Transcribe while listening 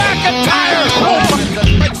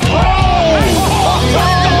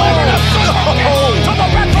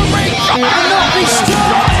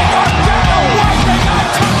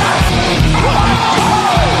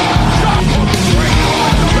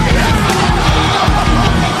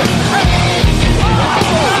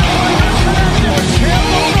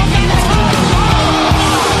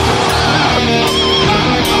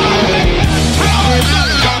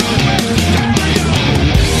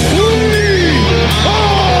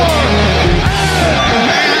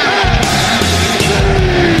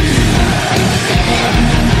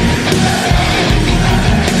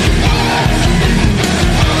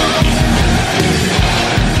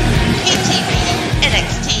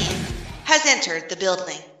entered the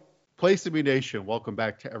building. Place to be nation. Welcome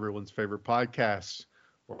back to everyone's favorite podcast,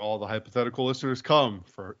 where all the hypothetical listeners come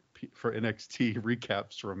for NXT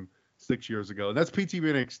recaps from 6 years ago. And that's PTB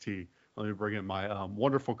NXT. Let me bring in my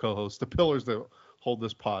wonderful co-host, the pillars that hold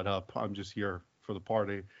this pod up. I'm just here for the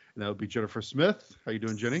party, and that would be Jennifer Smith. How you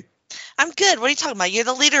doing, Jenny? I'm good. What are you talking about? You're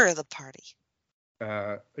the leader of the party.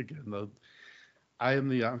 Again,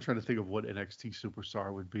 I'm trying to think of what NXT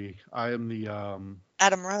superstar would be. I am the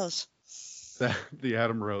Adam Rose. the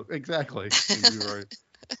Adam Rose. Exactly. You're right.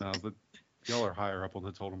 No, but y'all are higher up on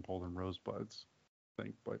the totem pole than Rosebuds, I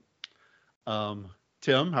think. But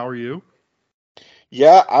Tim, how are you?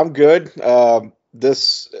 Yeah, I'm good.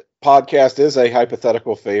 This podcast is a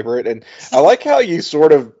hypothetical favorite, and I like how you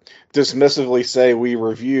sort of dismissively say we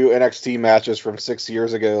review NXT matches from 6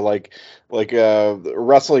 years ago, like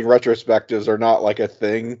wrestling retrospectives are not like a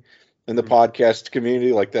thing in the podcast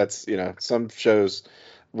community. Like that's some shows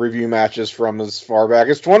review matches from as far back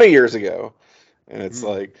as 20 years ago. And it's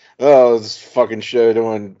like, oh, this fucking show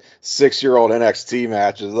doing 6-year-old NXT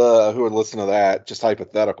matches. Who would listen to that? Just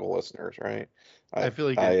hypothetical listeners, right? I feel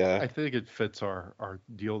like I think it fits our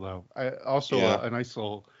deal though. I also a nice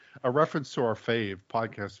little reference to our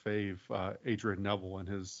podcast fave, Adrian Neville and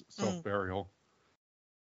his self burial.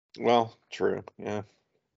 Well, true, yeah.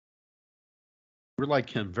 We're like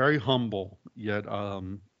him, very humble yet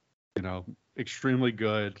extremely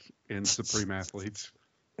good and supreme athletes.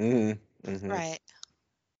 Right. That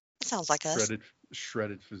sounds like us.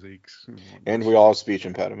 Shredded physiques. And we all have speech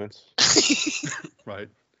impediments. Right.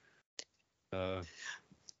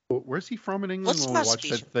 Where's he from in England? When we watched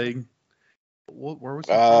that thing. Where was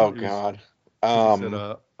he from? Oh God. He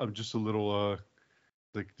said, "I'm just a little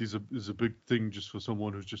like this is a big thing just for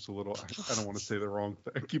someone who's just a little." I don't want to say the wrong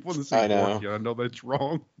thing. I keep wanting to say dorky. I know that's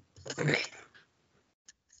wrong.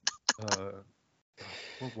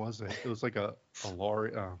 What was it? It was like a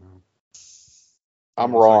lorry. I don't know.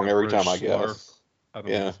 I'm wrong every time I guess. I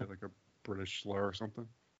don't know. Say like a British slur or something,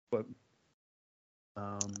 but.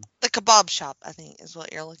 The kebab shop, I think, is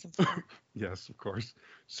what you're looking for. Yes, of course.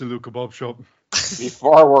 Sulu kebab shop. Be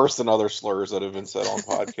far worse than other slurs that have been said on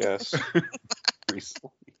podcasts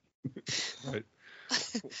recently. Right.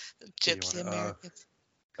 Gypsy Americans.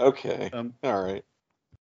 Okay. All right.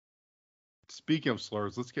 Speaking of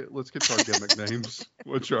slurs, let's get to our gimmick names,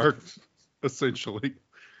 which are essentially.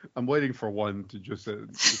 I'm waiting for one to just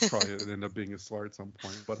probably end up being a slur at some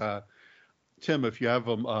point, but. Tim, if you have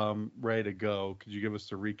them ready to go, could you give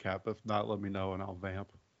us a recap? If not, let me know and I'll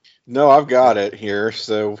vamp. No, I've got it here.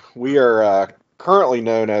 So we are currently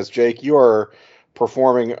known as, Jake, you are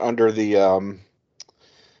performing under the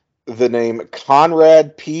name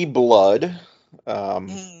Conrad P. Blood.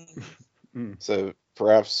 So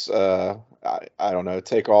perhaps, I don't know,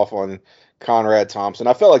 take off on Conrad Thompson.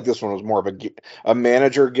 I felt like this one was more of a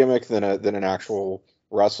manager gimmick than an actual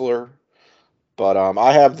wrestler. But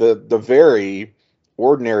I have the very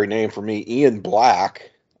ordinary name for me, Ian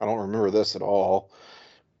Black. I don't remember this at all.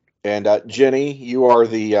 And Jenny, you are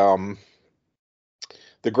the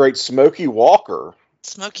great Smokey Walker.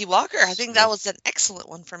 Smokey Walker. I think that was an excellent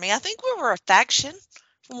one for me. I think we were a faction,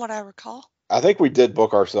 from what I recall. I think we did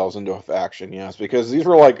book ourselves into a faction, yes, because these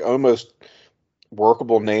were like almost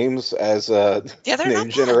workable names as a name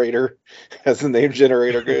generator, as the name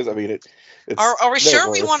generator goes. I mean, Are we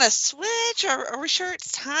sure we want to switch? Or are we sure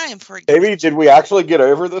it's time for a maybe? Did we actually get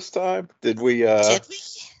over this time? Did we? Did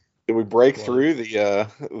we break through the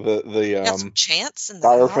chance in the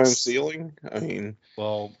styrofoam ceiling? I mean,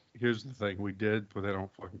 well, here's the thing: we did, but they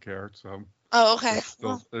don't fucking care. So. Oh, okay.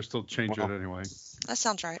 They're still changing it anyway. That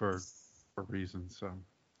sounds right. For reasons. So.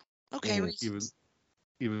 Okay.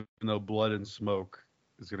 Even though Blood and Smoke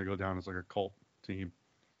is going to go down as like a cult team.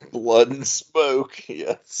 Blood and Smoke,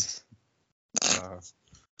 yes.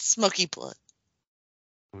 Smoky Blood.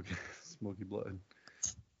 Smoky Blood.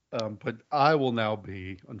 But I will now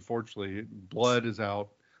be, unfortunately, Blood is out.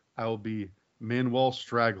 I will be Manuel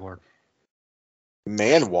Straggler.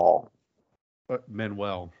 Manuel.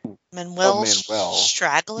 Manuel. Manuel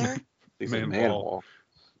Straggler? Manuel.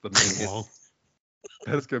 The Manuel.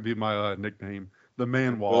 That's going to be my nickname. The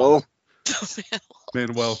Manuel.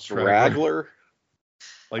 Manuel Straggler.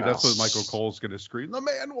 Like that's what Michael Cole's going to scream. The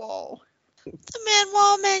Manuel.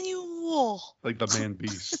 The Manuel. Like the man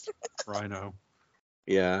beast. Rhino.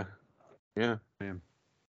 Yeah. Man.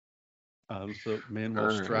 So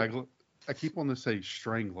Manuel Straggler. I keep wanting to say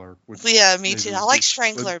Strangler. Yeah, me too. I like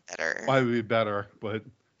Strangler better. Might be better, but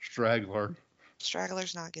Straggler.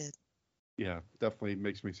 Straggler's not good. Yeah, definitely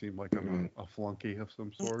makes me seem like I'm a flunky of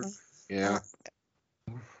some sort. Yeah.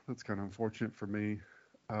 That's kind of unfortunate for me.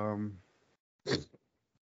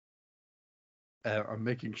 I'm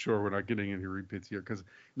making sure we're not getting any repeats here because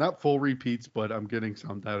not full repeats, but I'm getting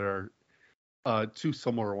some that are two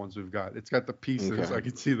similar ones we've got. It's got the pieces. Okay. I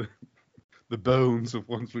can see the bones of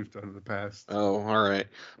ones we've done in the past. Oh, all right.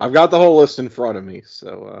 I've got the whole list in front of me,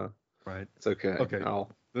 so Right. it's okay. Okay.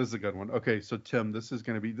 This is a good one. Okay, so Tim, this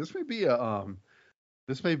may be a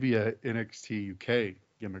NXT UK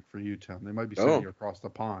gimmick for you, Tim. They might be sending you across the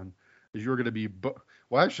pond. Is you're going to be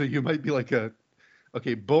well, actually, you might be like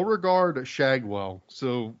Beauregard Shagwell.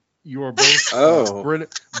 So you are both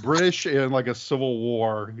British and like a Civil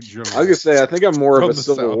War general. I was gonna say, I think I'm more of a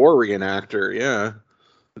Civil South. War reenactor. Yeah.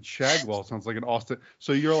 But Shagwell sounds like an Austin.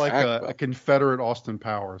 So you're like a Confederate Austin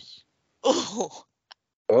Powers. Oh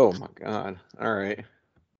my God! All right.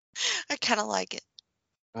 I kind of like it.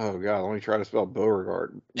 Oh God, let me try to spell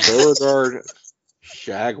Beauregard. Beauregard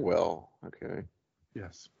Shagwell. Okay.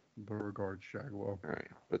 Yes, Beauregard Shagwell. All right,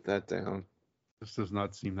 put that down. This does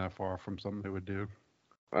not seem that far from something they would do.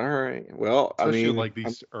 All right. Well, especially like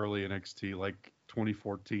these early NXT, like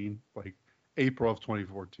 2014, like April of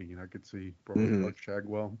 2014, I could see Beauregard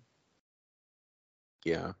Shagwell.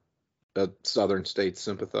 Yeah, a Southern States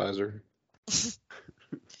sympathizer.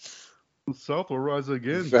 The South will rise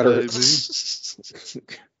again, baby.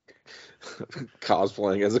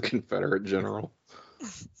 Cosplaying as a Confederate general.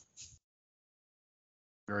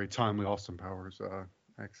 Very timely Austin Powers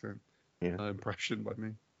accent impression by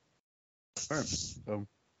me. All right, so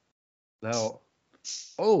now,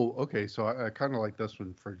 okay, so I kind of like this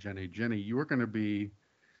one for Jenny. Jenny, you were going to be.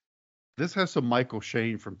 This has some Michael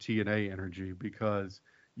Shane from TNA energy because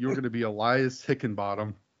you were going to be Elias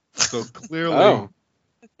Hickenbottom, so clearly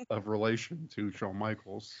of relation to Shawn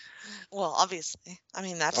Michaels. Well, obviously, I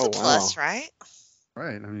mean that's a plus, right?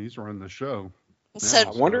 Right. I mean he's running the show. So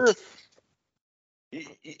I wonder if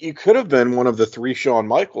you could have been one of the three Shawn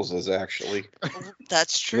Michaelses, actually.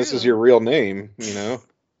 That's true. This is your real name, you know.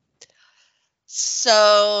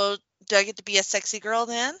 So, do I get to be a sexy girl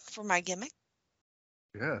then for my gimmick?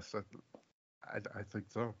 Yes, I think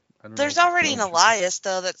so. There's already an Elias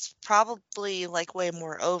though that's probably like way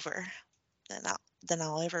more over than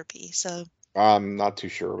I'll ever be. So I'm not too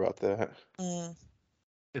sure about that.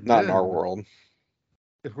 Not in our world.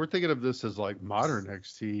 If we're thinking of this as like modern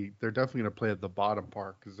NXT, they're definitely going to play at the bottom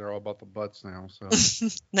part because they're all about the butts now. So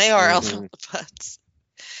they are all about the butts.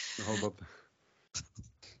 They're all about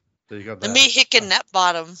so you got that. Me hicking that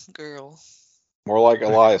bottom girl. More like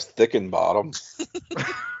Elias Thickenbottom.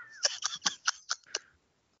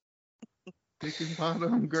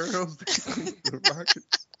 Thickenbottom girls.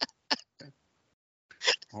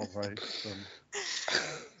 All right.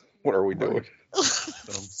 What are we doing?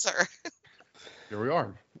 Sir. Here we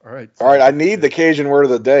are. All right. All right. I need the Cajun word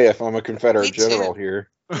of the day if I'm a Confederate general here.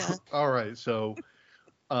 Yeah. All right. So,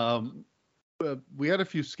 we had a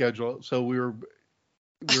few scheduled. So we were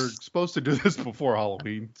supposed to do this before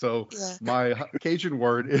Halloween. So my Cajun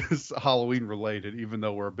word is Halloween related, even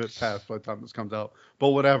though we're a bit past by the time this comes out. But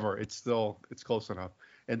whatever. It's close enough.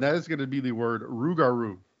 And that is going to be the word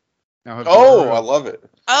Rougarou. Now, I love it.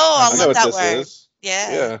 Oh, I love that word. Is.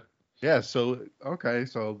 Yeah. Yeah. So, okay.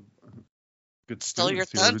 So, good. Stole your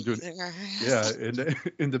thunder.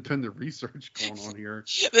 Independent research going on here.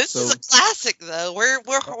 This is a classic, though.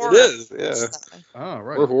 We're horror. It is, yeah. Oh,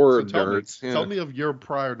 right. We're horror nerds. Tell me of your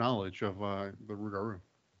prior knowledge of the Rougarou.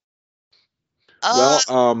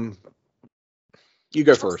 Well, you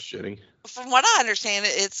go first, Jenny. From what I understand,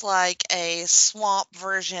 it's like a swamp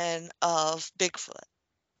version of Bigfoot.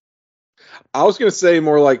 I was gonna say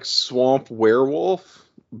more like swamp werewolf,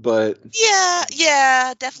 but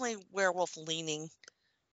yeah, definitely werewolf leaning.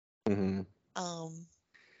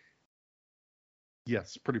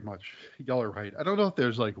 Yes, pretty much. Y'all are right. I don't know if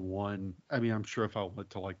there's like one. I mean, I'm sure if I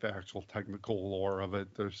went to like the actual technical lore of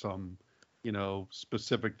it, there's some,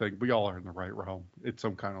 specific thing. But y'all are in the right realm. It's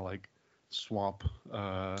some kind of like swamp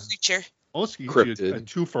creature. Almost give you a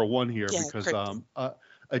 2-for-1 here because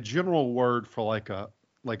a general word for like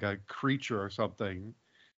a creature or something,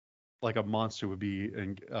 like a monster would be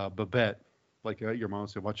Babette. Like your mom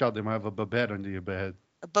said, watch out, they might have a Babette under your bed.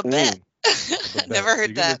 A Babette. Never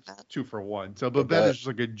heard that. 2-for-1. So Babette is just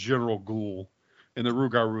like a general ghoul, and the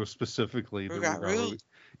Rougarou specifically. Rougarou.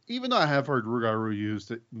 Even though I have heard Rougarou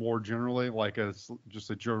used more generally, like as just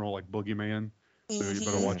a general like boogeyman. So you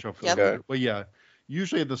better watch out for that. But yeah,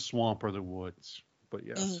 usually in the swamp or the woods. But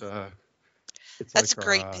yes, that's like a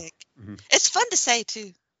great pick. It's fun to say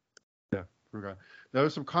too. Yeah, Rougarou. There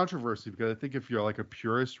was some controversy because I think if you're like a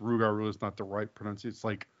purist, Rougarou is not the right pronunciation. It's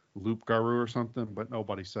like Loop Garou or something, but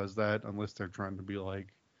nobody says that unless they're trying to be like.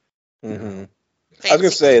 I was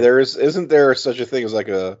gonna say isn't there such a thing as like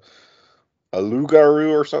a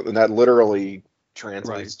Loup-Garou or something that literally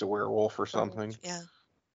translates to werewolf or something. Yeah.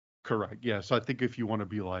 Correct. Yeah. So I think if you want to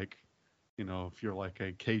be like, if you're like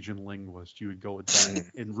a Cajun linguist, you would go with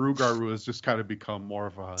that. And Rougarou has just kind of become more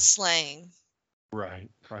of a Slang. right.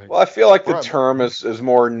 Well, I feel like the Right. term is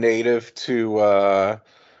more native to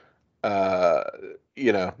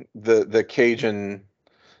the Cajun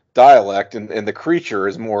dialect, and the creature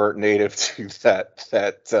is more native to that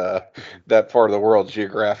part of the world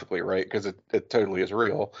geographically, right? Because it totally is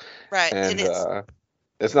real, Right. It and is.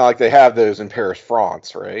 it's not like they have those in Paris,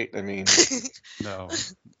 France, right? I mean, No,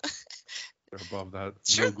 they're above that.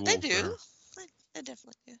 Sure, No they ghouls do. there. They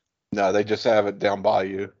definitely do. no, they just have it down by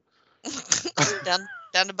you. down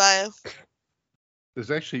the bio.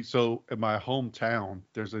 There's actually in my hometown,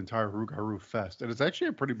 there's an entire Rougarou Fest, and it's actually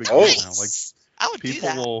a pretty big Oh. deal now. Like Nice. I would do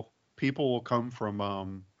that. people will come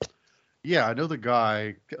from yeah, I know the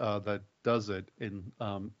guy that does it, and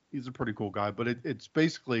he's a pretty cool guy. But it's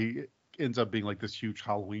basically it ends up being like this huge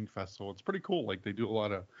Halloween festival. It's pretty cool. Like they do a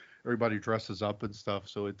lot of everybody dresses up and stuff.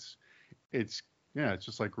 So it's yeah, it's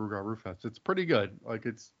just like Rougarou Fest. It's pretty good. Like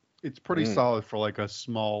it's pretty solid for like a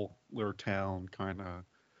smaller town kind of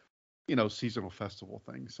seasonal festival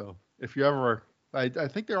thing. So if you ever I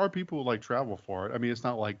think there are people who like travel for it. I mean, it's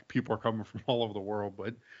not like people are coming from all over the world,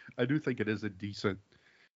 but I do think it is a decent,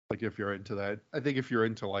 like if you're into that. I think if you're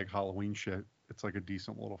into like Halloween shit, it's like a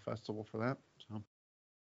decent little festival for that. So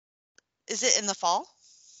Is it in the fall?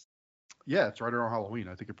 yeah, it's right around Halloween.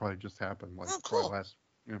 I think it probably just happened like cool. probably last.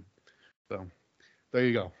 Yeah. So there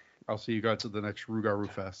you go. I'll see you guys at the next Rougarou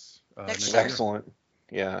Fest. Next year. Excellent.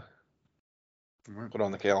 Yeah. All right. Put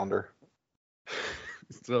on the calendar.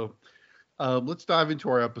 So let's dive into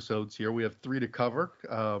our episodes here. We have 3 to cover.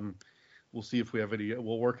 We'll see if we have any.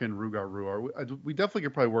 We'll work in Rougarou. We definitely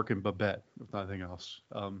could probably work in Babette, if nothing else.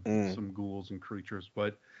 Some ghouls and creatures.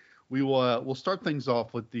 But we'll start things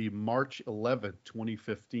off with the March 11th,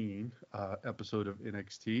 2015 episode of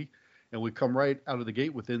NXT. And we come right out of the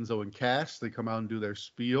gate with Enzo and Cass. They come out and do their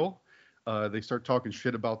spiel. They start talking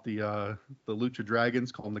shit about the Lucha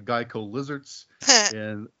Dragons, call them the Geico Lizards,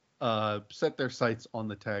 and set their sights on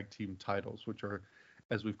the tag team titles, which are,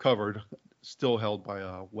 as we've covered, still held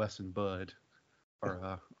by Wes and Bud,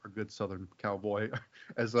 our good Southern cowboy.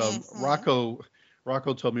 As Rocco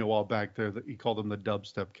told me a while back there that he called them the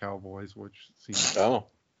Dubstep Cowboys, which seems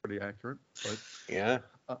pretty accurate. But yeah.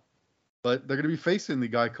 But they're going to be facing the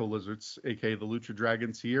Geico Lizards, aka the Lucha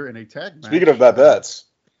Dragons, here in a tag match. Speaking of Babettes.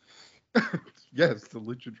 Yes, the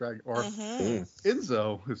Lucha Dragon. Or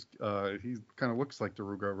Enzo, he kind of looks like the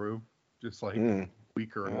Rougarou, just like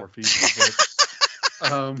weaker and more feeble.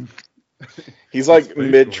 But, he's like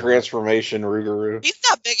mid-transformation Rougarou. He's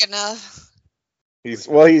not big enough. He's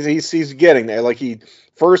getting there. Like you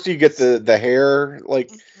get the hair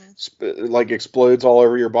like explodes all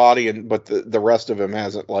over your body, but the rest of him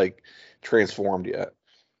hasn't like transformed yet.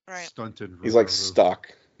 Right. Stunted. He's like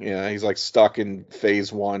stuck. Yeah, he's like stuck in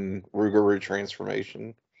phase 1 Rougarou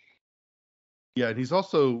transformation. Yeah, and he's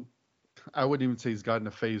also, I wouldn't even say he's gotten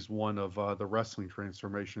to phase 1 of the wrestling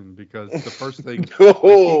transformation, because the first thing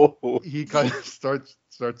he kind of starts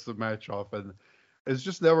the match off, and it's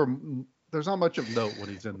just there's not much of note when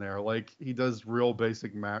he's in there. Like he does real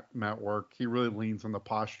basic mat work. He really leans on the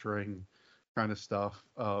posturing kind of stuff.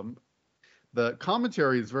 The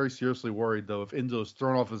commentary is very seriously worried, though, if Enzo's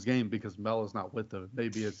thrown off his game because Mel is not with him.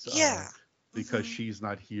 Maybe it's because she's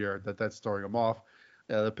not here that's throwing him off.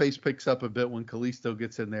 The pace picks up a bit when Kalisto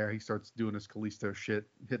gets in there. He starts doing his Kalisto shit,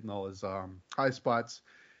 hitting all his high spots.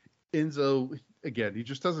 Enzo, again, he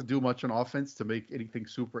just doesn't do much on offense to make anything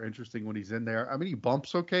super interesting when he's in there. I mean, he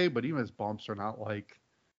bumps okay, but even his bumps are not, like,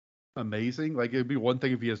 amazing. Like, it'd be one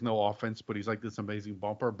thing if he has no offense, but he's like this amazing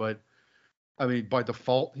bumper. But I mean, by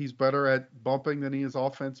default, he's better at bumping than he is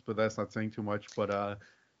offense, but that's not saying too much. But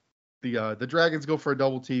the Dragons go for a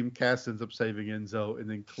double team. Cass ends up saving Enzo, and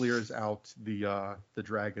then clears out the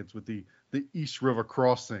Dragons with the East River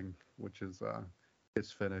Crossing, which is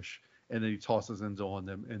his finish. And then he tosses Enzo on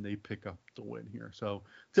them, and they pick up the win here. So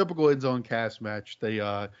typical Enzo and Cass match.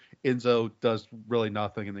 Enzo does really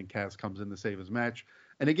nothing, and then Cass comes in to save his match.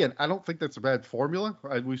 And again, I don't think that's a bad formula.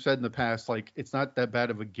 We've said in the past, like, it's not that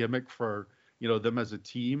bad of a gimmick for them as a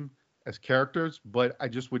team, as characters, but I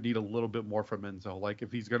just would need a little bit more from Enzo. Like,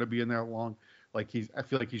 if he's going to be in there long, I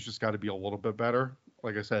feel like he's just got to be a little bit better.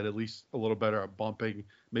 Like I said, at least a little better at bumping,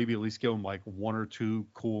 maybe at least give him like 1 or 2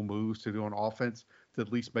 cool moves to do on offense to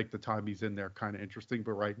at least make the time he's in there kind of interesting.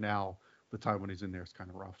 But right now, the time when he's in there is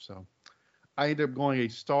kind of rough. So I ended up going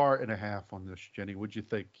 1.5 stars on this, Jenny. What'd you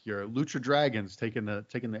think? Your Lucha Dragons taking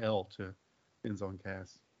the L to Enzo and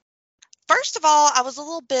Cass. First of all, I was a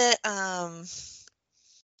little bit, I'm going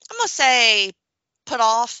to say put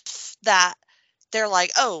off that they're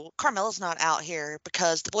like, oh, Carmella's not out here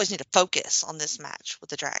because the boys need to focus on this match with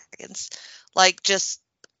the Dragons. Like, just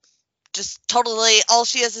totally, all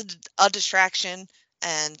she is a distraction,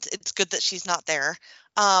 and it's good that she's not there.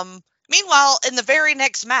 Meanwhile, in the very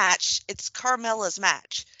next match, it's Carmella's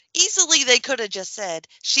match. Easily, they could have just said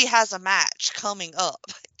she has a match coming up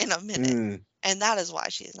in a minute, and that is why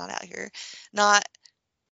she is not out here. Not,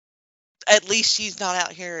 at least she's not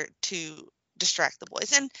out here to distract the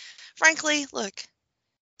boys. And frankly, look,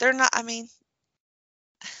 they're not. I mean,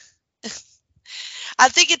 I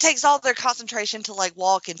think it takes all their concentration to like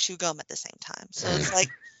walk and chew gum at the same time. So it's like,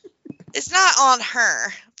 it's not on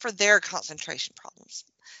her for their concentration problems.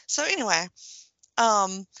 So anyway,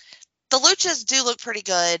 the Luchas do look pretty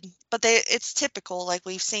good, but it's typical. Like,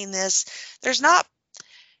 we've seen this.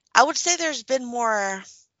 I would say there's been more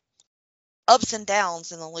ups and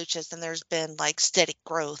downs in the Luchas than there's been like steady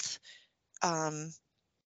growth.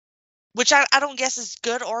 Which I don't guess is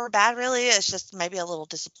good or bad, really. It's just maybe a little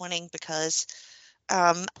disappointing because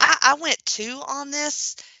I went 2 on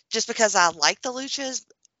this just because I like the Luchas,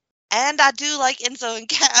 and I do like Enzo and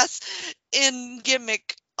Cass in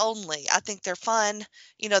gimmick only. I think they're fun.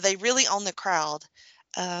 They really own the crowd,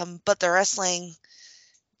 but the wrestling,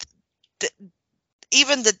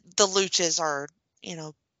 even the Luchas are,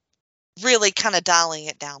 really kind of dialing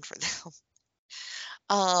it down for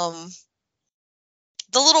them.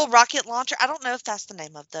 The little rocket launcher, I don't know if that's the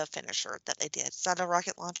name of the finisher that they did. Is that a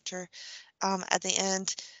rocket launcher at the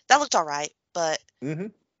end? That looked all right, but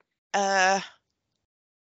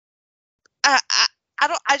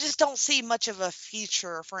I just don't see much of a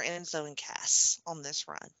future for Enzo and Cass on this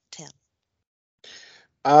run, Tim.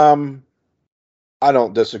 I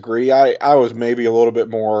don't disagree. I was maybe a little bit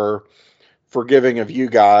more forgiving of you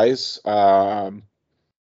guys,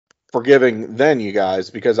 forgiving than you guys,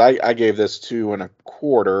 because I gave this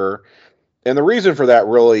 2.25, and the reason for that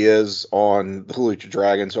really is on the Lucha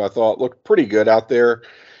Dragons, who I thought looked pretty good out there,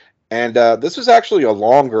 and this is actually a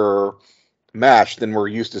longer match than we're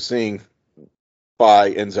used to seeing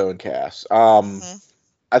by Enzo and Cass.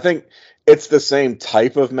 I think it's the same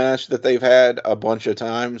type of match that they've had a bunch of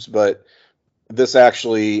times, but this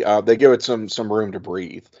actually, they give it some room to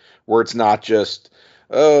breathe, where it's not just,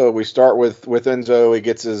 oh, we start with Enzo, he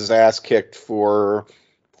gets his ass kicked for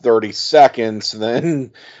 30 seconds,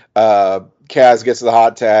 then Kaz gets the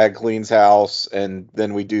hot tag, cleans house, and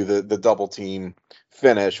then we do the double team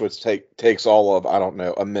finish, which takes all of, I don't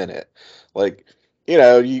know, a minute. Like,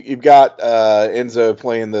 you've got Enzo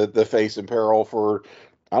playing the face in peril for,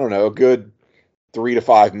 I don't know, a good 3 to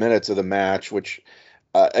 5 minutes of the match, which,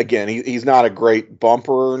 again, he's not a great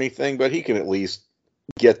bumper or anything, but he can at least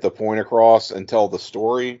get the point across and tell the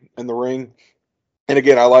story in the ring. And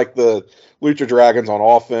again, I like the Lucha Dragons on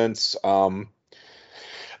offense. And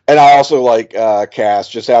I also like Cass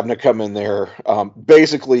just having to come in there,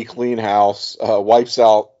 basically clean house, wipes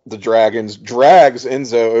out the Dragons, drags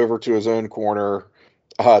Enzo over to his own corner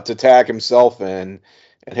to tag himself in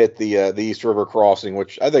and hit the East River Crossing,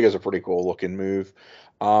 which I think is a pretty cool looking move.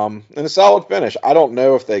 And a solid finish. I don't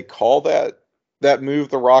know if they call that move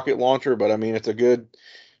the rocket launcher, but I mean, it's a good,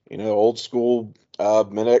 old school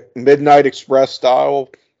Midnight Express style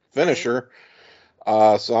finisher.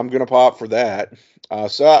 So I'm gonna pop for that.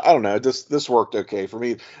 So I don't know. This worked okay for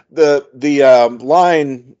me. The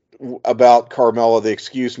line about Carmella, the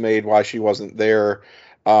excuse made why she wasn't there.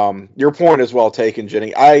 Your point is well taken,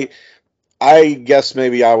 Jenny. I guess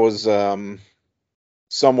maybe I was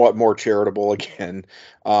somewhat more charitable again.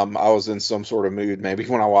 I was in some sort of mood maybe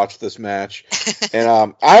when I watched this match, and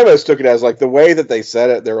I almost took it as like the way that they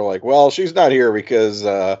said it. They were like, "Well, she's not here because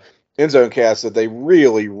Enzo and Cass said they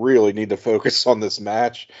really, really need to focus on this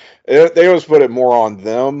match." They always put it more on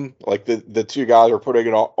them, like the two guys are putting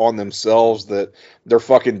it on themselves, that they're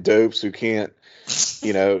fucking dopes who can't,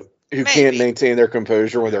 who can't maintain their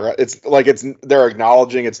composure when they're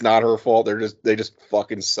acknowledging it's not her fault. They just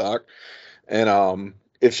fucking suck. And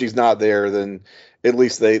if she's not there, then at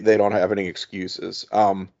least they don't have any excuses.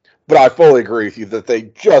 But I fully agree with you that they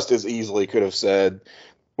just as easily could have said,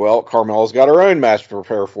 well, Carmella's got her own match to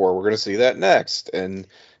prepare for. We're going to see that next. And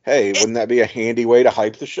hey, wouldn't that be a handy way to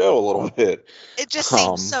hype the show a little bit? It just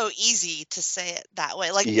seems so easy to say it that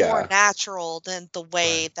way, like more natural than the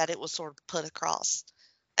way that it was sort of put across.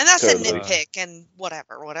 And that's totally a nitpick and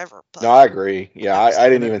whatever. But no, I agree. Yeah, I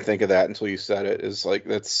didn't even think of that until you said it. It's like,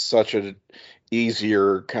 that's such an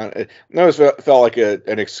easier kind of, it felt like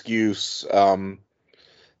an excuse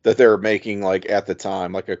that they were making like at the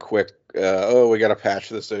time, like a quick, we got to patch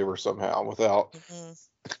this over somehow without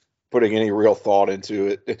putting any real thought into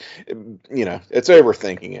it. It's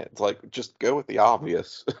overthinking it. It's like, just go with the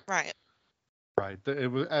obvious. Right. Right.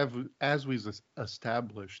 It was as we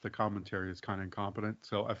established, the commentary is kind of incompetent.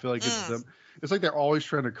 So I feel like it's Mm. them. It's like they're always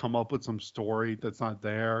trying to come up with some story that's not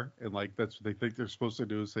there, and like that's what they think they're supposed to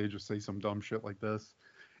do. Is they just say some dumb shit like this.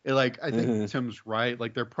 And like I think Mhm. Tim's right.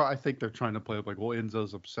 Like I think they're trying to play up like, well,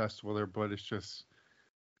 Enzo's obsessed with her, but it's just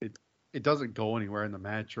it it doesn't go anywhere in the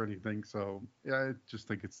match or anything. So yeah, I just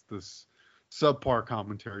think it's this subpar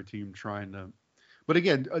commentary team trying to. But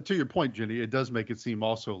again, to your point, Jenny, it does make it seem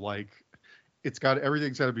also like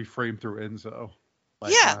everything's got to be framed through Enzo,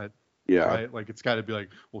 like Yeah. not Yeah. right. Like it's got to be like,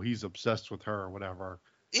 well, he's obsessed with her or whatever.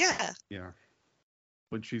 Yeah. Yeah,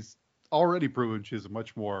 when she's already proven she's a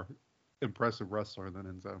much more impressive wrestler than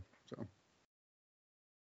Enzo. So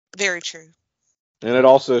Very true. And it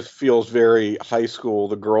also feels very high school.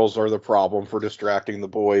 The girls are the problem for distracting the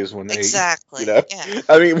boys when they, Exactly. Yeah,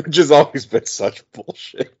 which has always been such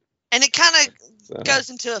bullshit. And it kind of So,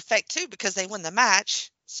 goes into effect too because they win the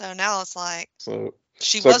match. So now it's like so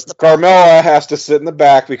she was the Carmella has to sit in the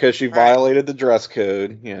back because she Right. violated the dress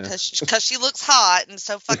code. Yeah. because she looks hot and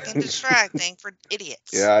so fucking distracting for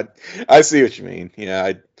idiots. Yeah, I see what you mean.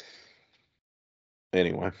 Yeah.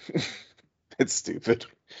 Anyway, it's stupid.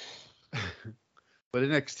 But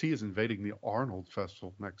NXT is invading the Arnold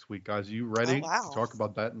Festival next week, guys. Are you ready wow. to talk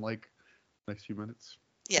about that in like next few minutes?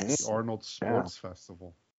 Yes. The Arnold Sports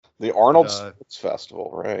Festival. The Arnold Sports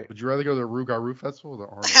Festival, right? Would you rather go to the Rougarou Festival or the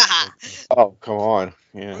Arnold Sports Festival? Oh, come on.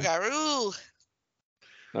 Yeah. Rougarou.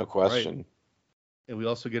 No question. Right. And we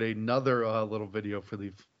also get another little video for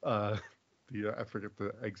the I forget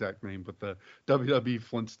the exact name, but the WWE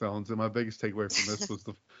Flintstones. And my biggest takeaway from this was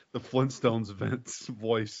the Flintstones Vince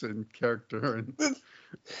voice and character, and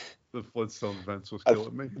the Flintstones Vince was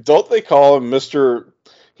killing me. Don't they call him Mr.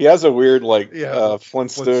 He has a weird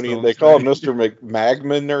Flintstonian. They call him Mr.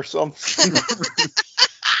 McMagman or something.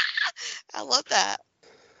 I love that.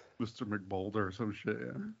 Mr. McBoulder or some shit.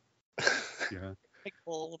 Yeah.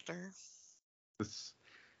 McBoulder.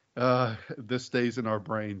 This stays in our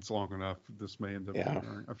brains long enough. This may end up. Yeah.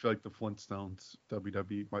 I feel like the Flintstones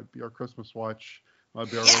WWE might be our Christmas watch.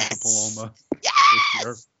 Might be our Road to Paloma.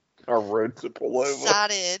 Yes. Our Road to Paloma.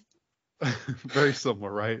 Excited. Very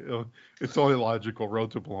similar, right? It's only logical.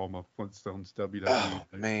 Road to Paloma, Flintstones, WWE. Oh,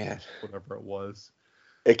 man. Whatever it was.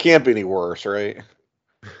 It can't be any worse, right?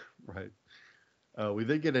 Right. We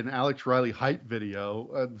then get an Alex Riley hype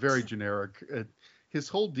video, very generic. His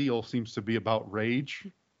whole deal seems to be about rage,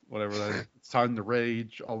 whatever that is. It's time to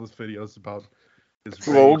rage. All this videos about his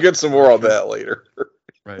rage. Well, we'll get some more on that later.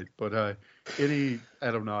 Right. But I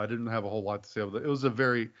don't know. I didn't have a whole lot to say about it. It was a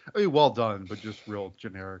very, well done, but just real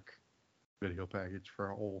generic video package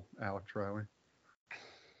for old Alex Riley.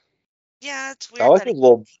 Yeah, it's weird I like that his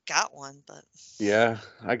little. he got one, but Yeah,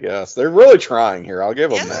 I guess they're really trying here. I'll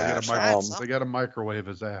give them Yeah, that. They got to microwave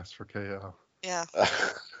his ass for KO. yeah.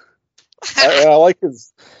 I like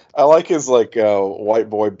his white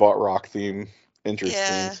boy butt rock theme. Interesting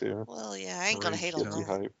Yeah. too. Well, yeah, I ain't gonna hate on Rage, them.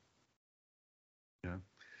 Hype. Yeah.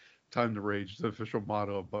 Time to rage, the official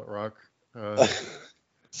motto of Butt Rock.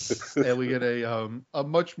 And we get a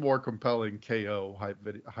much more compelling KO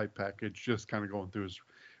hype package, just kind of going through his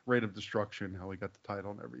Reign of Destruction, how he got the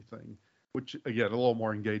title and everything. Which again, a little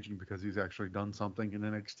more engaging because he's actually done something in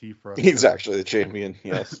NXT for us. He's actually the champion,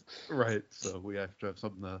 yes. Right. So we have to have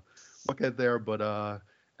something to look at there. But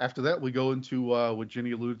after that, we go into what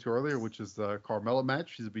Jenny alluded to earlier, which is the Carmella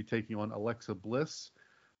match. She's going to be taking on Alexa Bliss.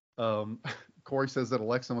 Corey says that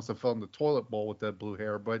Alexa must have fell in the toilet bowl with that blue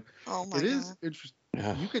hair, but it is interesting.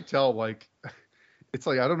 Yeah. You could tell, like, it's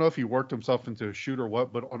like, I don't know if he worked himself into a shoot or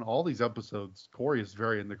what, but on all these episodes, Corey is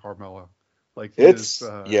very into Carmella. Like, it's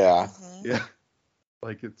yeah,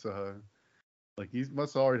 like it's like he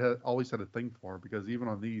must have always had a thing for her, because even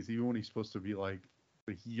on these, even when he's supposed to be like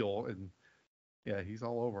the heel, and yeah, he's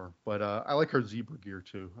all over. But I like her zebra gear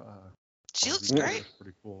too. She looks great.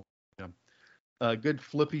 Pretty cool. Yeah. Good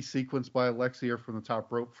flippy sequence by Alexa here from the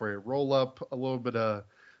top rope for a roll up. A little bit of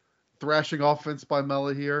thrashing offense by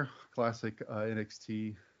Mella here. Classic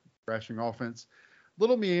NXT thrashing offense.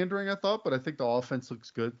 Little meandering, I thought, but I think the offense looks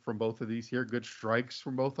good from both of these here. Good strikes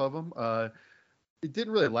from both of them. It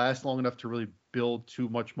didn't really last long enough to really build too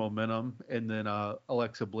much momentum. And then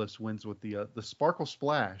Alexa Bliss wins with the Sparkle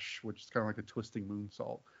Splash, which is kind of like a twisting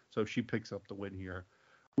moonsault. So she picks up the win here.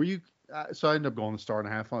 So I ended up going to star and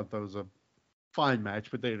a half. I thought that was a fine match,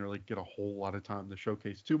 but they didn't really get a whole lot of time to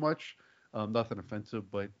showcase too much. Nothing offensive,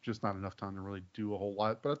 but just not enough time to really do a whole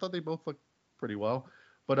lot. But I thought they both looked pretty well.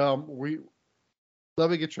 But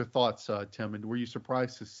let me get your thoughts, Tim. And were you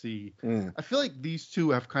surprised to see? I feel like these two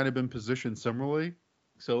have kind of been positioned similarly,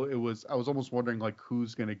 so I was almost wondering like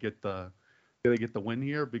who's gonna get the win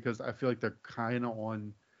here, because I feel like they're kind of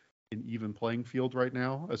on an even playing field right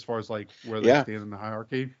now as far as like where they Yeah. stand in the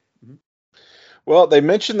hierarchy. Well, they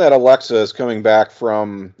mentioned that Alexa is coming back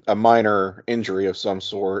from a minor injury of some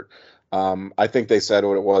sort. I think they said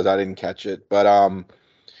what it was. I didn't catch it, but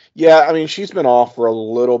yeah, I mean, she's been off for a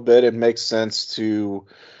little bit. It makes sense to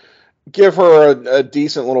give her a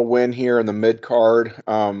decent little win here in the mid card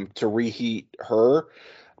to reheat her.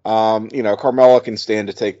 Carmella can stand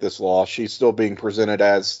to take this loss. She's still being presented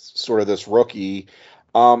as sort of this rookie.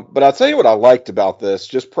 But I'll tell you what I liked about this,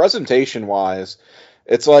 just presentation wise.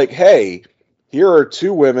 It's like, hey, here are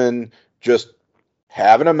two women just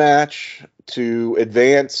having a match to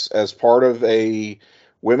advance as part of a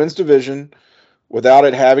women's division without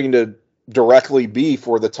it having to directly be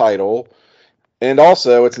for the title. And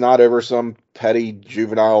also, it's not over some petty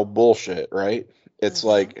juvenile bullshit, right? It's Mm-hmm.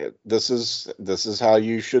 like this is how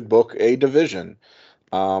you should book a division,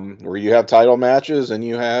 where you have title matches and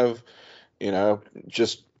you have,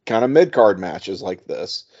 just kind of mid card matches like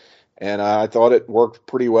this. And I thought it worked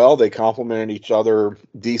pretty well. They complemented each other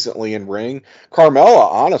decently in ring.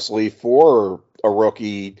 Carmella, honestly, for a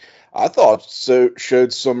rookie, I thought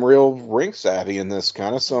showed some real ring savvy in this,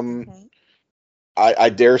 kind of some, Mm-hmm. I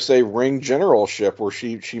dare say, ring generalship, where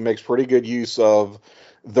she makes pretty good use of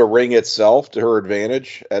the ring itself to her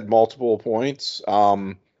advantage at multiple points,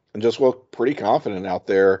 and just looked pretty confident out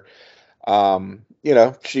there.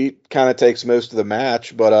 She kind of takes most of the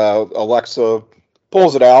match, but Alexa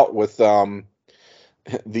pulls it out with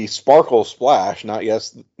the Sparkle Splash, not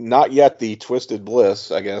yet the Twisted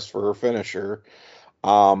Bliss, I guess, for her finisher.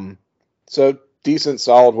 Um, so decent,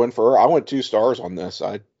 solid win for her. I went 2 stars on this.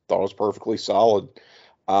 I thought it was perfectly solid.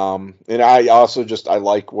 And I also I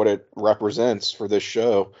like what it represents for this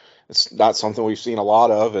show. It's not something we've seen a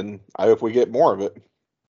lot of, and I hope we get more of it.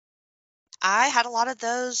 I had a lot of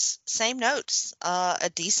those same notes. A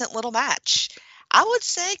decent little match. I would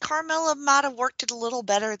say Carmella might have worked it a little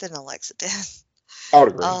better than Alexa did. I would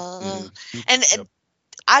agree. Uh, Mm-hmm. and Yep.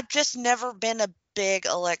 I've just never been a big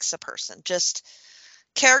Alexa person. Just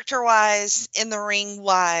character wise, in the ring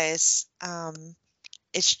wise,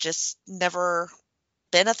 it's just never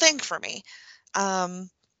been a thing for me.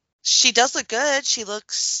 She does look good. She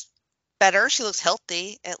looks better. She looks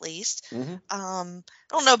healthy, at least. Mm-hmm. I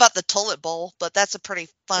don't know about the toilet bowl, but that's a pretty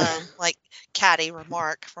fun, like, catty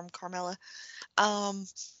remark from Carmella,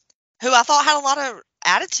 who I thought had a lot of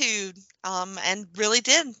attitude, and really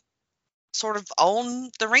did sort of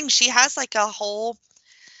own the ring. She has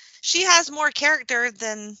she has more character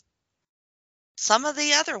than some of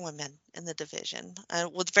the other women in the division,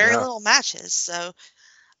 with very Yeah. little matches. So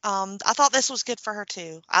I thought this was good for her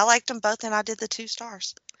too. I liked them both, and I did the 2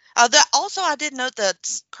 stars. Also, I did note the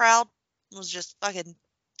crowd was just fucking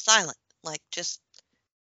silent, like just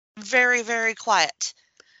very, very quiet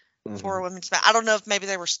for a Mm-hmm. women's match. I don't know if maybe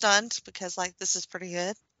they were stunned because like this is pretty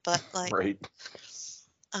good, but like Right.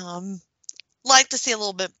 like to see a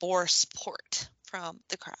little bit more support from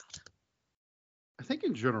the crowd. I think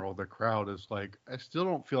in general the crowd is like, I still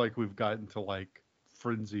don't feel like we've gotten to like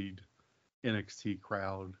frenzied NXT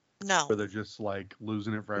crowd No. where they're just like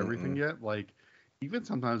losing it for everything Mm-mm. yet. Like even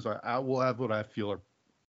sometimes I will have what I feel are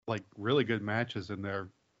like really good matches and their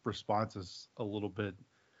response is a little bit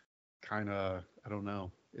kind of, I don't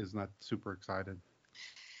know, is not super excited.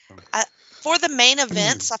 For the main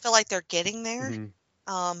events, I feel like they're getting there.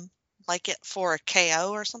 Mhm. Like it for a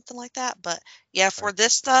KO or something like that. But yeah, for Right.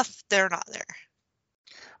 this stuff, they're not there.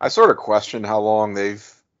 I sort of question how long they've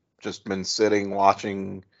just been sitting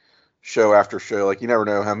watching show after show. Like you never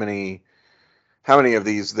know how many of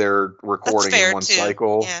these they're That's recording in fair one too.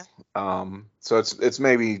 cycle. Yeah. So it's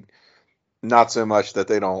maybe not so much that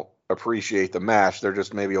they don't appreciate the match. They're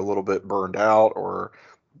just maybe a little bit burned out or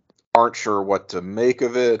aren't sure what to make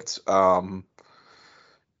of it.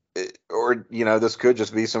 Or this could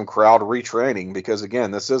just be some crowd retraining because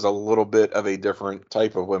again, this is a little bit of a different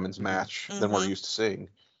type of women's Mhm. match than we're Mm-hmm. used to seeing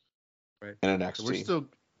Right. in And we're NXT. still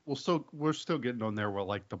we're still getting on there where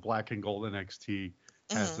like the black and gold NXT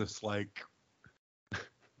has Mm-hmm. this like,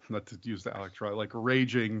 not to use the Alex right, like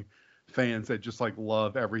raging fans that just like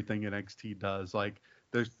love everything NXT does. Like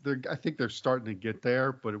I think they're starting to get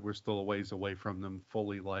there, but we're still a ways away from them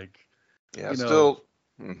fully like, Yeah, you know, still.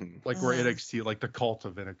 Mhm. like where Mm-hmm. NXT, like the cult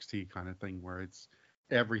of NXT kind of thing where it's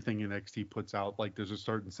everything NXT puts out, like there's a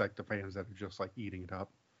certain sect of fans that are just like eating it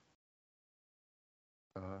up.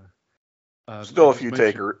 I Still a just few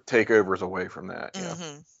mentioned, takeovers away from that. Yeah.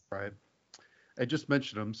 Mm-hmm. right. I just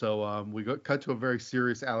mentioned him, so we got cut to a very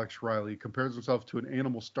serious Alex Riley. He compares himself to an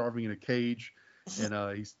animal starving in a cage,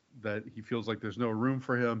 and he feels like there's no room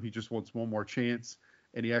for him. He just wants one more chance,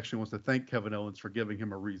 and he actually wants to thank Kevin Owens for giving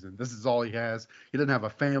him a reason. This is all he has. He doesn't have a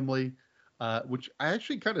family, which I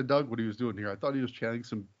actually kind of dug what he was doing here. I thought he was channeling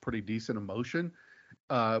some pretty decent emotion,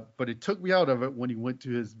 but it took me out of it when he went to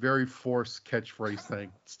his very forced catchphrase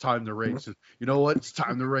thing. It's time to rage. You know what? It's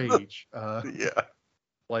time to rage. Yeah.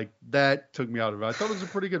 Like that took me out of it. I thought it was a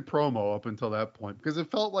pretty good promo up until that point because it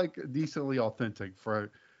felt like decently authentic for,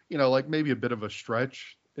 like maybe a bit of a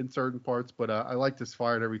stretch in certain parts, but I liked his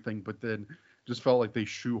fire and everything, but then just felt like they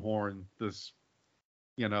shoehorned this,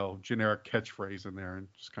 generic catchphrase in there and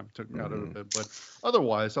just kind of took me out of it. But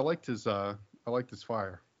otherwise, I liked his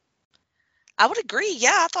fire. I would agree.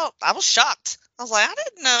 Yeah, I was shocked. I was like, I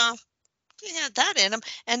didn't know he had that in him.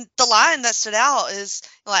 And the line that stood out is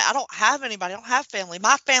like, I don't have anybody. I don't have family.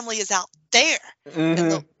 My family is out there.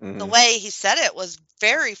 And the way he said it was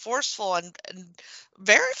very forceful and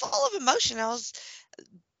very full of emotion. I was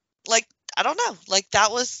like, I don't know, like that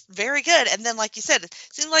was very good. And then, like you said, it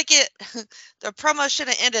seemed like the promo should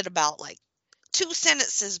have ended about like 2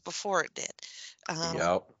 sentences before it did.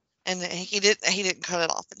 Yep. And he didn't cut it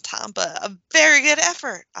off in time, but a very good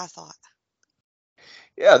effort, I thought.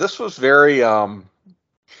 Yeah, this was very.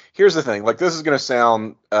 Here's the thing. Like, this is gonna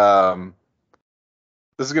sound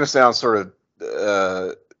sort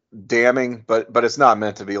of damning, but it's not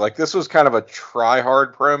meant to be. Like, this was kind of a try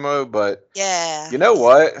hard promo, but yeah, you know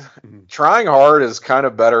what? Trying hard is kind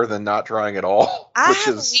of better than not trying at all. I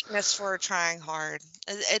have a weakness for trying hard.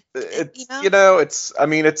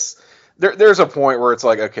 There's a point where it's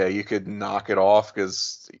like, okay, you could knock it off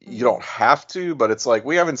because you don't have to, but it's like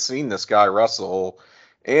we haven't seen this guy wrestle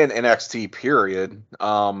in NXT, period.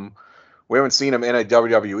 We haven't seen him in a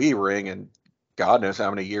WWE ring in God knows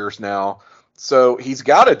how many years now. So he's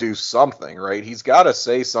got to do something, right? He's got to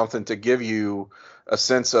say something to give you a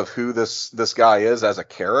sense of who this guy is as a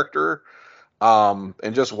character, and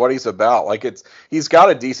just what he's about. Like, he's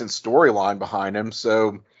got a decent storyline behind him,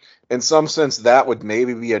 so in some sense that would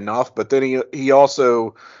maybe be enough. But then he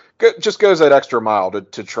also just goes that extra mile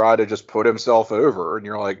to try to just put himself over, and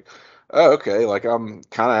you're like, oh, okay, like I'm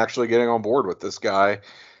kind of actually getting on board with this guy.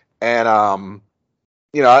 And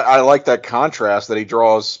I like that contrast that he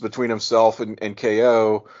draws between himself and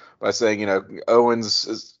KO by saying,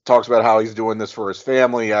 Owens talks about how he's doing this for his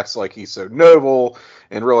family, acts like he's so noble,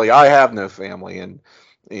 and really I have no family, and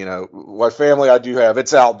what family I do have,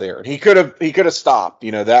 it's out there. And he could have stopped.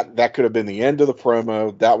 That could have been the end of the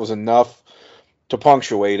promo. That was enough to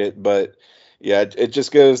punctuate it, but yeah, it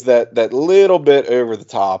just goes that little bit over the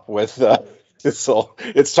top with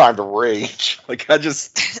it's time to rage. Like,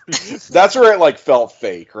 that's where it like felt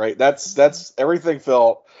fake, right? That's everything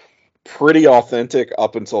felt pretty authentic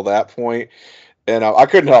up until that point, and I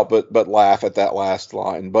couldn't help but laugh at that last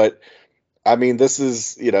line. But I mean, this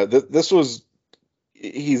is this was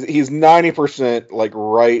he's 90% like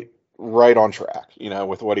right on track,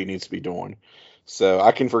 with what he needs to be doing. So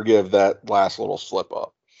I can forgive that last little slip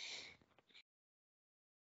up.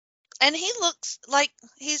 And he looks like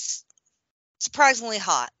he's surprisingly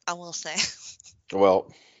hot, I will say.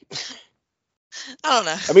 Well, I don't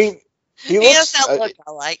know. I mean, he has that look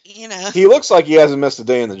I like, He looks like he hasn't missed a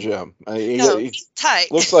day in the gym. He's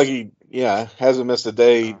tight. Looks like he hasn't missed a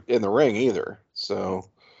day in the ring either. So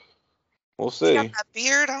we'll see. He's got that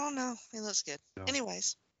beard. I don't know. He looks good. Yeah.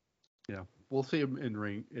 Anyways. Yeah, we'll see him in the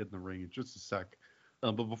ring in just a sec.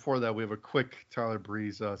 But before that, we have a quick Tyler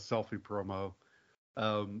Breeze selfie promo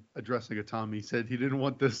addressing a Tommy. He said he didn't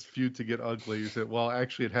want this feud to get ugly. He said, well,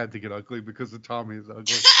 actually, it had to get ugly because the Tommy is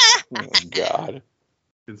ugly. Oh, God.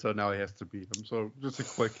 And so now he has to beat him. So just a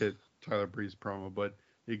quick hit Tyler Breeze promo, but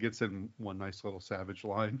he gets in one nice little savage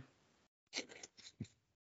line.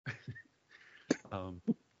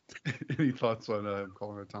 Any thoughts on him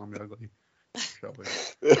calling a Tommy ugly? Shall we?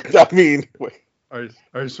 I mean, wait. I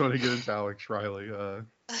just want to get into Alex Riley. All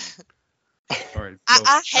right. So,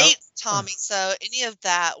 I hate Tommy, so any of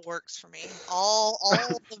that works for me. All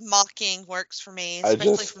the mocking works for me,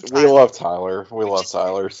 especially from Tyler. We love Tyler. We love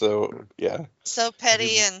Tyler. So yeah. So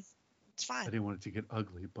petty, and it's fine. I didn't want it to get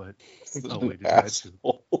ugly, but we did that too.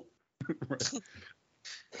 Right.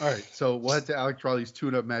 All right, so we'll head to Alex Riley's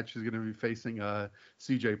tune-up match. He's going to be facing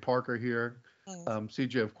CJ Parker here.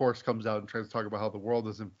 CJ, of course, comes out and tries to talk about how the world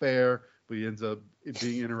isn't fair, but he ends up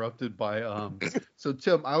being interrupted by so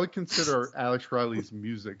Tim, I would consider Alex Riley's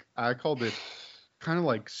music, I called it kind of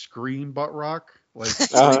like scream butt rock, like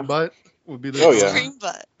scream butt would be the scream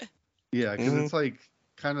butt. Yeah, because it's like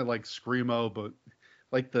kind of like screamo, but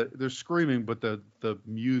like they're screaming, but the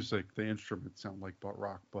music, the instruments sound like butt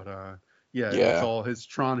rock. But yeah, and it's Yeah. all his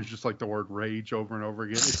Tron is just like the word rage over and over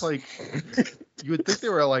again. It's like you would think they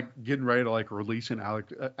were like getting ready to like release an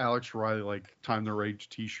Alex Riley like Time to Rage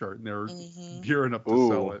T-shirt, and they were Hmm. gearing up to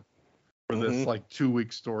sell Ooh. it for this Hmm. like 2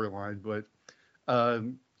 week storyline. But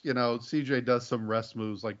CJ does some rest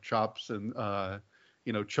moves like chops and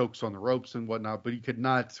chokes on the ropes and whatnot, but he could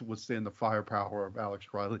not withstand the firepower of Alex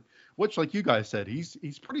Riley, which, like you guys said, he's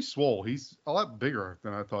pretty swole. He's a lot bigger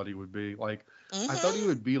than I thought he would be. Like, I thought he Hmm.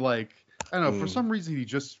 would be like, I don't know, for Mm. some reason he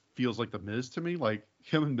just feels like the Miz to me. Like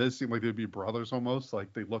him and Miz seem like they'd be brothers almost.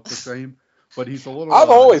 Like they look the same, but he's a I've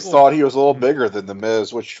always little thought he was a little mhm, bigger than the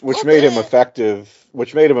Miz, which A little made him bit. effective.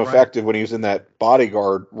 Which made him right. effective when he was in that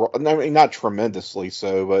bodyguard. I mean, not tremendously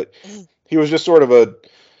so, but Mm. he was just sort of a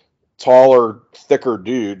taller, thicker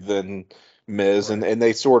dude than Miz, Right. and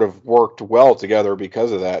they sort of worked well together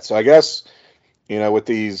because of that. So I guess with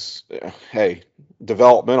these, hey,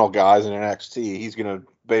 developmental guys in NXT, he's going to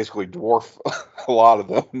basically dwarf a lot of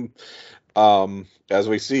them, as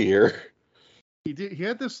we see here. He did. He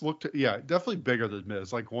had this look to, yeah, definitely bigger than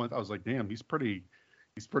Miz. Like one, I was like, damn, he's pretty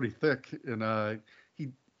thick, and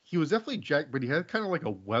he he was definitely jacked, but he had kind of like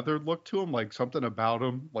a weathered look to him, like something about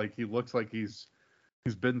him, like he looks like he's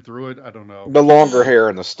been through it. I don't know. The longer Mm. hair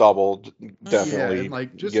and the stubble Hmm. Yeah, and definitely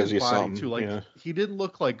like just gives his you body too. something. Like Yeah. he didn't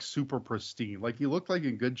look like super pristine. Like he looked like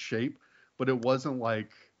in good shape, but it wasn't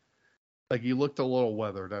like he looked a little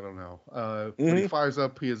weathered. I don't know. But he Hmm. fires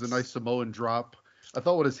up. He has a nice Samoan drop. I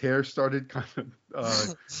thought when his hair started kind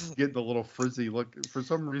of getting a little frizzy look, for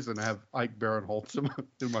some reason I have Ike Barinholtz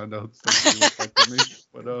in my notes. That's what he looked like to me.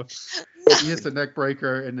 But No. he hits a neck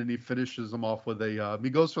breaker and then he finishes him off with a. He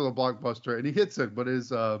goes for the blockbuster and he hits it, but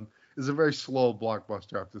is a very slow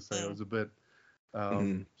blockbuster. I have to say it Mm. was a bit.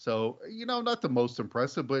 Hmm. So not the most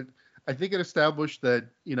impressive, but I think it established that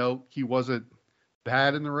he wasn't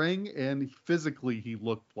bad in the ring, and physically he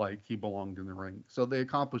looked like he belonged in the ring. So they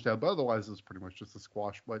accomplished that, but otherwise it was pretty much just a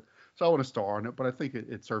squash. But so I want to star on it, but I think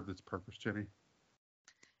it served its purpose, Jenny.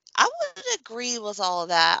 I would agree with all of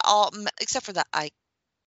that, all except for the Ike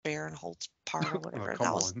Barinholtz part or Oh, whatever.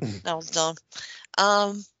 come on. That was dumb.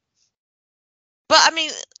 Um, but I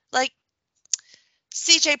mean, like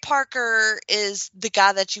CJ Parker is the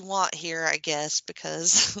guy that you want here, I guess,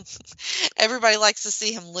 because everybody likes to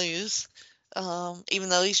see him lose. Even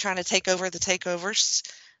though he's trying to take over the takeovers.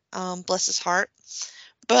 Bless his heart.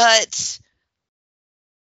 But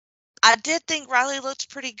I did think Riley looked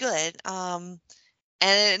pretty good. And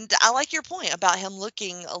I like your point about him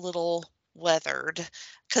looking a little weathered,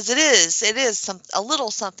 because it is a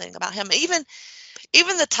little something about him. Even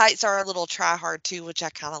the tights are a little try hard too, which I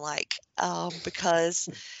kind of like, because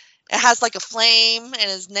it has like a flame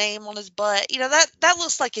and his name on his butt. That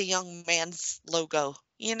looks like a young man's logo.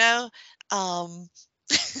 Um,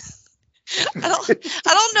 I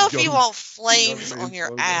don't know if you young want young flames on man's your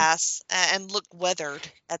logo. ass and look weathered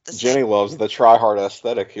at the same. Jenny loves the try hard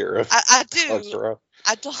aesthetic here of I Alex do. Rowe.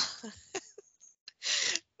 I don't.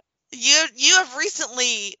 You have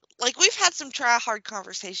recently, like, we've had some try hard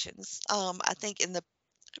conversations. I think in the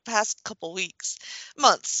past couple weeks,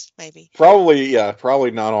 months maybe. Probably, yeah,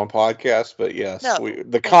 probably not on podcast, but yes, No, the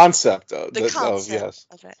like concept of the concept yes.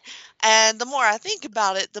 of it. And the more I think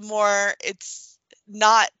about it, the more it's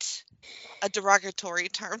not a derogatory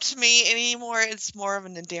term to me anymore. It's more of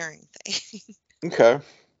an endearing thing. Okay,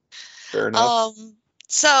 fair enough. Um,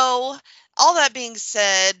 so all that being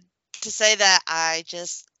said, to say that I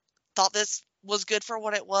just thought this was good for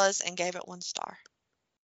what it was and gave it 1 star.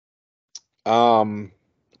 Um,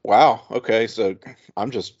 wow. Okay, so I'm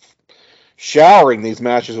just showering these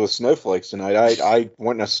matches with snowflakes tonight. I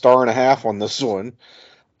went a star and a half on this one.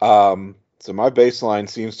 So my baseline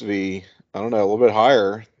seems to be, I don't know, a little bit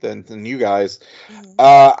higher than you guys. Mhm.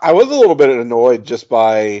 I was a little bit annoyed just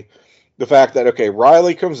by the fact that, okay,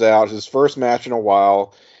 Riley comes out, his first match in a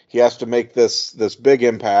while. He has to make this big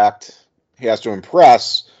impact. He has to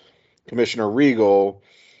impress Commissioner Regal.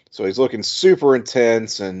 So he's looking super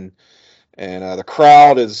intense, and the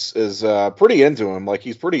crowd is pretty into him. Like,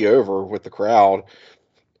 he's pretty over with the crowd.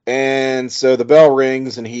 And so the bell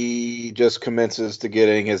rings, and he just commences to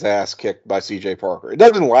getting his ass kicked by CJ Parker. It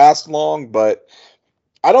doesn't last long, but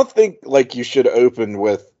I don't think like you should open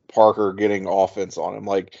with Parker getting offense on him.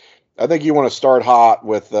 Like, I think you want to start hot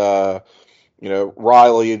with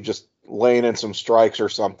Riley just laying in some strikes or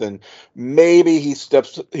something. Maybe he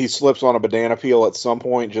slips on a banana peel at some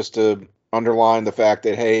point just to underline the fact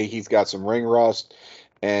that, hey, he's got some ring rust,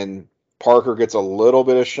 and Parker gets a little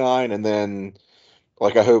bit of shine, and then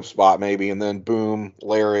like a hope spot maybe, and then boom,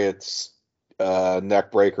 lariats,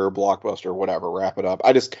 neck breaker, blockbuster, whatever, wrap it up.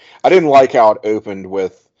 I didn't like how it opened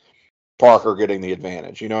with Parker getting the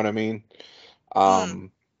advantage. You know what I mean?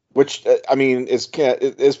 Mm. Which I mean is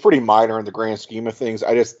pretty minor in the grand scheme of things.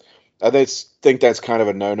 I just think that's kind of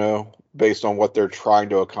a no-no based on what they're trying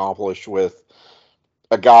to accomplish with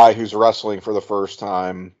a guy who's wrestling for the first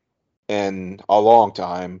time in a long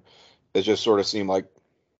time. It just sort of seemed like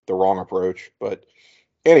the wrong approach. But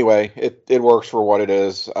anyway, it works for what it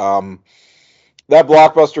is. That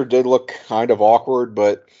blockbuster did look kind of awkward,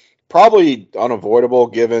 but probably unavoidable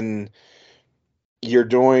given you're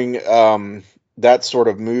doing that sort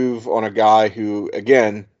of move on a guy who,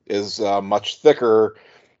 again, is much thicker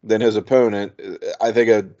than his opponent. I think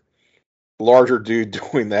a larger dude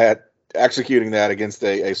doing that, executing that against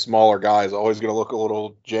a smaller guy is always going to look a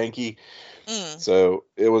little janky. Mm. So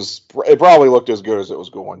it probably looked as good as it was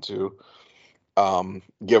going to,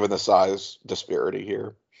 given the size disparity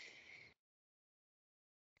here.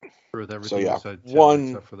 With everything So yeah, you said, Tim, one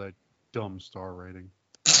except for that dumb star rating.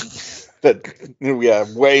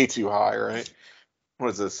 that way too high, right? What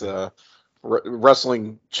is this?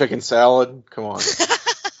 Wrestling chicken salad? Come on.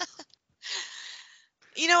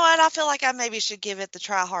 You know what? I feel like I maybe should give it the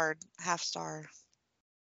try hard half star.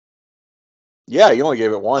 Yeah, you only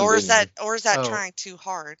gave it one, Or is didn't that Oh. trying too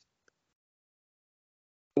hard?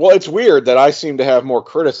 you? Well, it's weird that I seem to have more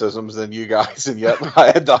criticisms than you guys, and yet I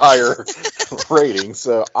had the higher rating.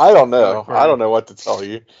 So I don't know. I don't know what to tell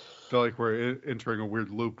you. Feel like we're entering a weird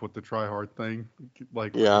loop with the try hard thing.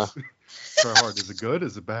 Like, Yeah. try hard. Is it good?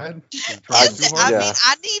 Is it bad? Is it trying too I hard? mean,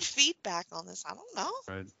 I need feedback on this. I don't know.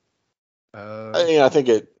 Right. I mean, I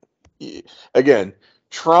think again,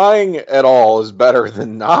 trying at all is better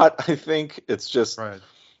than not. I think it's just right.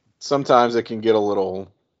 sometimes it can get a little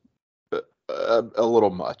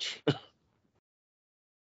much. No,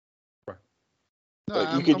 But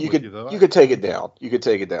I'm with you though. you could take it down. You could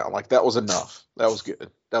take it down. Like that was enough. That was good.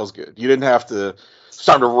 That was good. You didn't have to. It's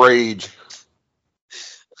time to rage.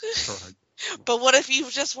 Right. But what if you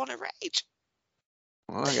just want to rage?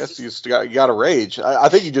 Well, I guess you got to rage. I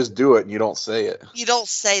think you just do it and you don't say it. You don't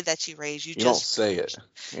say that you rage. You You don't just say it.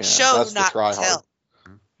 Yeah, show, that's the not try tell.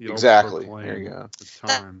 hard. You don't Exactly. proclaim There you go. the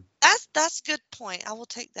time. That's a good point. I will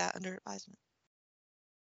take that under advisement.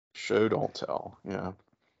 Show, don't tell. Yeah.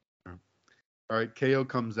 All right, KO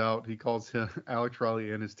comes out. He calls him Alex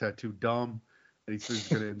Riley and his tattoo dumb, and he says he's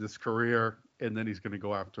going to end his career, and then he's going to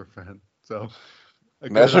go after Finn. So,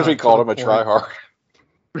 Imagine if he called him a try hard.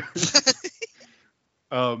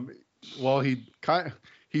 Well,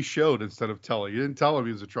 he showed instead of telling. He didn't tell him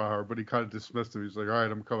he was a try hard, but he kind of dismissed him. He's like, "All right, I'm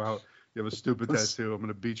going to come out. You have a stupid tattoo. I'm going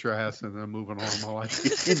to beat your ass, and then I'm moving on with my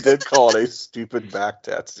life." He did call it a stupid back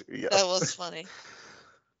tattoo. Yeah. That was funny.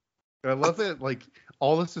 I love it. Like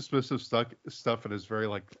all this dismissive stuff in his very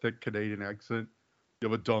like thick Canadian accent. You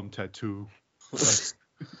have a dumb tattoo. Like,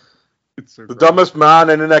 it's so The great. dumbest man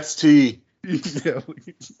in NXT. Yeah.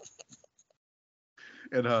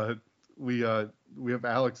 And we have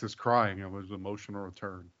Alex is crying. It was an emotional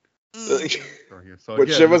return. Mm. So But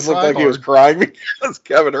again, Shivas the looked like he was tryhard- crying because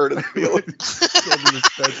Kevin hurt his feelings. Showed me his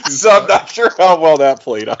tattoo So I'm spot. not sure how well that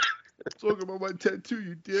played out. Talking about my tattoo,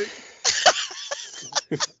 you dick.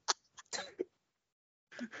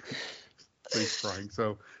 So he's crying.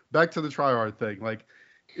 So back to the tryhard thing. Like,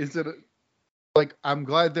 is it like I'm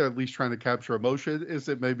glad they're at least trying to capture emotion. Is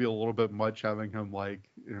it maybe a little bit much having him like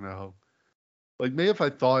like maybe if I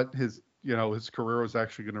thought his career was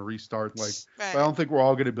actually going to restart, like Right. I don't think we're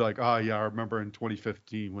all going to be like, oh yeah, I remember in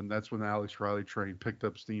 2015 when that's when the Alex Riley train picked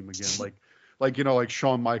up steam again. like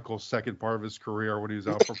Shawn Michaels' second part of his career when he was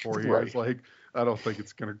out for 4 years. Right. Like I don't think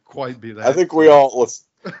it's going to quite be that. I think we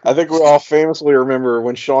all famously remember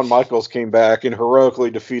when Shawn Michaels came back and heroically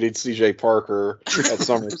defeated CJ Parker at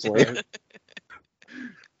SummerSlam. Right.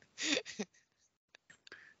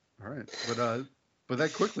 All right, but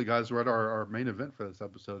that quickly, guys, we're at our main event for this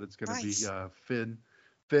episode. It's going to Nice. be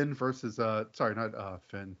Finn versus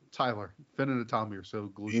Finn, Tyler. Finn and Tommy are so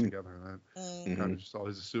glued Mm. together that Mm. kind of just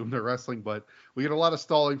always assume they're wrestling. But we get a lot of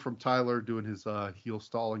stalling from Tyler doing his heel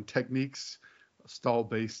stalling techniques,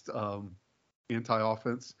 stall-based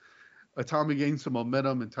anti-offense. Tommy gains some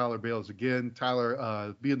momentum and Tyler bails again.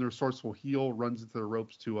 Tyler, being the resourceful heel, runs into the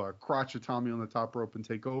ropes to crotch Tommy on the top rope and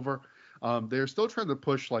take over. They're still trying to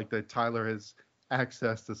push like that Tyler has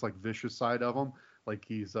access to this like vicious side of him. Like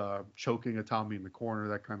he's choking Tommy in the corner,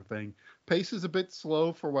 that kind of thing. Pace is a bit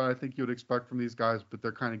slow for what I think you would expect from these guys, but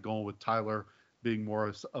they're kind of going with Tyler being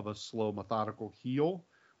more of a slow, methodical heel,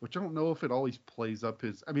 which I don't know if it always plays up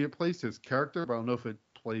his. I mean, it plays to his character, but I don't know if it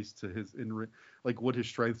plays to his like what his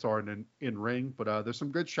strengths are in ring. But there's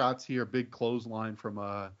some good shots here. Big clothesline from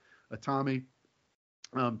Tommy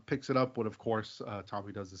picks it up when, of course,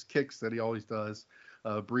 Tommy does his kicks that he always does.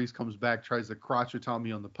 Breeze comes back, tries to crotch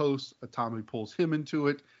Tommy on the post. Tommy pulls him into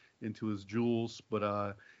it, into his jewels.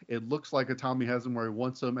 But it looks like Tommy has him where he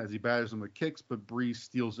wants him as he batters him with kicks, but Breeze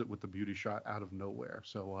steals it with the beauty shot out of nowhere.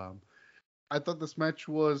 So I thought this match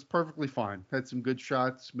was perfectly fine. Had some good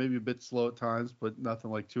shots, maybe a bit slow at times, but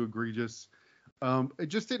nothing like too egregious. It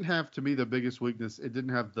just didn't have, to me, the biggest weakness. It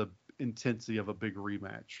didn't have the intensity of a big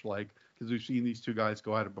rematch, like, because we've seen these two guys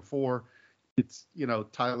go at it before. It's,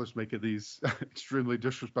 Tyler's making these extremely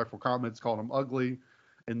disrespectful comments, calling him ugly,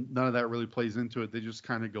 and none of that really plays into it. They just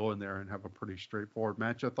kind of go in there and have a pretty straightforward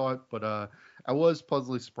match, I thought. But I was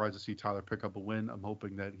pleasantly surprised to see Tyler pick up a win. I'm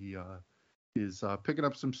hoping that he is picking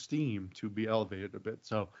up some steam to be elevated a bit.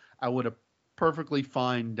 So I would have perfectly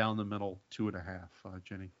fine down the middle 2.5,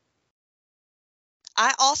 Jenny.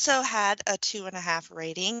 I also had a 2.5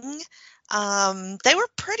 rating. They were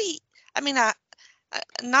pretty. I mean, I'm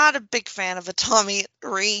not a big fan of a Tommy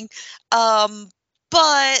ring,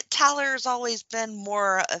 but Tyler's always been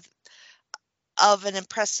more of an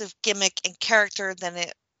impressive gimmick and character than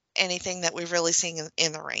anything that we've really seen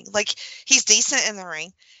in the ring. Like, he's decent in the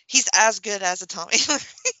ring. He's as good as a Tommy.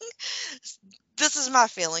 This is my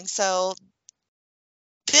feeling. So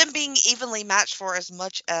them being evenly matched for as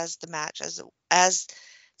much as the match as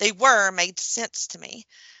they were made sense to me.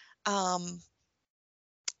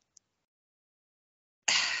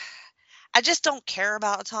 I just don't care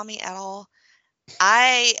about Tommy at all.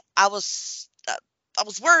 I was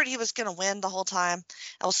worried he was going to win the whole time.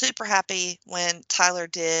 I was super happy when Tyler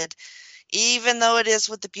did, even though it is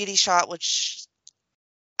with the beauty shot, which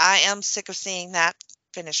I am sick of seeing that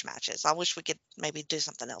finish matches. I wish we could maybe do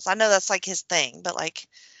something else. I know that's like his thing, but like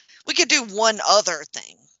we could do one other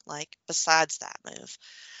thing like besides that move.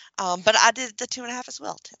 But I did the 2.5 as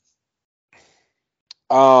well, Tim.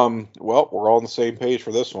 Well, we're all on the same page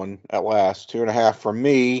for this one at last. 2.5 from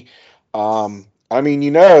me. I mean,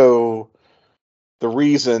 the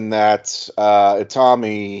reason that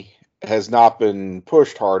Itami has not been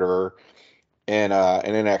pushed harder in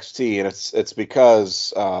NXT, and it's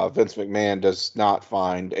because Vince McMahon does not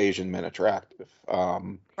find Asian men attractive.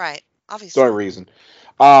 Right, It's obviously. the only reason.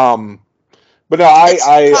 But no,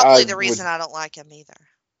 It's probably the reason I don't like him either.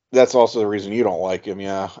 That's also the reason you don't like him,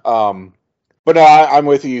 yeah. But no, I'm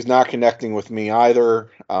with you. He's not connecting with me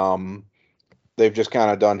either. They've just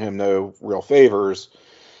kind of done him no real favors,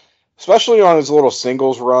 especially on his little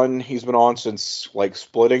singles run he's been on since like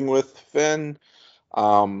splitting with Finn.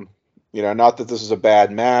 Not that this is a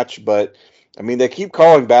bad match, but I mean they keep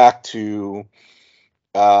calling back to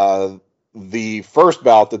the first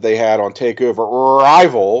bout that they had on Takeover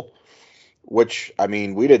Rival, which I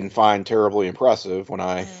mean we didn't find terribly impressive when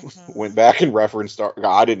I went back and referenced.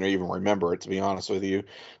 I didn't even remember it, to be honest with you.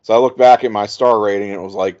 So I looked back at my star rating and it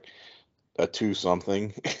was like a 2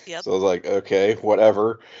 something. Yep. So I was like, okay,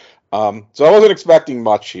 whatever. So I wasn't expecting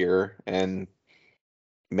much here, and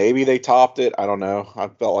maybe they topped it. I don't know. I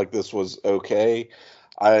felt like this was okay.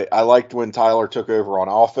 I liked when Tyler took over on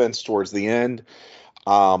offense towards the end.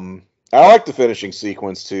 I like the finishing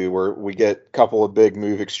sequence too, where we get a couple of big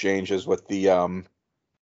move exchanges with the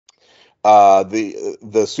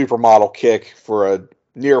supermodel kick for a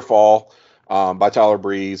near fall by Tyler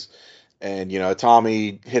Breeze, and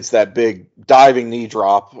Tommy hits that big diving knee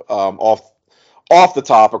drop off the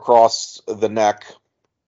top across the neck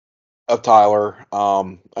of Tyler.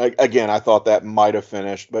 Again, I thought that might have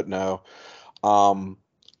finished, but no.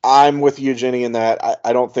 I'm with you, Jenny, in that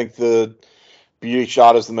I don't think the beauty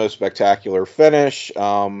shot is the most spectacular finish.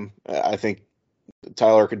 I think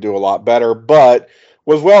Tyler could do a lot better, but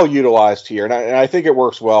was well utilized here. And I think it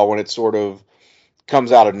works well when it sort of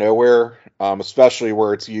comes out of nowhere, especially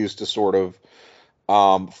where it's used to sort of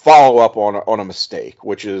follow up on a mistake,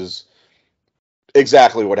 which is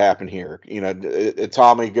exactly what happened here.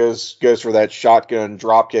 Tommy goes for that shotgun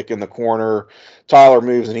drop kick in the corner. Tyler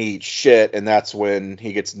moves and he eats shit, and that's when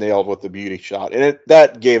he gets nailed with the beauty shot. And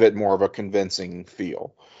that gave it more of a convincing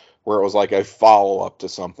feel, where it was like a follow-up to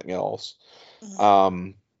something else.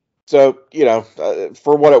 Mm-hmm. So,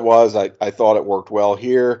 for what it was, I thought it worked well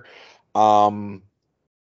here. I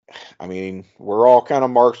mean, we're all kind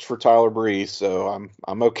of marked for Tyler Breeze, so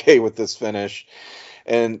I'm okay with this finish.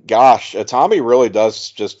 And gosh, Tommy really does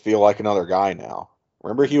just feel like another guy now.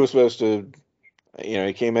 Remember, he was supposed to,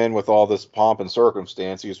 he came in with all this pomp and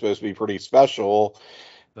circumstance. He was supposed to be pretty special.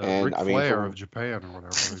 And Ric Flair of Japan or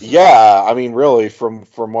whatever. Yeah, I mean, really, from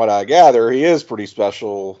what I gather, he is pretty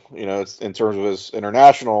special, in terms of his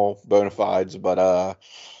international bona fides, but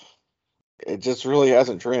it just really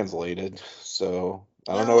hasn't translated. So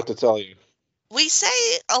I don't know what to tell you. we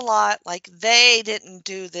say a lot like they didn't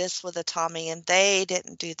do this with Tommy and they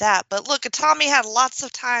didn't do that. But look, Tommy had lots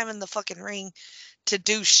of time in the fucking ring to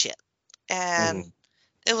do shit. And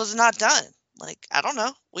it was not done. Like, I don't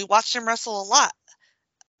know. We watched him wrestle a lot,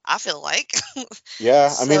 I feel like.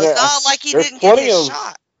 Yeah, I So mean, it's not like he there's didn't get plenty his of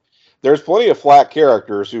shot. there's plenty of flat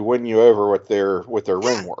characters who win you over with their Yeah.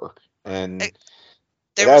 ring work, and It,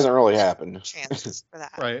 it there was hasn't really happened. chances for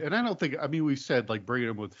that. Right, and I don't think. I mean, we said like bringing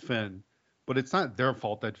him with Finn, but it's not their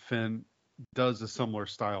fault that Finn does a similar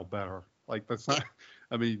style better. Like that's Yeah, not.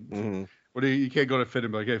 I mean, hmm what do you can't go to Finn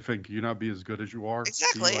and be like, hey Finn, can you not be as good as you are?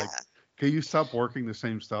 Can you exactly. like, Yeah. can you stop working the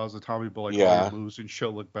same styles as Tommy, but like all your Yeah, moves and shit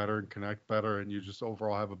look better and connect better, and you just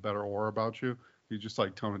overall have a better aura about you? You just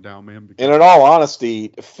like tone it down, man. and Because in all honesty,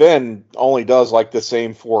 Finn only does like the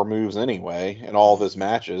same 4 moves anyway in all of his Mhm.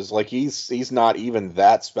 matches. Like he's not even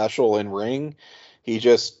that special in ring. He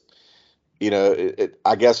just,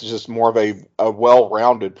 I guess it's just more of a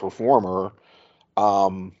well-rounded performer.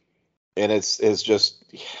 Um, and it's just,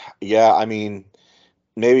 yeah, I mean,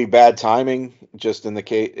 maybe bad timing just in the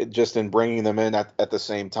case, just in bringing them in at the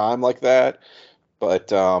same time like that.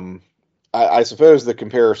 But I suppose the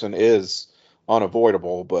comparison is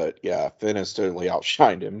unavoidable. But yeah, Finn has totally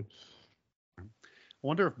outshined him. I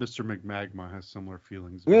wonder if Mr. McMagma has similar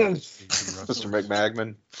feelings about Mm. Asian Mr. wrestlers.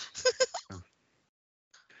 McMagman.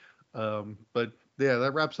 But yeah,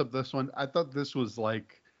 that wraps up this one. I thought this was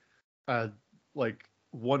uh like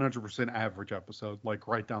 100% average episode, like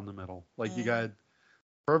right down the middle. Like you Mhm. got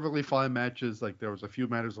perfectly fine matches. Like there was a few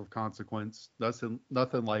matters of consequence.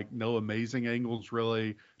 Nothing like no amazing angles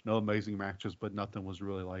really, no amazing matches, but nothing was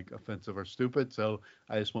really like offensive or stupid. So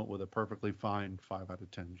I just went with a perfectly fine 5 out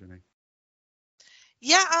of 10, Jenny.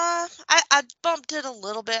 Yeah, I bumped it a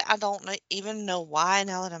little bit. I don't even know why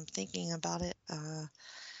now that I'm thinking about it.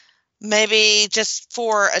 Maybe just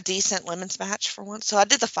for a decent women's match for once. So I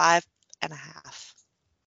did the 5.5.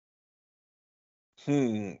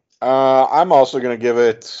 I'm also gonna give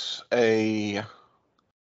it a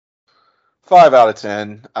 5 out of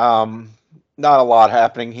 10. Not a lot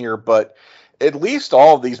happening here, but at least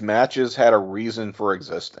all of these matches had a reason for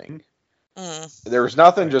existing. Mm, There was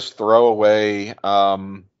nothing Right. just throwaway.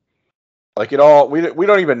 Like it all, we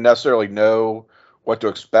don't even necessarily know what to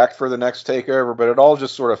expect for the next takeover, but it all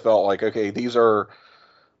just sort of felt like, okay, these are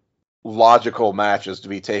logical matches to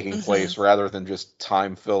be taking mm-hmm, place rather than just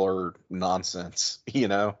time filler nonsense, you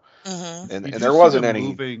know. mm-hmm. You And do there see wasn't them any.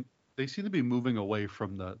 moving. They seem to be moving away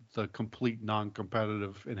from the complete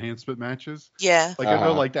non-competitive enhancement matches. Yeah. Like I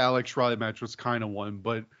know, Uh like the Alex Riley match was kind of one,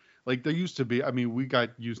 but like there used to be. I mean, we got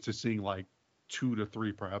used to seeing like 2 to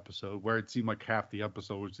 3 per episode, where it seemed like half the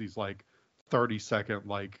episode was these like 30-second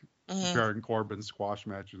like Mm-hmm, Baron Corbin squash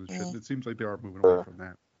matches and shit. mm-hmm. And it seems like they are moving away huh. from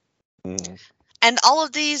that. Mhm. And all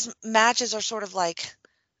of these matches are sort of like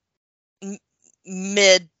m-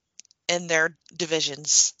 mid in their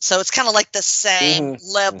divisions. So it's kind of like the same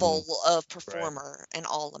Mhm. level Mhm. of Right. performer in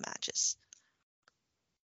all the matches.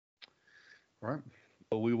 Right.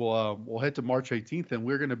 But we'll head to March 18th, and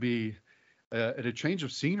we're going to be at a change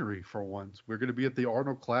of scenery for once. We're going to be at the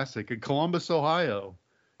Arnold Classic in Columbus, Ohio.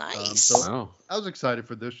 So Nice. Wow. I was excited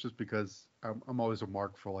for this just because I'm always a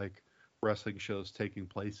mark for like wrestling shows taking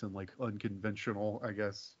place in like unconventional, I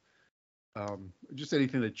guess, just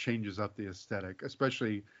anything that changes up the aesthetic,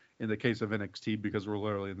 especially in the case of NXT because we're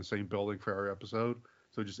literally in the same building for every episode.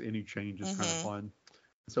 So just any change is kind of Mm-hmm. fun.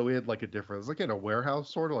 So we had like a different, it was like in a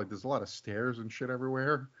warehouse sort of like there's a lot of stairs and shit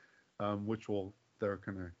everywhere, which they're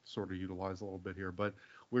going to sort of utilize a little bit here. But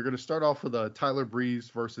we're going to start off with Tyler Breeze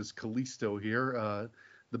versus Kalisto here.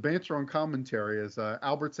 The banter on commentary is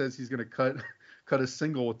Albert says he's going to cut a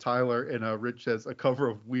single with Tyler, and Rich says a cover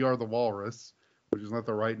of "We Are the Walrus," which is not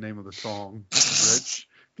the right name of the song. Rich,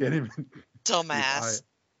 get him. I Dumbass.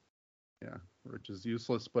 yeah, Rich is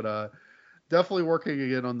useless, but definitely working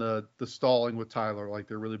again on the stalling with Tyler. Like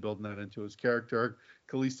they're really building that into his character.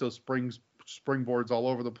 Kalisto springboards all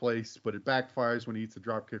over the place, but it backfires when he eats a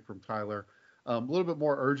drop kick from Tyler. A little bit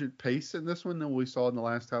more urgent pace in this one than we saw in the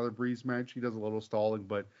last Tyler Breeze match. He does a little stalling,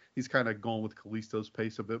 but he's kind of going with Kalisto's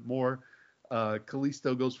pace a bit more.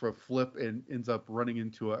 Kalisto goes for a flip and ends up running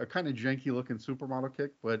into a kind of janky looking supermodel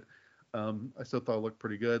kick, but I still thought it looked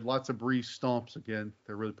pretty good. Lots of Breeze stomps again.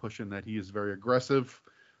 They're really pushing that he is very aggressive.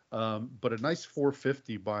 But a nice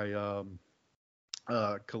 450 by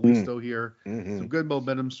Mm. Kalisto here. Some Mhm. good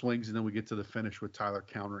momentum swings, and then we get to the finish with Tyler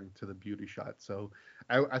countering to the beauty shot. So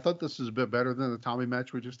I thought this was a bit better than the Tommy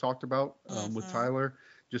match we just talked about with Mm-hmm. Tyler.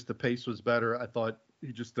 Just the pace was better. I thought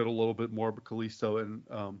he just did a little bit more, but Kalisto and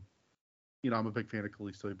I'm a big fan of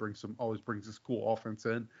Kalisto. He always brings this cool offense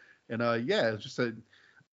in, and yeah, it's just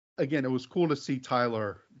again, it was cool to see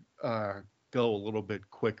Tyler go a little bit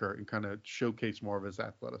quicker and kind of showcase more of his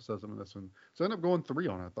athleticism in this one. So I ended up going 3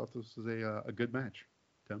 on it. I thought this was a good match.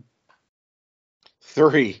 Tim?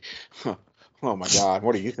 3. Oh my God,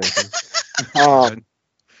 what are you thinking? Um,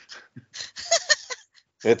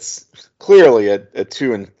 it's clearly a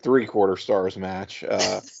 2 3/4 stars match,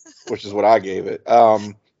 which is what I gave it.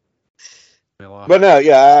 But no,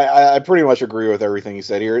 yeah, I pretty much agree with everything you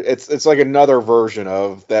said here. It's like another version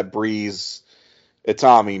of that Breeze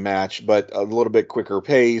Itami match, but a little bit quicker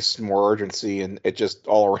pace, more urgency, and it just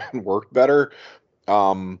all around worked better.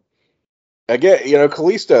 Again,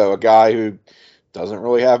 Kalisto, a guy who doesn't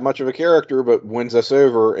really have much of a character, but wins us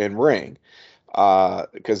over in ring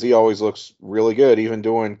because he always looks really good, even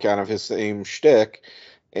doing kind of his same shtick.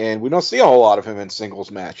 And we don't see a whole lot of him in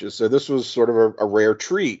singles matches, so this was sort of a rare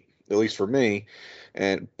treat, at least for me.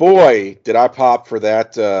 And boy, did I pop for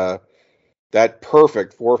that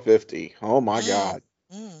perfect 450. Oh my God.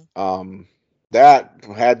 That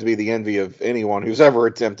had to be the envy of anyone who's ever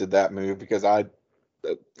attempted that move, because I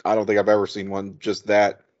don't think I've ever seen one just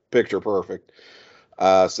that picture perfect.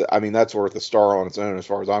 So I mean, that's worth a star on its own as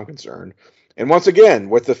far as I'm concerned. And once again,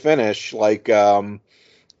 with the finish, like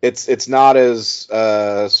it's not as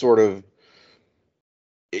sort of,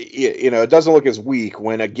 it doesn't look as weak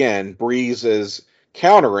when, again, Breeze is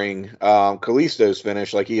countering Kalisto's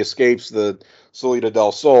finish. Like, he escapes the Salida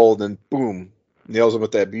del Sol, then boom, nails him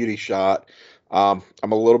with that beauty shot. I'm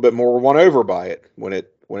a little bit more won over by it when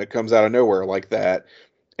it comes out of nowhere like that.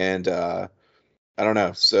 And I don't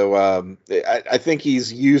know. So I think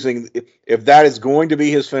he's using, if that is going to be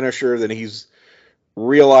his finisher, then he's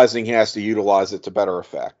realizing he has to utilize it to better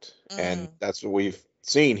effect. And that's what we've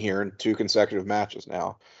seen here in 2 consecutive matches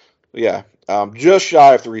now. Yeah, just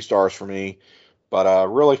shy of 3 stars for me, but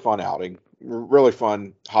really fun outing. Really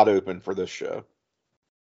fun hot open for this show.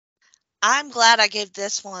 I'm glad I gave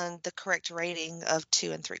this one the correct rating of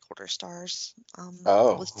 2 3/4 stars.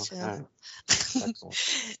 Okay. Excellent.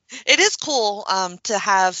 It is cool to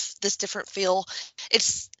have this different feel.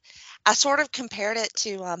 I sort of compared it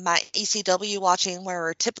to my ECW watching, where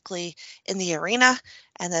we're typically in the arena,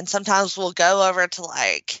 and then sometimes we'll go over to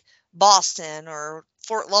like Boston or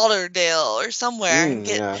Fort Lauderdale or somewhere and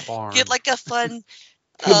get like a fun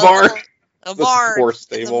barn. A barn in the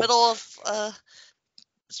stable. middle of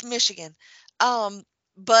Michigan.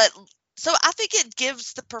 But so I think it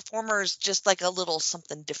gives the performers just like a little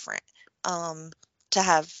something different, to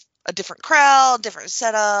have a different crowd, different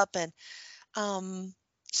setup. And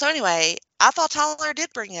so anyway, I thought Tyler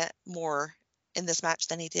did bring it more in this match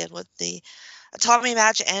than he did with the Tommy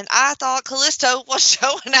match, and I thought Kalisto was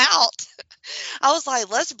showing out. I was like,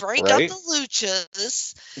 let's break up the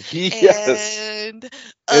luchas and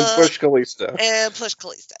push Kalisto. And push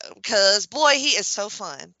Kalisto, because boy, he is so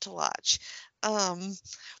fun to watch.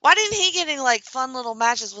 Why didn't he get any like fun little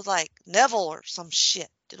matches with like Neville or some shit?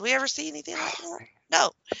 Did we ever see anything like that?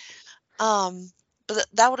 No. But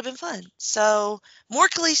that would have been fun. So more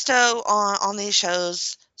Kalisto on these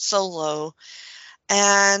shows solo,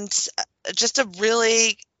 and just a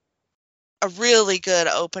really good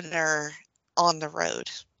opener on the road.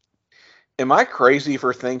 Am I crazy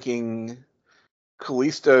for thinking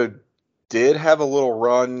Kalisto did have a little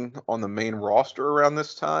run on the main roster around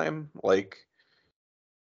this time? Like,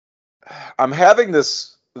 I'm having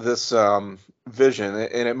this vision,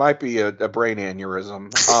 and it might be a brain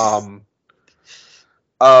aneurysm,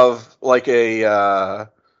 of like a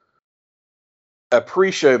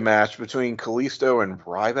pre-show match between Kalisto and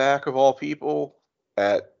Ryback, of all people,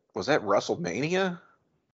 was that WrestleMania?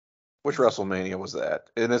 Which WrestleMania was that?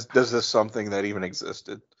 And does this something that even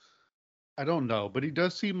existed? I don't know, but he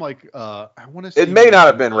does seem like I want to say it may not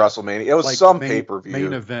have been WrestleMania. It was like some pay-per-view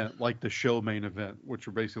main event, like the show main event, which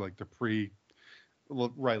were basically like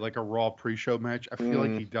like a Raw pre-show match. I feel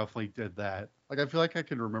like he definitely did that. Like, I feel like I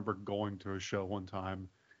can remember going to a show one time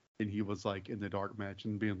and he was like in the dark match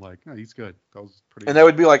and being like, "Oh, he's good." That was pretty. And they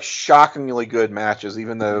would be like shockingly good matches,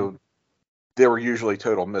 even though they were usually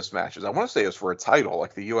total mismatches. I want to say it was for a title,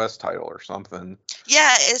 like the U.S. title or something.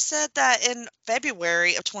 Yeah, it said that in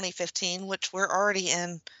February of 2015, which we're already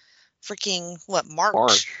in freaking,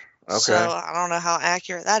 March? Okay. So I don't know how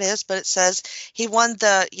accurate that is, but it says he won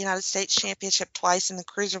the United States Championship twice and the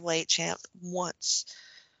Cruiserweight champ once.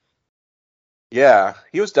 Yeah,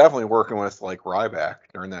 he was definitely working with like Ryback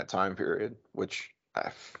during that time period, which,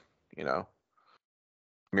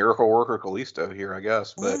 miracle worker Kalisto here, I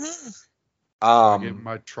guess. But I get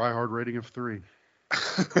my try-hard rating of 3.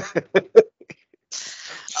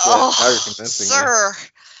 Sir.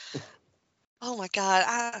 Oh my God,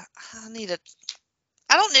 I need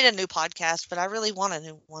I don't need a new podcast, but I really want a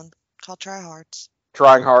new one called Try Hards.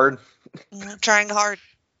 Trying hard. Trying hard.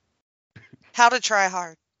 How to try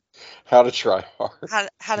hard. How to try hard.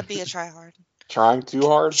 How to be a try hard. Trying too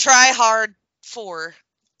hard. Try hard for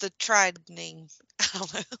the trying. I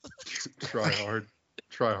don't know. Try hard.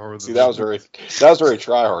 Try hard. See, that was very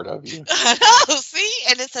try hard of you. I know. See,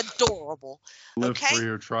 and it's adorable. Live Okay. free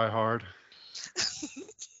or try hard.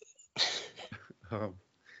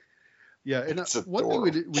 Yeah, and It's one thing adorable.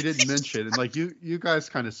 we didn't mention, and like you guys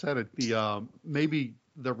kind of said it, the maybe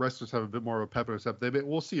the wrestlers have a bit more of a pep in their step.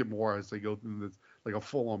 We'll see it more as they go through this, like a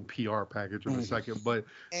full-on PR package in a second. But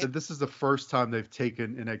that this is the first time they've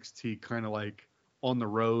taken NXT kind of like on the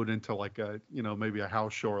road into like a maybe a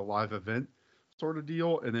house show or a live event sort of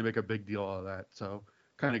deal, and they make a big deal out of that. So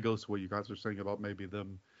kind of goes to what you guys are saying about maybe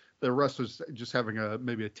the wrestlers just having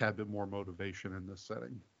maybe a tad bit more motivation in this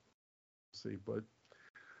setting. See, but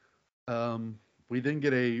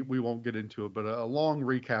we won't get into it, but a long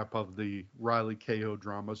recap of the Riley KO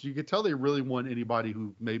drama. So you could tell they really want anybody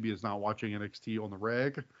who maybe is not watching NXT on the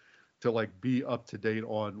reg to like be up to date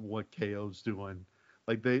on what KO's doing.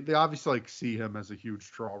 Like they obviously like see him as a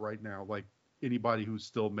huge draw right now. Like anybody who's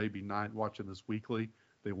still maybe not watching this weekly,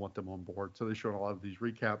 they want them on board. So they showed a lot of these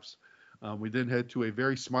recaps. We then head to a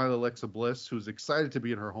very smiley Alexa Bliss, who's excited to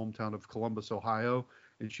be in her hometown of Columbus, Ohio,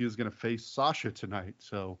 and she is going to face Sasha tonight.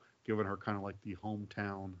 So giving her kind of like the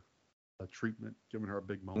hometown treatment, giving her a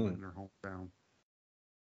big moment in her hometown.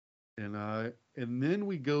 And then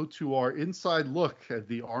we go to our inside look at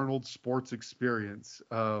the Arnold Sports Experience.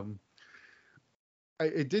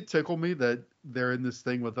 It did tickle me that they're in this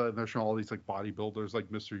thing with they're showing all these like bodybuilders, like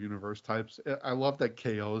Mr. Universe types. I love that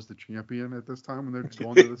KO is the champion at this time when they're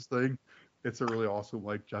going to this thing. It's a really awesome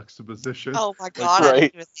like juxtaposition. Oh my god, I right.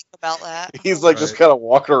 didn't even think about that. He's like just Right. kind of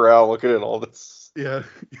walking around looking at all this. Yeah,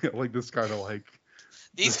 like this kind of like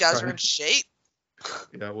These this guys kind are in of- shape.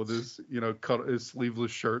 Yeah, with his cut his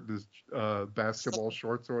sleeveless shirt, and his basketball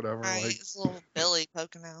shorts or whatever. Right, Like, his little belly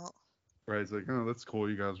poking out. right? It's like, oh, that's cool.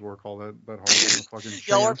 You guys work all that hard on the fucking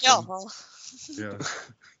Y'all work champs out, and- huh? Yeah.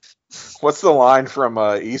 What's the line from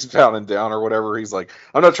Eastbound and Down or whatever? He's like,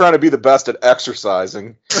 I'm not trying to be the best at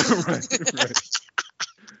exercising. right.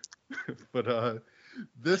 But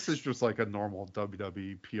this is just like a normal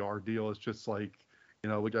WWE PR deal. It's just like,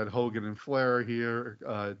 we got Hogan and Flair here.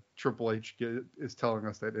 Triple H is telling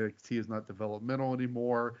us that NXT is not developmental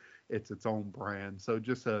anymore. It's its own brand. So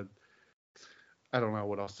just I don't know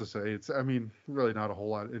what else to say. Really not a whole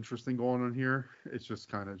lot interesting going on here. It's just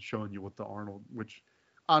kind of showing you what the Arnold, which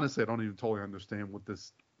honestly, I don't even totally understand what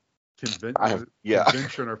this convention or I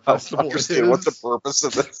don't festival understand is. what the purpose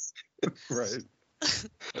of this. Right.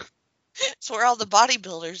 It's where all the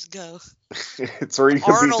bodybuilders go. It's where you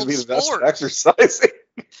can Arnold be the best at Sports. exercising.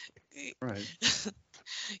 Right.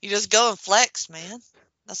 You just go and flex, man.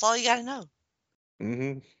 That's all you got to know.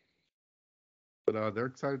 Mm-hmm. But they're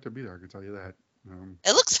excited to be there. I can tell you that.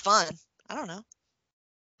 It looks fun. I don't know.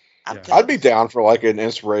 Yeah. I'd be down for like an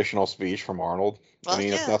inspirational speech from Arnold. Well, if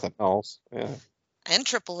yeah. nothing else. Yeah. And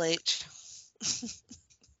Triple H.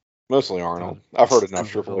 Mostly Arnold. I've heard enough Sounds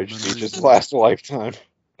Triple H developmental. speeches to last a lifetime.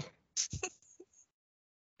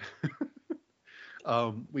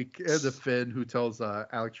 We had the Finn who tells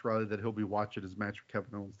Alex Riley that he'll be watching his match with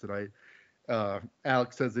Kevin Owens tonight.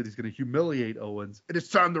 Alex says that he's going to humiliate Owens. It's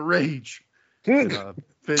time to rage. And,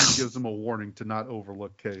 Finn gives him a warning to not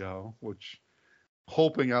overlook KO, which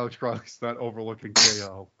hoping Alex Riley's not overlooking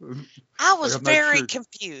KO. I was I'm not very sure.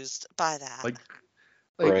 confused by that. Like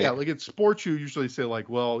Right. yeah, like in sports you usually say like,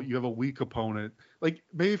 well, you have a weak opponent. Like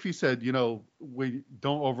maybe if you said, we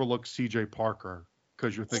don't overlook CJ Parker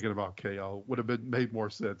because you're thinking about KO, would have made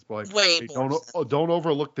more sense. But like, Way hey, more sense. don't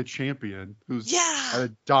overlook the champion who's had Yeah. a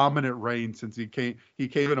dominant reign since he came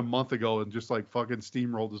in a month ago and just like fucking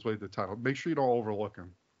steamrolled his way to the title. Make sure you don't overlook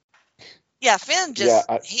him. Yeah, Finn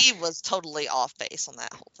he was totally off base on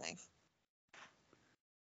that whole thing.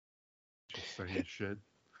 Just saying shit.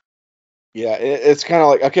 Yeah, it's kind of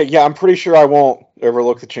like, okay, yeah, I'm pretty sure I won't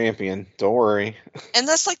overlook the champion. Don't worry. And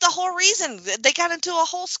that's like the whole reason they got into a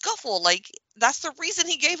whole scuffle. Like, that's the reason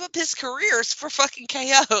he gave up his careers for fucking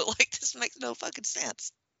KO. Like, this makes no fucking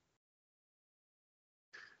sense.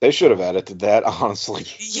 They should have edited that, honestly.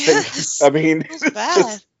 Yes. I mean, It was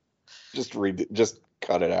bad. just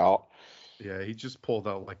cut it out. Yeah, he just pulled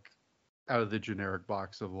out like out of the generic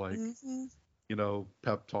box of like, Mhm.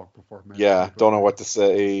 pep talk before match. Yeah, don't know what to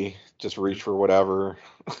say. Just reach for whatever.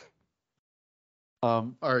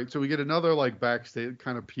 All right, so we get another like backstage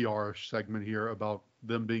kind of PR segment here about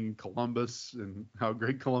them being in Columbus and how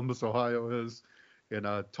great Columbus, Ohio is. and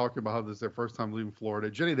talking about how this is their first time leaving Florida.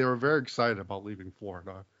 Jenny, they were very excited about leaving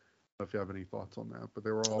Florida. I don't know if you have any thoughts on that, but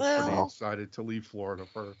they were all pretty Well, excited to leave Florida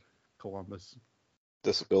for Columbus.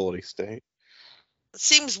 Disability state. it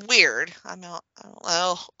seems weird. I don't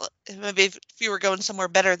know. Maybe if you were going somewhere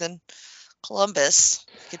better than Columbus,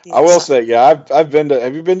 you could be I will excited. say, yeah, I've been to.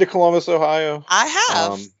 Have you been to Columbus, Ohio? I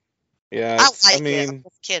have. Yeah, I it's. I like it. I'm mean,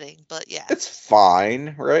 just kidding, but yeah, it's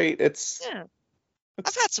fine, right? It's yeah.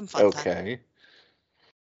 I've had some fun times. okay.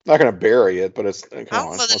 Not gonna bury it, but it's I come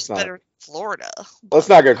don't on. know that it's better than Florida, Let's but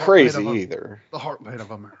not go Heartland crazy of either. the heartland of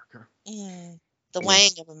America. the Wang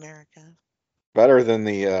of America. Better than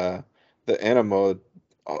the Enema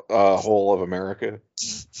hole of America,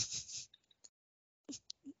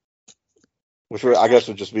 which I guess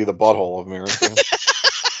would just be the butthole of America.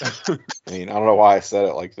 I mean, I don't know why I said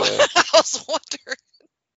it like that. I was wondering.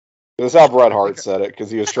 That's how Bret Hart said it because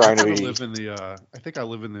he was trying to be. I think I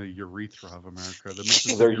live in the urethra of America. The Their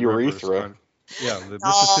Mississippi River is urethra. the No,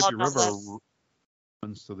 Mississippi no, River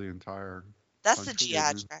runs to the entire That's the country. GI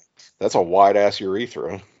isn't it? tract. That's a wide ass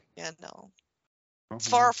urethra. Yeah, no. Oh, It's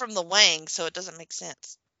far from the Wang, so it doesn't make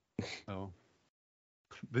sense. Oh,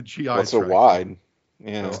 the GI What's so tract. wide?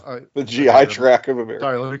 Yeah, So the GI tract of America.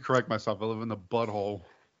 Sorry, let me correct myself. I live in the butthole,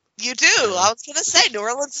 You do. I was gonna say New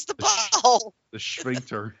Orleans is the butthole. the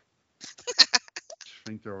sphincter.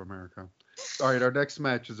 Sphincter of America. All right, our next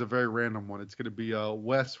match is a very random one. It's going to be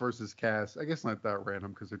Wes versus Cass. I guess not that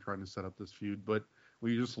random because they're trying to set up this feud, but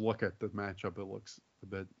when you just look at the matchup, it looks a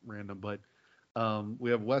bit random. But we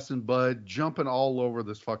have Wes and Bud jumping all over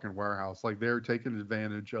this fucking warehouse. Like they're taking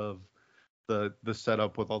advantage of the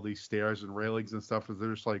setup with all these stairs and railings and stuff. As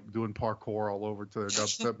they're just like doing parkour all over to their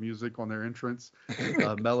dubstep music on their entrance.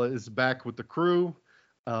 Mela is back with the crew.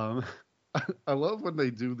 Um, I love when they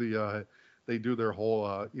do their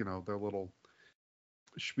whole their little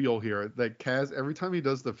spiel here that Kaz every time he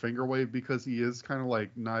does the finger wave, because he is kind of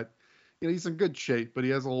like not, he's in good shape, but he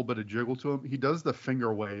has a little bit of jiggle to him. He does the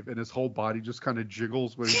finger wave and his whole body just kind of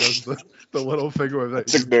jiggles when he does the little finger wave. I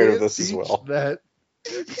took note of this as well.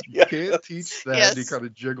 You can't teach that. Yes. And he kind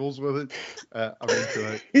of jiggles with it. I'm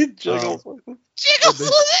into it. He jiggles. Jiggles with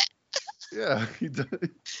it. Yeah, he does.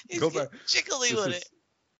 He's Go back. jiggly This with is- it.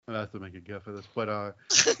 I have to make a gif of this, but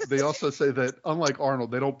they also say that unlike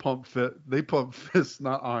Arnold, they don't pump they pump fists,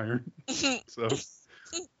 not iron. So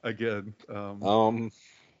again,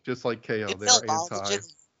 just like KO, It they're felt all the anti.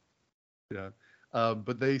 jiggles. Yeah,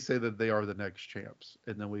 but they say that they are the next champs,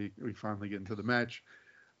 and then we finally get into the match.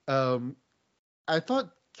 I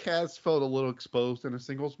thought Kaz felt a little exposed in a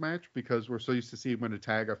singles match because we're so used to seeing him in a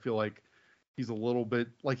tag. I feel like he's a little bit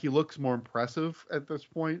like he looks more impressive at this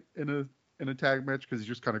point in a tag match because he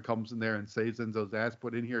just kind of comes in there and saves Enzo's ass.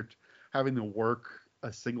 But in here, having to work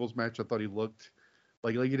a singles match, I thought he looked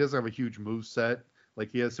like he doesn't have a huge move set.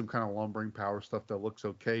 Like he has some kind of lumbering power stuff that looks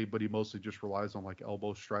okay, but he mostly just relies on like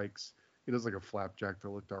elbow strikes. He does like a flapjack that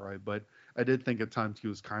looked all right, but I did think at times he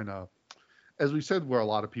was kind of, as we said, where a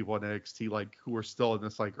lot of people in NXT like who are still in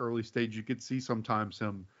this like early stage, you could see sometimes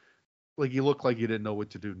him like he looked like he didn't know what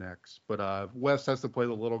to do next. But Wes has to play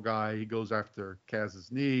the little guy. He goes after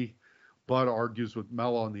Kaz's knee. Bud argues with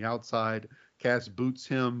Mela on the outside. Cass boots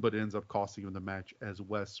him, but ends up costing him the match as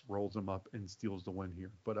Wes rolls him up and steals the win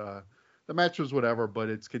here. But the match was whatever, but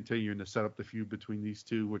it's continuing to set up the feud between these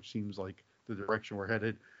two, which seems like the direction we're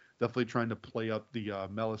headed. Definitely trying to play up the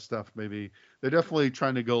Mela stuff. Maybe they're definitely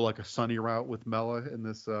trying to go like a Sunny route with Mela in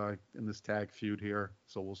this tag feud here.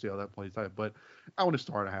 So we'll see how that plays out. But I want to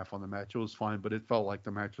start a half on the match. It was fine, but it felt like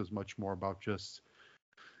the match was much more about just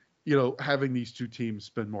having these two teams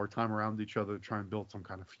spend more time around each other to try and build some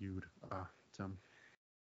kind of feud. Tim.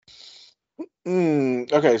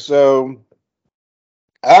 Okay, so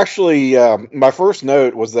actually, my first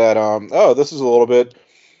note was that this is a little bit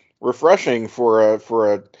refreshing for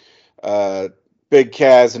a big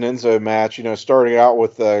Kaz and Enzo match. Starting out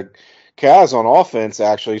with Kaz on offense.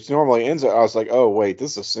 Actually, it's normally Enzo. I was like, oh wait,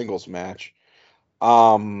 this is a singles match.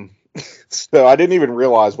 So I didn't even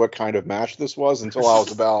realize what kind of match this was until I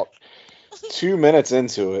was about 2 minutes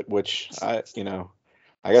into it, which I guess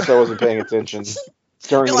I wasn't paying attention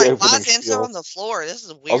during You're the like, why opening is Enzo spiel. on the floor? This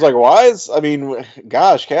is weird. I was like,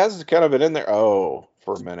 gosh, Kaz has kind of been in there. Oh,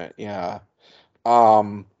 for a minute. Yeah.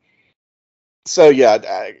 So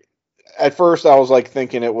yeah, at first I was like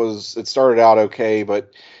thinking it started out okay,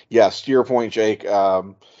 but yes, to your point, Jake,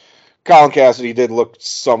 Colin Cassidy did look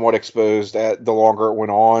somewhat exposed at the longer it went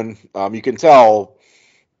on. You can tell,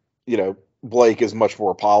 Blake is much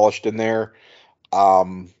more polished in there.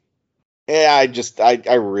 Yeah,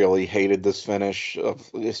 I really hated this finish.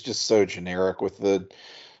 It's just so generic with the,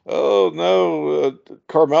 oh no,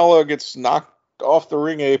 Carmella gets knocked off the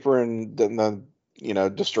ring apron, then the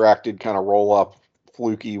distracted kind of roll up,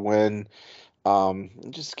 fluky win.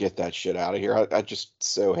 Just get that shit out of here. I just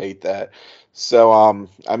so hate that. So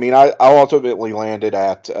I mean, I ultimately landed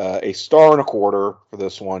at a star and a quarter for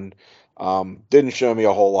this one. Didn't show me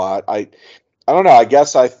a whole lot. I don't know. I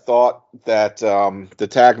guess I thought that the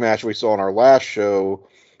tag match we saw in our last show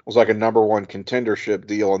was like a number one contendership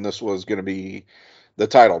deal, and this was going to be the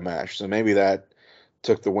title match. So maybe that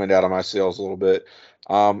took the wind out of my sails a little bit.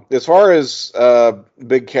 As far as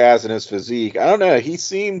Big Cass and his physique, I don't know. He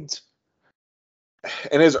seemed,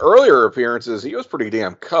 in his earlier appearances, he was pretty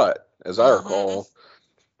damn cut, as I recall.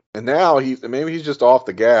 And now maybe he's just off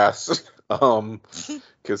the gas,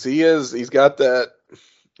 because he's got that.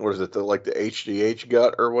 What is it? The HGH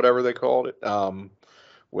gut or whatever they called it.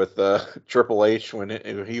 With Triple H when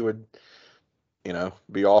he would,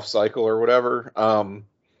 be off cycle or whatever.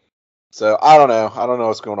 So I don't know. I don't know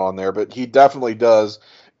what's going on there, but he definitely does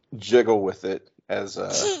jiggle with it, as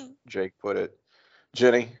Jake put it.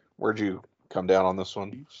 Jenny, where'd you come down on this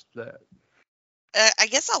one? That. I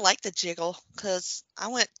guess I like the jiggle because I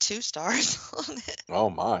went 2 stars on it. Oh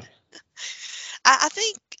my! I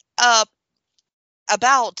think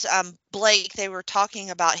about Blake, they were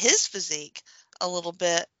talking about his physique a little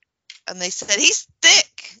bit, and they said he's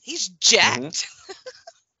thick, he's jacked,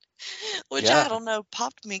 which I don't know,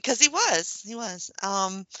 popped me because he was.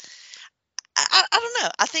 I don't know.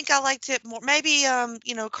 I think I liked it more. Maybe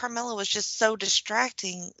Carmella was just so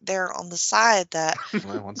distracting there on the side that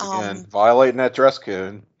once again violating that dress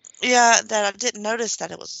code. Yeah, that I didn't notice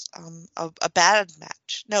that it was a bad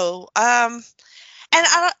match. No, and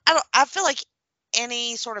I feel like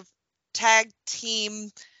any sort of tag team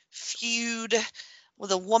feud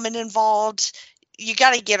with a woman involved, you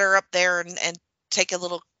got to get her up there and take a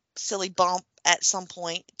little silly bump at some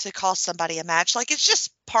point to cost somebody a match. Like, it's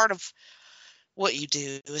just part of what you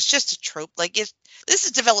do. It's just a trope. Like, this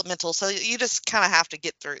is developmental, so you just kind of have to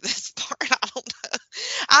get through this part. I don't know.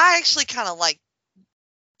 I actually kind of like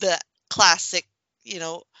the classic,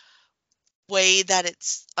 way that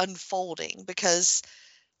it's unfolding, because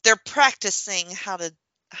they're practicing how to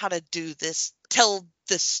do this, tell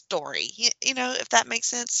this story, if that makes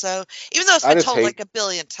sense. So even though it's been told like a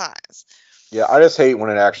billion times. Yeah, I just hate when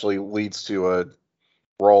it actually leads to a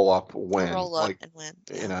roll-up win. And win.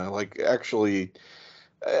 Yeah. Actually,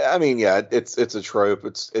 I mean, yeah, it's a trope.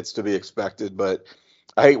 It's to be expected, but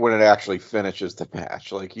I hate when it actually finishes the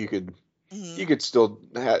match. Like, you could still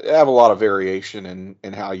have a lot of variation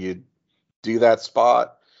in how you do that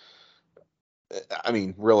spot. I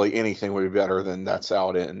mean, really, anything would be better than that's how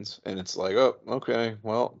it ends. And it's like, oh, okay,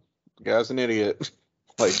 well, the guy's an idiot.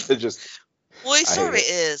 Like, it just... Well, he sort of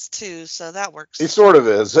is, too, so that works. He sort of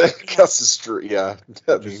is. Gus is true, yeah.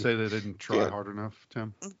 Just say they didn't try hard enough,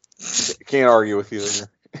 Tim. Can't argue with you there.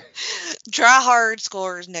 Try hard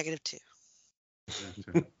scores -2.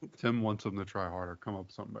 Yeah, Tim wants them to try harder, come up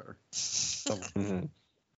with something better. Mm-hmm.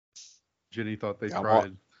 Jenny thought they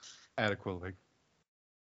tried adequately.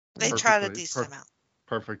 They tried a decent amount.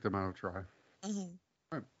 Perfect amount of try. Mm-hmm.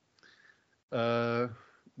 All right.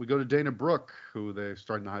 We go to Dana Brooke, who they're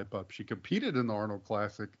starting to hype up. She competed in the Arnold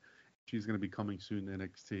Classic. She's going to be coming soon to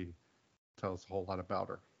NXT. Tell us a whole lot about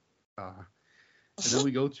her. And then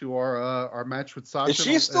we go to our match with Sasha. Is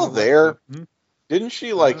she still there? Didn't she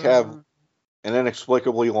have an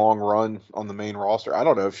inexplicably long run on the main roster? I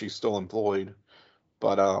don't know if she's still employed,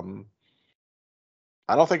 but I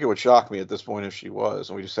don't think it would shock me at this point if she was.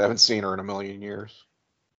 We just haven't seen her in a million years.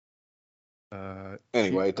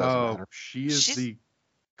 Anyway, it doesn't matter. She's the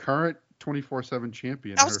current 24/7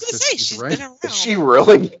 champion. I was going to say, she's been around. Is she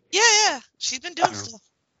really? Yeah. She's been doing stuff.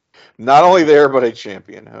 Not only there, but a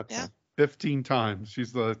champion. Okay. Yeah. 15 times.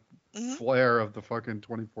 She's the flair of the fucking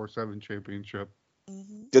 24/7 championship.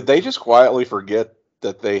 Mm-hmm. Did they just quietly forget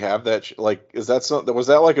that they have that? Is that something? Was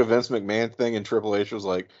that like a Vince McMahon thing? And Triple H was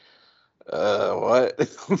like, "What?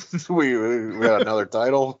 we got another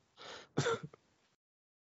title."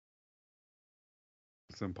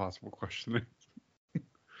 It's an impossible question.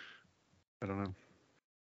 I don't know.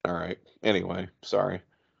 All right. Anyway, sorry.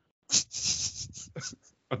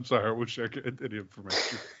 I'm sorry. I wish I could get any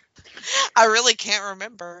information. I really can't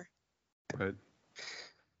remember. But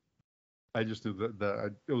I just knew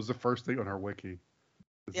that it was the first thing on her wiki.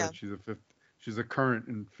 Yeah. That she's a current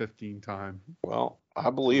and 15 time. Well, I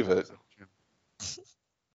believe it.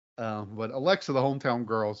 But Alexa, the hometown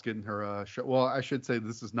girl, is getting her show. Well, I should say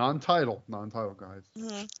this is non-title, guys.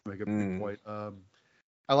 Make a big point.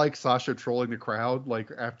 I like Sasha trolling the crowd, like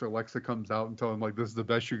after Alexa comes out and telling like, "This is the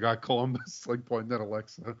best you got, Columbus," like pointing at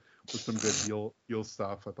Alexa, with some good heel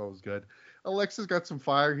stuff. I thought it was good. Alexa's got some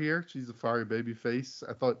fire here. She's a fiery baby face.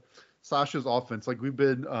 I thought Sasha's offense, like we've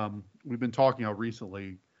been talking how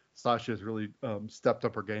recently Sasha has really stepped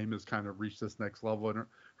up her game, has kind of reached this next level, and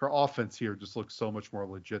her offense here just looks so much more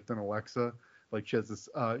legit than Alexa. Like she has this,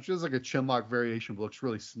 she has like a chin lock variation, but looks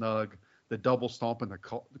really snug. The double stomp in the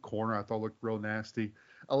corner I thought looked real nasty.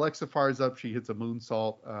 Alexa fires up, she hits a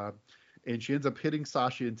moonsault, and she ends up hitting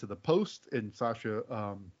Sasha into the post, and Sasha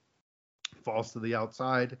falls to the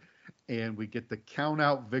outside, and we get the count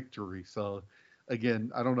out victory. So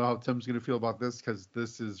again, I don't know how Tim's going to feel about this because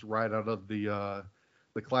this is right out of the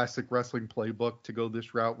classic wrestling playbook to go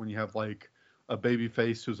this route when you have like a baby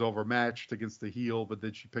face who's overmatched against the heel, but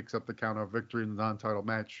then she picks up the count out victory in the non-title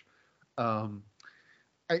match. I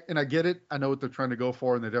get it. I know what they're trying to go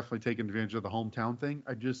for, and they're definitely taking advantage of the hometown thing.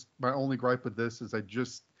 My only gripe with this is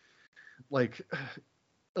like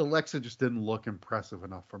Alexa just didn't look impressive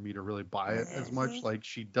enough for me to really buy it as much. Like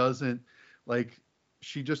she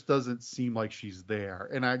just doesn't seem like she's there.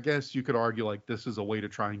 And I guess you could argue like this is a way to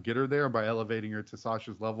try and get her there by elevating her to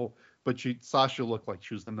Sasha's level. But Sasha looked like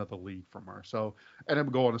she was another league from her. So I ended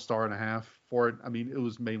up going 1.5 stars for it. I mean, it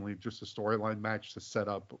was mainly just a storyline match to set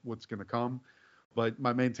up what's going to come. But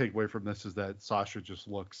my main takeaway from this is that Sasha just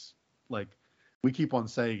looks like, we keep on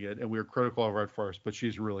saying it, and we were critical of her at first, but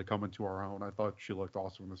she's really coming to her own. I thought she looked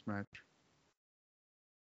awesome in this match.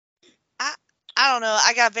 I don't know.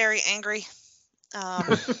 I got very angry.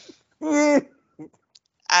 Because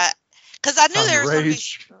I knew there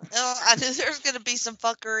was going to be some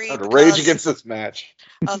fuckery. I'd rage against this match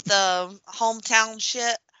of the hometown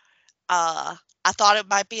shit. I thought it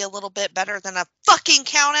might be a little bit better than a fucking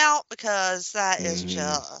count out because that is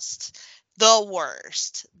just the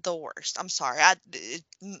worst. The worst. I'm sorry.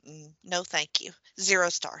 No, thank you. 0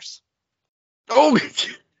 stars. Oh,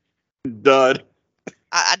 dud.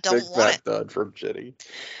 I don't want it. Dud from Chitty.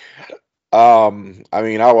 I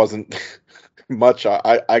mean, I wasn't much.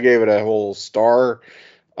 I gave it a whole star.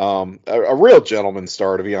 A real gentleman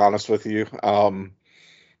star, to be honest with you.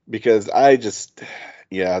 Because I just,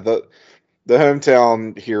 the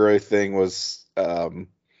hometown hero thing was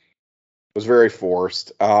very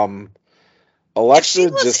forced. Alexa, if she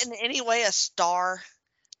was in any way a star,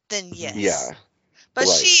 then yes. Yeah. But right,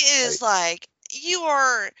 she is like, you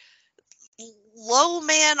are low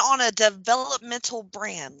man on a developmental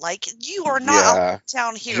brand. Like, you are not a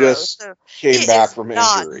hometown hero. Just so came back from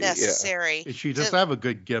not injury. Necessary. Yeah. She doesn't have a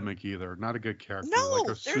good gimmick either. Not a good character. No,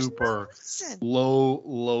 like a super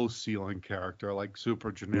low ceiling character. Like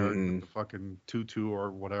super generic with the fucking tutu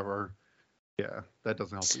or whatever. Yeah, that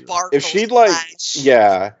doesn't help either. Sparkles, if she'd like,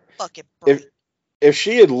 flash, fucking if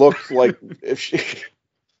she had looked like if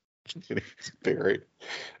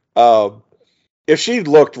she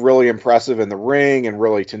looked really impressive in the ring and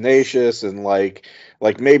really tenacious and like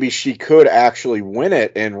maybe she could actually win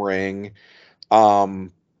it in ring,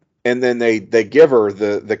 and then they give her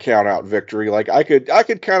the count out victory, like I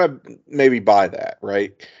could kind of maybe buy that,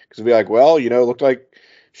 right? Because it'd be like, well, it looked like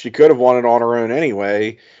she could have won it on her own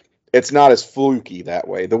anyway. It's not as fluky that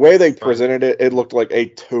way. The way they presented it, it looked like a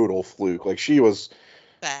total fluke. Like she was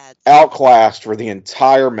bad, outclassed for the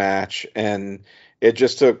entire match, and it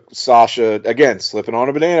just took Sasha, again, slipping on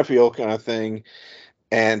a banana peel kind of thing.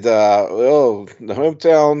 And, the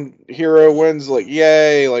hometown hero wins, like,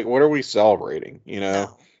 yay. Like, what are we celebrating,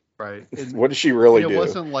 No. Right. And what did she really do? It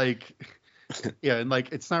wasn't like, and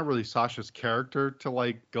like, it's not really Sasha's character to,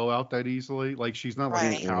 like, go out that easily. Like, she's not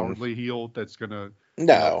like a cowardly heel that's going to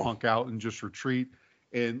punk out and just retreat.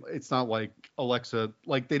 And it's not like Alexa,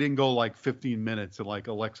 like, they didn't go, like, 15 minutes and, like,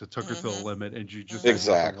 Alexa took her to the limit and she just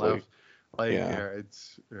exactly. Like, it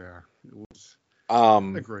was.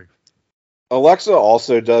 Agree. Alexa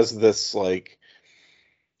also does this, like,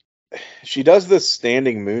 she does this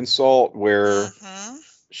standing moonsault where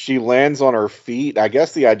she lands on her feet. I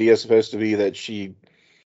guess the idea is supposed to be that she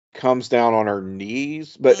comes down on her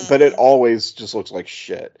knees, but it always just looks like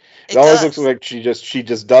shit. It always looks like she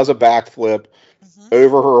just does a backflip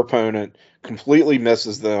over her opponent, completely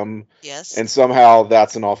misses them, and somehow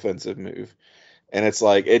that's an offensive move. And it's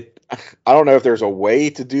like, I don't know if there's a way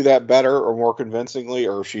to do that better or more convincingly,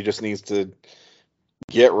 or if she just needs to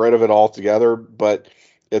get rid of it altogether. But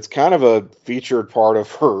it's kind of a featured part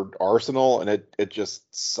of her arsenal, and it just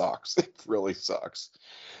sucks. It really sucks.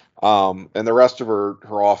 And the rest of her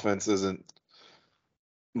offense isn't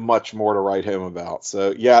much more to write home about.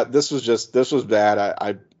 So yeah, this was bad.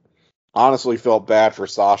 I honestly felt bad for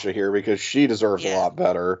Sasha here because she deserves a lot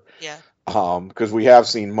better. Yeah. Because we have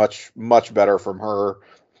seen much better from her,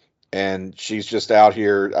 and she's just out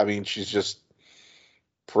here. I mean, she's just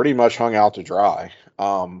pretty much hung out to dry.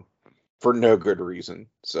 for no good reason.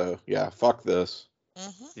 So yeah, fuck this. Hmm.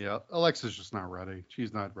 Yeah, Alexa's just not ready.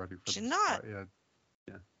 She's not ready for She's this not. spot yet.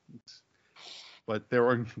 Yeah, but they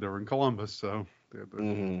were in Columbus, so they're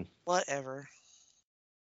Hmm. Whatever.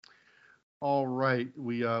 all right.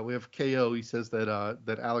 We have KO. He says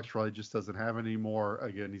that Alex Riley just doesn't have any more.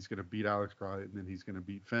 Again, he's going to beat Alex Riley, and then he's going to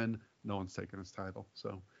beat Finn. No one's taking his title,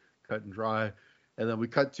 so cut and dry. And then we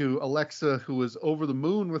cut to Alexa, who was over the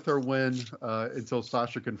moon with her win until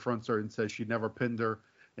Sasha confronts her and says she never pinned her.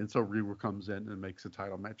 And so Rhea comes in and makes a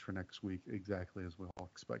title match for next week, exactly as we all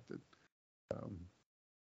expected. Um,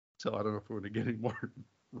 so I don't know if we're going to get any more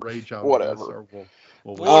rage out of this, Whatever. or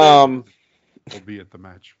we'll Um, we'll be at the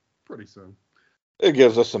match pretty soon. it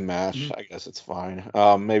gives us a match. Mhm. I guess it's fine.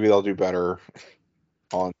 Maybe they'll do better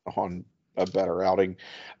on a better outing.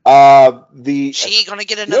 The She ain't gonna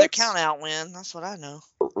get another Yes. count out win. That's what I know.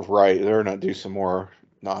 Right, they're gonna do some more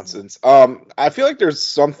nonsense. I feel like there's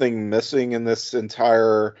something missing in this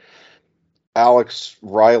entire Alex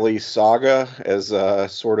Riley saga, as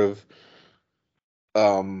sort of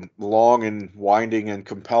long and winding and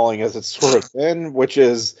compelling as it's sort of been, which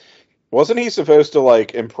is, wasn't he supposed to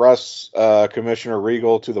like impress Commissioner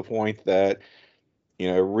Regal to the point that,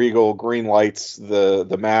 Regal green lights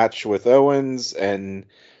the match with Owens? And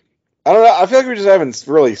I don't know, I feel like we just haven't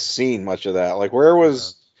really seen much of that. Like, where Yeah.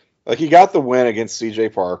 was, like, he got the win against CJ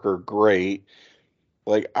Parker, great.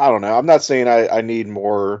 Like, I don't know, I'm not saying I need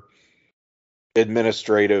more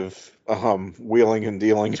administrative wheeling and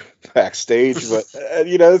dealing backstage, but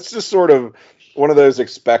it's just sort of one of those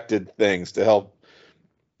expected things to help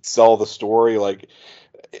sell the story. Like,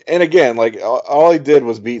 and again, like, all he did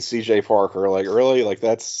was beat CJ Parker. Like, really, like,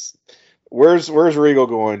 that's where's Regal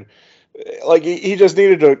going? Like, he just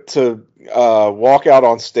needed to walk out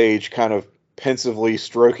on stage, kind of pensively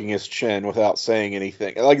stroking his chin without saying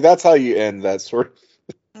anything. Like, that's how you end that sort of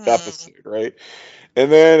Mm. episode, right? And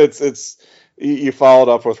then it's you followed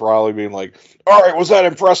up with Riley being like, "All right, was that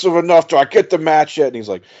impressive enough? Do I get the match yet?" And he's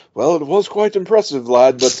like, "Well, it was quite impressive,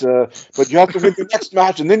 lad, but you have to win the next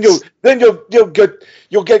match, and then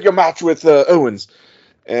you'll get your match with Owens."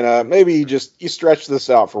 And maybe you stretch this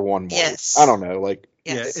out for one more week. I Yes. don't know. Like,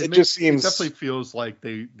 Yeah, Yes. it it just makes it seems. definitely feels like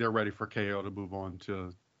they're ready for KO to move on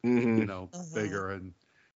to Hmm. Hmm. bigger, and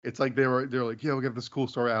it's like they're like, yeah, we got this cool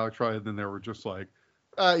story Alex Riley, and then they were just like,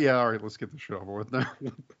 yeah, all right, let's get the show over with now.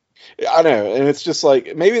 I know, and it's just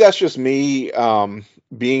like, maybe that's just me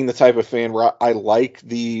being the type of fan where I like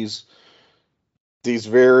these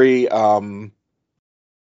very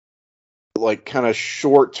like, kind of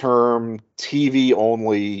short term TV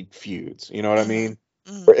only feuds. You know what I Hmm. mean?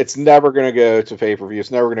 Hmm. Where it's never going to go to pay per view.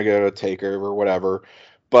 It's never going to go to takeover, whatever.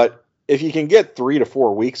 But if you can get 3 to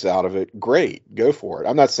 4 weeks out of it, great, go for it.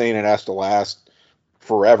 I'm not saying it has to last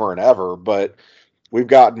forever and ever, but we've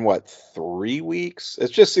gotten what, 3 weeks?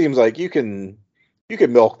 It just seems like you can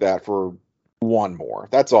milk that for one more.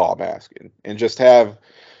 That's all I'm asking, and just have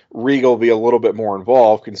Regal be a little bit more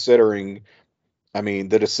involved, considering, I mean,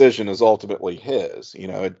 the decision is ultimately his,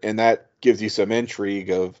 and that gives you some intrigue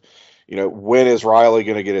of, when is Riley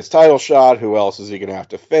going to get his title shot? Who else is he going to have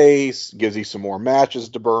to face? Gives you some more matches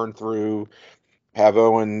to burn through. Have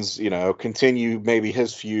Owens, continue maybe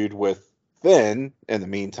his feud with Finn in the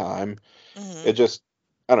meantime. Hmm. It just,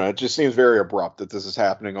 I don't know, it just seems very abrupt that this is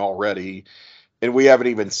happening already, and we haven't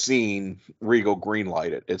even seen Regal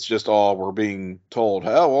greenlight it. It's just all we're being told,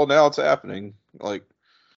 oh, well, now it's happening. Like,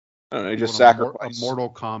 I don't know, You just want a sacrifice. Mortal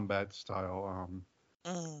Kombat style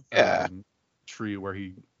Hmm. Yeah. tree where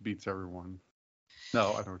he beats everyone.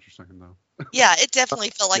 No, I know what you're saying though. Yeah, it definitely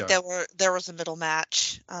felt like Yeah. there was a middle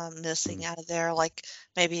match Mm. missing out of there, like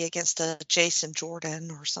maybe against a Jason Jordan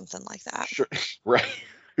or something like that. Sure. Right.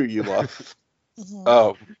 Who you love. Hmm.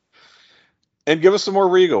 Oh, and give us some more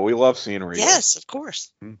Regal. We love seeing Regal. Yes, of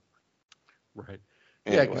course. Mm. Right.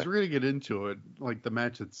 Yeah, because Anyway. we're gonna get into it, like the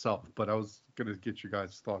match itself. But I was gonna get you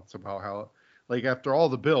guys' thoughts about how, like, after all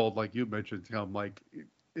the build, like you mentioned, Tom, like,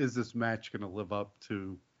 is this match gonna live up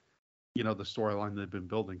to, the storyline they've been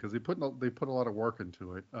building? Because they put a lot of work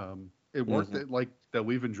into it. It worked, Hmm. like, that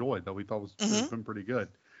we've enjoyed, that we thought has Hmm. been pretty good.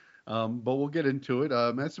 But we'll get into it.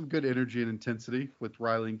 Had some good energy and intensity with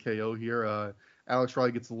Riley and KO here. Alex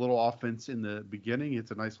Riley gets a little offense in the beginning.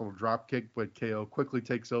 It's a nice little drop kick, but KO quickly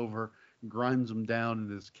takes over, grinds him down in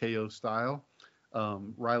his KO style.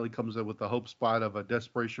 Riley comes in with the hope spot of a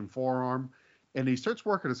desperation forearm, and he starts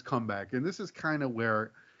working his comeback. And this is kind of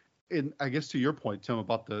where, and I guess to your point, Tim,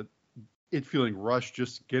 about it feeling rushed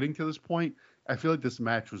just getting to this point. I feel like this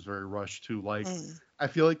match was very rushed too. Like, Mm. I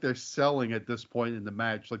feel like they're selling at this point in the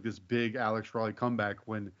match like this big Alex Riley comeback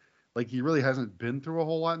when like he really hasn't been through a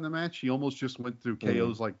whole lot in the match. He almost just went through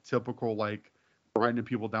KO's like typical like grinding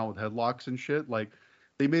people down with headlocks and shit. Like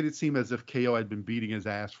they made it seem as if KO had been beating his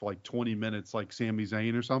ass for like 20 minutes, like Sami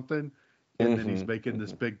Zayn or something. And then he's making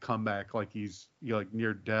this big comeback, like he's like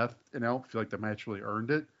near death, and I don't feel like the match really earned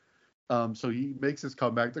it. So he makes his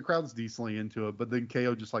comeback. The crowd's decently into it, but then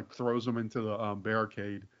KO just like throws him into the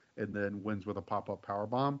barricade and then wins with a pop-up power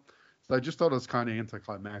bomb. So I just thought it was kind of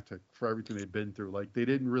anticlimactic for everything they'd been through. Like they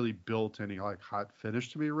didn't really build any like hot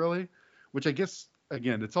finish to me really, which I guess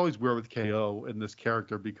again it's always weird with KO and this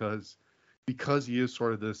character because he is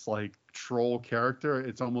sort of this like troll character.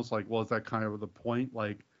 It's almost like, well, is that kind of the point,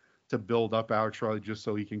 like to build up Alex Riley just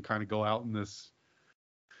so he can kind of go out in this,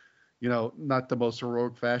 not the most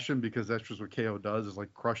heroic fashion, because that's just what KO does, is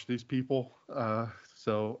like crush these people.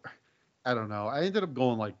 So I don't know. I ended up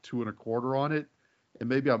going like 2.25 on it, and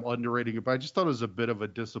maybe I'm underrating it, but I just thought it was a bit of a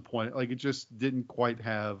disappointment. Like it just didn't quite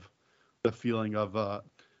have the feeling of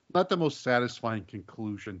not the most satisfying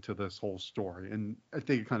conclusion to this whole story. And I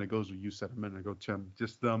think it kind of goes with you said a minute ago, Tim.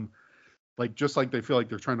 Just them, like just like they feel like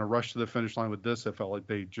they're trying to rush to the finish line with this, it felt like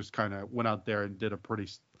they just kind of went out there and did a pretty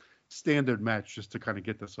standard match just to kind of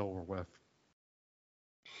get this over with.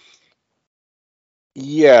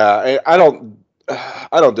 Yeah, I don't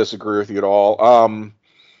disagree with you at all.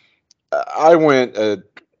 I went a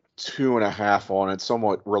 2.5 on it,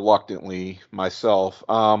 somewhat reluctantly myself.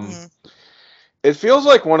 Mm-hmm. It feels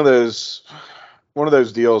like one of those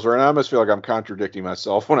deals where, and I almost feel like I'm contradicting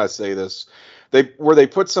myself when I say this, where they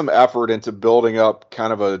put some effort into building up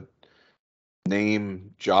kind of a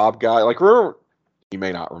name job guy. Like, remember, you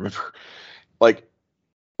may not remember, like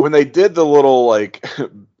when they did the little like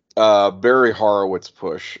Barry Horowitz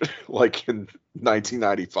push, like in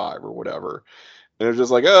 1995 or whatever. And it was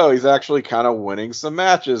just like, oh, he's actually kind of winning some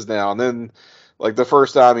matches now. And then, like, the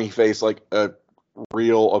first time he faced, like, a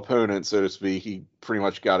real opponent, so to speak, he pretty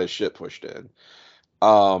much got his shit pushed in.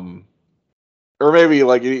 Or maybe,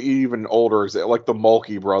 like, even older, like the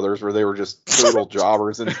Mulkey brothers, where they were just total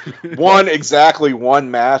jobbers and won exactly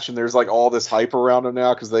one match, and there's, like, all this hype around them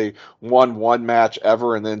now because they won one match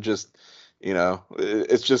ever, and then just,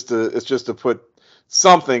 it's just to put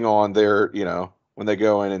something on their, when they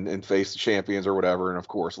go in and face the champions or whatever, and of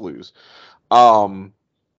course lose. So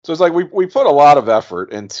it's like we put a lot of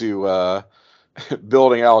effort into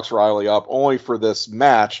building Alex Riley up, only for this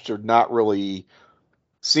match to not really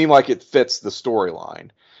seem like it fits the storyline.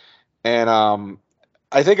 And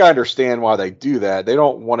I think I understand why they do that. They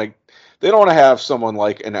don't want to have someone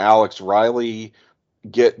like an Alex Riley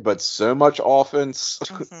get but so much offense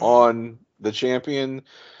on the champion.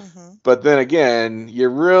 But then again, you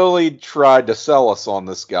really tried to sell us on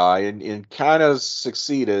this guy and kind of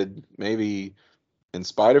succeeded, maybe in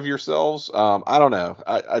spite of yourselves. I don't know.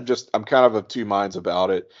 I'm kind of two minds about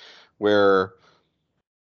it, where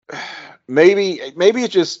maybe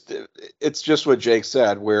it's just what Jake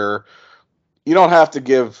said, where you don't have to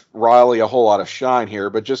give Riley a whole lot of shine here,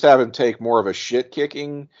 but just have him take more of a shit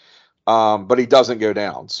kicking. But he doesn't go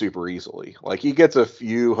down super easily. Like, he gets a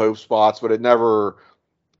few hope spots, but it never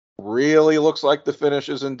really looks like the finish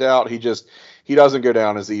is in doubt. He doesn't go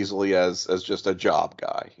down as easily as just a job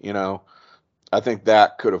guy, I think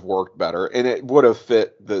that could have worked better, and it would have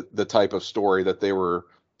fit the type of story that they were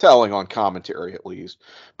telling on commentary, at least.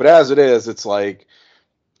 But as it is, it's like,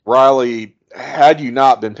 Riley, had you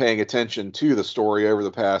not been paying attention to the story over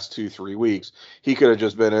the past 2-3 weeks, he could have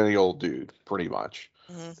just been any old dude, pretty much.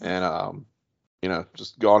 And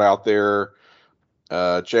just gone out there,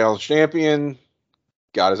 challenge champion,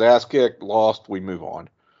 got his ass kicked, lost, we move on.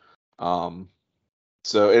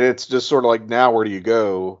 So, and it's just sort of like, now where do you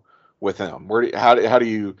go with him? How do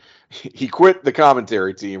you? He quit the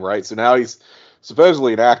commentary team, right? So now he's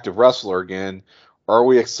supposedly an active wrestler again. Are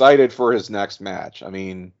we excited for his next match? I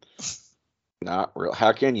mean, not real.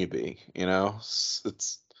 How can you be? It was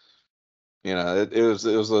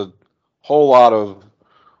a whole lot of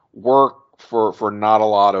work for not a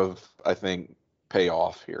lot of, I think,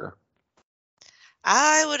 payoff here.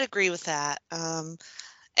 I would agree with that.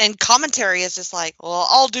 And commentary is just like, well,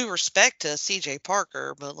 all due respect to CJ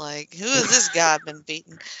Parker, but like, who has this guy been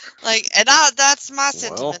beating? Like, and that's my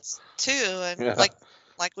sentiments too. And Yeah. like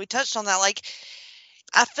we touched on that. Like,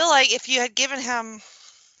 I feel like if you had given him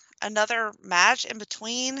another match in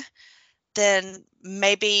between, then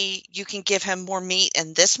maybe you can give him more meat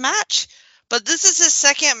in this match. But this is his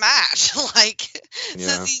second match, like,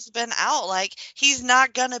 since he's been out. Like, he's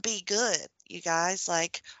not gonna be good, you guys.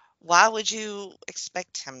 Like, why would you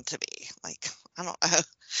expect him to be? Like, I don't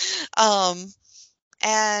know.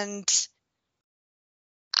 And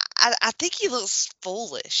I think he looks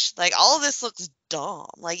foolish. Like, all of this looks dumb.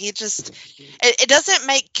 Like it doesn't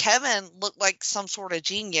make Kevin look like some sort of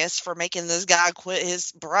genius for making this guy quit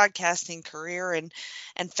his broadcasting career and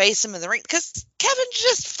face him in the ring, because Kevin's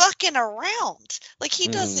just fucking around. Like, he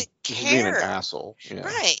doesn't He's being an care. asshole. Yeah.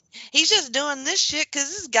 Right. He's just doing this shit because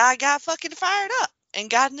this guy got fucking fired up and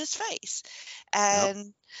got in his face.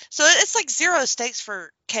 And so it's like zero stakes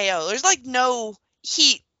for KO. There's like no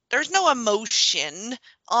heat. There's no emotion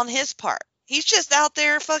on his part. He's just out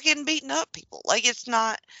there fucking beating up people. Like, it's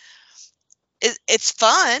not, it's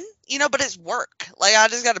fun, but it's work. Like, I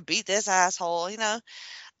just got to beat this asshole,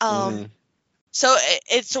 So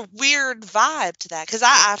it's a weird vibe to that, because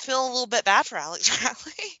I feel a little bit bad for Alex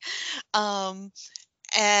Riley.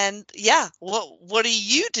 And yeah, what do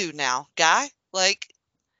you do now, guy? Like,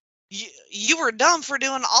 you were dumb for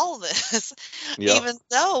doing all of this, even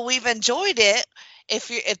though we've enjoyed it.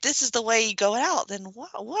 If this is the way you go out, then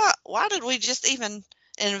why did we just even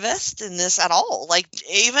invest in this at all? Like,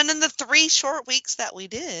 even in the 3 short weeks that we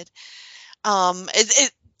did,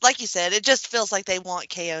 it like you said, it just feels like they want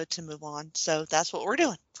KO to move on. So that's what we're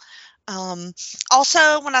doing.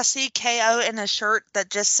 Also, when I see KO in a shirt that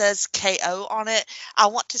just says KO on it, I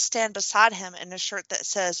want to stand beside him in a shirt that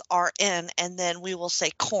says RN, and then we will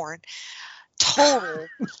say corn. Total.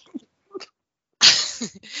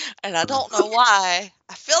 And I don't know why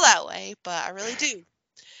I feel that way, but I really do.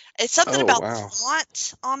 It's something about the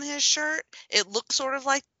font on his shirt. It looks sort of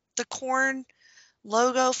like the corn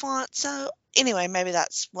logo font. So anyway, maybe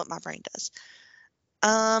that's what my brain does.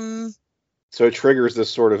 So it triggers this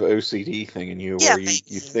sort of OCD thing in you, where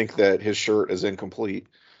you think that his shirt is incomplete.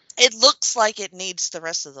 It looks like it needs the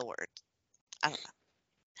rest of the word. I don't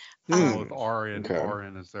know. With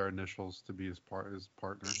RN as their initials to be his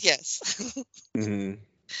partner. Yes. Mm-hmm.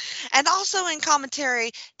 And also in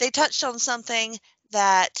commentary, they touched on something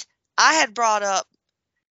that I had brought up,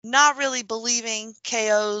 not really believing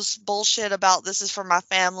KO's bullshit about this is for my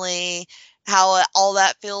family, how all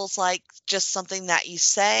that feels like just something that you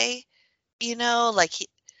say, like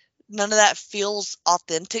none of that feels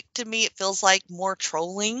authentic to me. It feels like more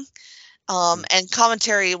trolling. And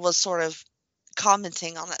commentary was sort of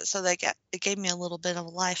commenting on that, so it gave me a little bit of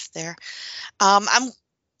life there.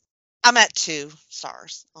 I'm at 2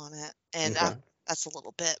 stars on it, and that's a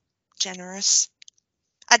little bit generous.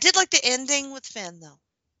 I did like the ending with Finn, though.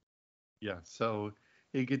 Yeah, so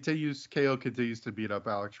KO continues to beat up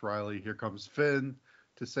Alex Riley. Here comes Finn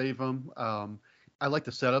to save him. I like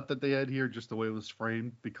the setup that they had here, just the way it was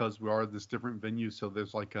framed, because we are in this different venue, so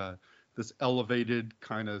there's like this elevated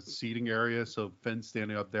kind of seating area, so Finn's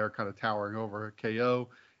standing up there kind of towering over KO,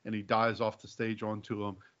 and he dives off the stage onto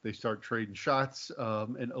him. They start trading shots,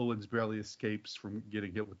 and Owens barely escapes from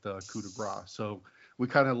getting hit with the coup de grace. So we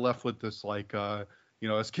kind of left with this, like,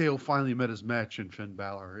 as KO finally met his match in Finn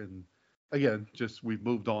Balor. And again, just we've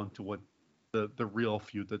moved on to what the real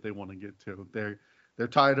feud that they want to get to. They're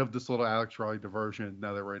tired of this little Alex Riley diversion.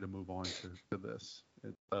 Now they're ready to move on to this.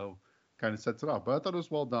 And so kind of sets it up. But I thought it was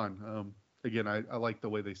well done. Again, I like the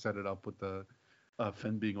way they set it up with the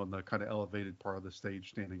Finn being on the kind of elevated part of the stage,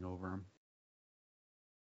 standing over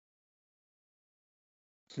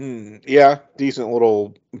him. Yeah, decent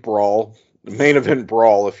little brawl, main event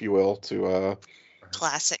brawl, if you will, to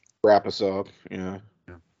classic wrap us up. Yeah,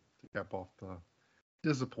 to cap off the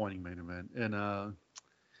disappointing main event. And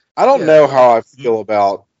I don't know how I feel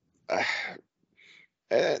about,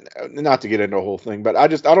 not to get into the whole thing, but I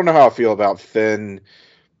don't know how I feel about Finn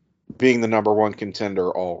being the number 1 contender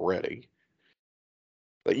already.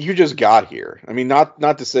 Like, you just got here. I mean, not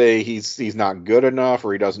to say he's not good enough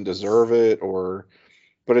or he doesn't deserve it,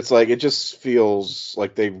 but it's like, it just feels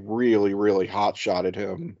like they really, really hot-shotted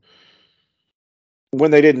him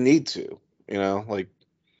when they didn't need to, like.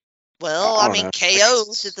 Well, I mean, KO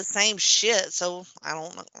did the same shit, so I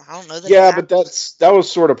don't know that. Yeah, but that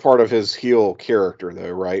was sort of part of his heel character,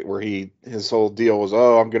 though, right? Where his whole deal was,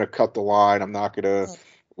 I'm going to cut the line. I'm not going to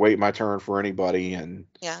wait my turn for anybody, and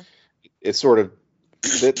it sort of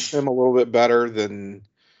fits him a little bit better than.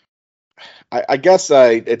 I guess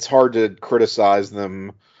it's hard to criticize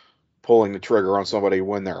them pulling the trigger on somebody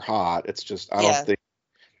when they're hot. It's just I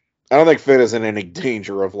don't think Finn is in any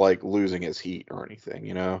danger of, like, losing his heat or anything,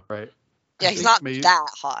 Right. Yeah, he's not that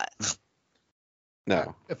hot.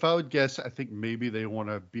 No. If I would guess, I think maybe they want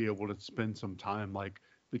to be able to spend some time, like,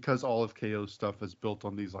 because all of KO's stuff is built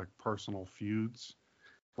on these, like, personal feuds,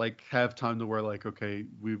 like, have time to where, like, okay,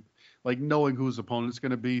 like, knowing who his opponent's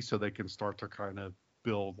going to be, so they can start to kind of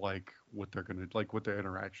build, like, what they're going to, like, what their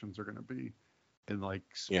interactions are going to be. And, like,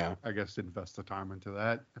 I guess invest the time into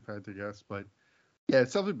that, if I had to guess. But yeah,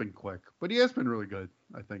 it's definitely been quick, but he has been really good,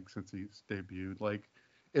 I think, since he's debuted. Like,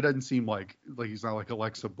 it doesn't seem like he's not like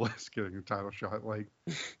Alexa Bliss getting a title shot. Like,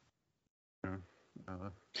 you know,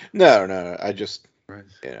 No. I just, right,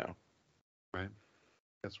 you right.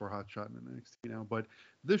 Guess we're hot shotting in NXT now. But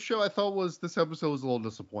this episode was a little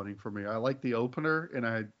disappointing for me. I like the opener, and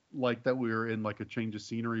I like that we were in like a change of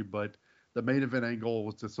scenery, but the main event angle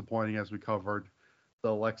was disappointing as we covered the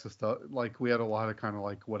Alexa stuff. Like we had a lot of kind of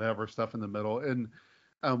like whatever stuff in the middle, and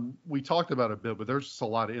we talked about it a bit, but there's just a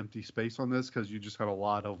lot of empty space on this because you just had a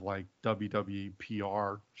lot of like WWE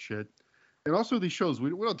PR shit. And also these shows, we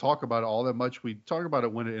don't talk about it all that much. We talk about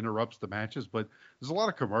it when it interrupts the matches, but there's a lot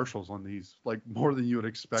of commercials on these, like more than you would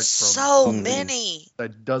expect from So something many.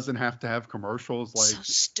 that doesn't have to have commercials. So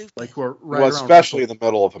stupid. Like we're know. right Well, around especially in the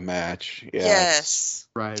middle of a match. Yeah. Yes.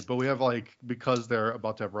 right, but we have like because they're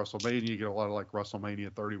about to have WrestleMania, you get a lot of like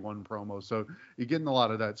WrestleMania 31 promos, so you're getting a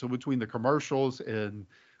lot of that. So between the commercials and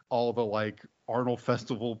all the like Arnold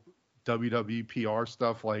Festival WWE PR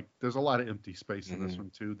stuff, like there's a lot of empty space in this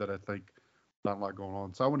one too that I think not a lot going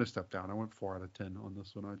on. So I went to step down. I went 4 out of 10 on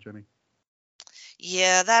this one, Jenny.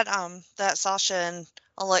 Yeah, that Sasha and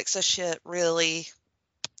Alexa shit really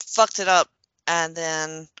fucked it up, and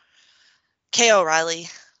then Kay O'Reilly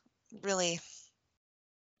really,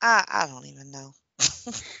 I don't even know.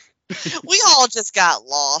 We all just got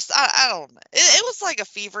lost. I don't know. It was like a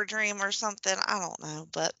fever dream or something. I don't know,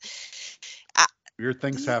 but Weird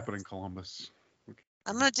things happen in Columbus.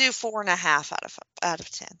 I'm gonna do 4.5 out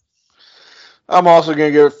of 10. I'm also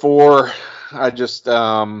gonna give it 4. I just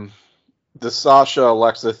the Sasha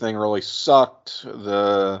Alexa thing really sucked.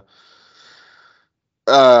 The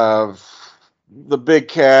Big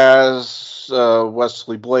Kaz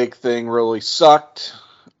Wesley Blake thing really sucked.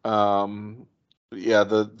 Yeah,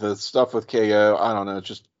 the stuff with KO, I don't know,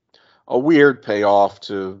 just a weird payoff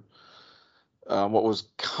to what was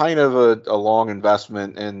kind of a long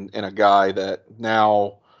investment in a guy that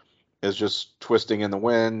now is just twisting in the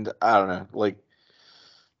wind. I don't know, like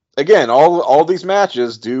again, all these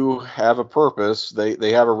matches do have a purpose.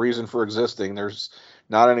 They have a reason for existing. There's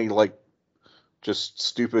not any like just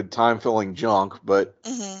stupid time filling junk, but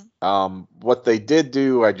what they did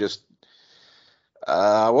do,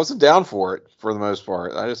 I wasn't down for it for the most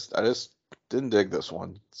part. I just didn't dig this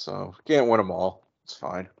one, so can't win them all. It's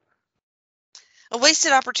fine. A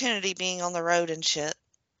wasted opportunity being on the road and shit,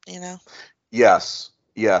 you know? Yes,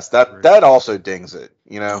 that also dings it.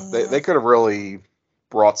 They could have really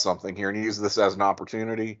brought something here and used this as an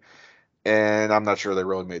opportunity, and I'm not sure they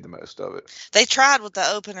really made the most of it. They tried with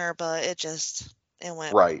the opener, but it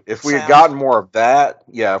went right. If we south. had gotten more of that,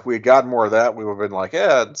 we would have been like,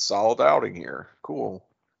 yeah, it's solid outing here. Cool.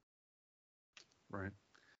 Right.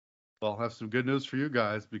 Well, I'll have some good news for you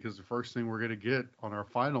guys because the first thing we're going to get on our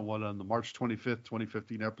final one on the March 25th,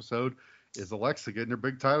 2015 episode is Alexa getting her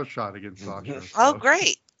big title shot against Sasha. So oh,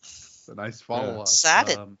 great. It's a nice follow-up.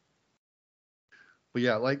 Excited. But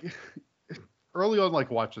yeah, like early on, like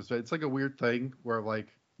watch this. It's like a weird thing where like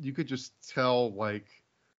you could just tell like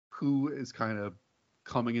who is kind of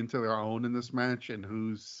coming into their own in this match and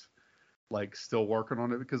who's like still working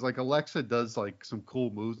on it because like Alexa does like some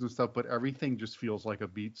cool moves and stuff, but everything just feels like a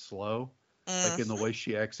beat slow, like in the way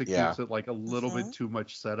she executes it, like a little bit too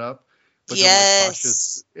much setup. But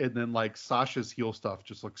then like Sasha's heel stuff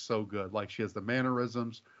just looks so good. Like she has the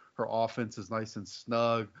mannerisms, her offense is nice and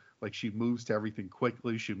snug. Like she moves to everything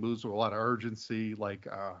quickly. She moves with a lot of urgency. Like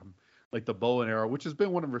the bow and arrow, which has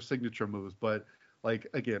been one of her signature moves. But like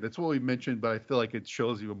again, it's what we mentioned, but I feel like it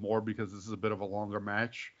shows even more because this is a bit of a longer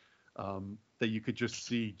match. That you could just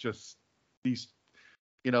see just these,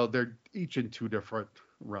 they're each in 2 different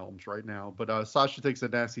realms right now. But Sasha takes a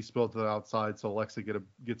nasty spill to the outside, so Alexa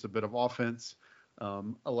gets a bit of offense.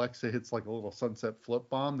 Alexa hits like a little sunset flip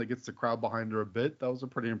bomb that gets the crowd behind her a bit. That was a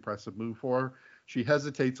pretty impressive move for her. She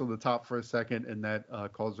hesitates on the top for a second, and that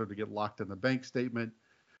caused her to get locked in the bank statement.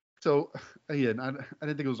 So, again, I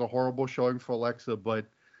didn't think it was a horrible showing for Alexa, but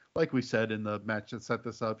like we said in the match that set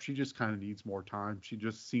this up, she just kind of needs more time. She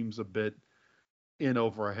just seems a bit in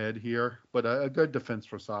over her head here, but a good defense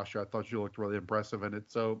for Sasha. I thought she looked really impressive in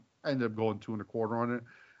it, so I ended up going 2.25 on it.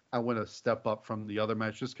 I went a step up from the other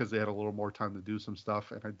match just because they had a little more time to do some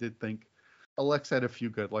stuff, and I did think Alexa had a few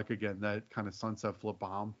good, like again, that kind of sunset flip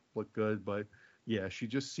bomb looked good, but yeah, she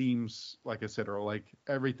just seems, like I said, or like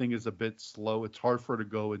everything is a bit slow. It's hard for her to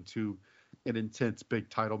go into an intense big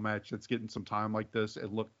title match that's getting some time like this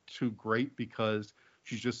and look too great because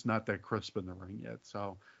she's just not that crisp in the ring yet.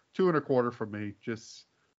 So 2.25 for me. Just,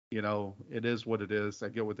 it is what it is. I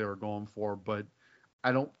get what they were going for, but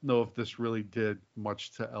I don't know if this really did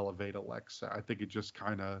much to elevate Alexa. I think it just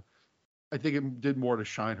I think it did more to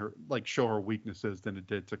show her weaknesses than it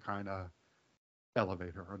did to kind of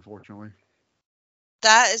elevate her, unfortunately.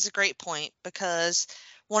 That is a great point because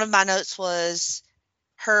one of my notes was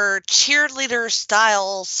her cheerleader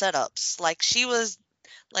style setups. Like she was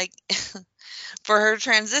like for her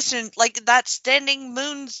transition, like that standing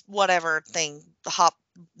moons whatever thing, the hop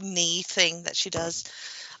knee thing that she does.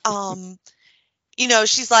 Um,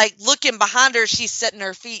 she's like looking behind her, she's setting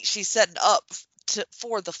her feet, she's setting up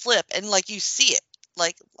for the flip, and like you see it,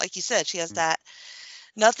 like you said, she has that.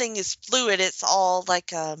 Nothing is fluid. It's all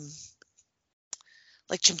like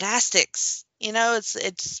gymnastics.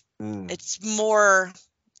 Mm. It's more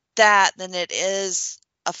that than it is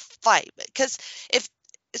a fight. Because if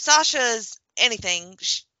Sasha is anything,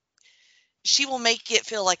 she will make it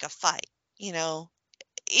feel like a fight. You know,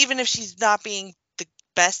 even if she's not being the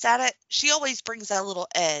best at it, she always brings that little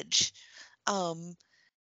edge. Um,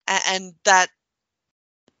 and that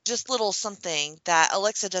just little something that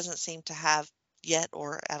Alexa doesn't seem to have yet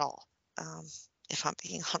or at all. If I'm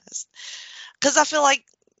being honest, because I feel like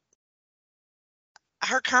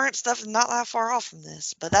her current stuff is not that far off from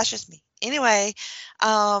this, but that's just me. Anyway,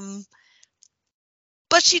 um,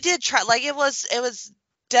 but she did try. Like it was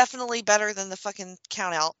definitely better than the fucking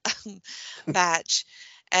count out match,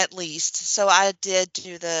 at least. So I did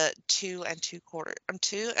do the 2 and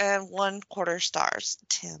 1/4 stars.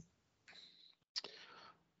 Tim.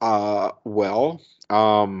 Well,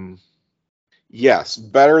 yes,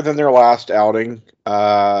 better than their last outing.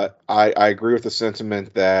 I agree with the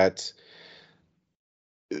sentiment that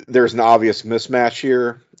there's an obvious mismatch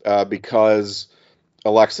here because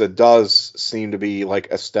Alexa does seem to be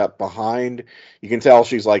like a step behind. You can tell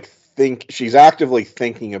she's actively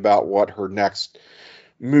thinking about what her next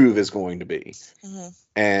move is going to be. Mm-hmm.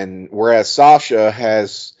 And whereas Sasha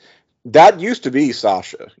has that used to be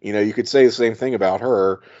Sasha. You could say the same thing about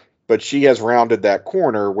her, but she has rounded that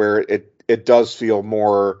corner where it does feel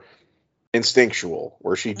more instinctual,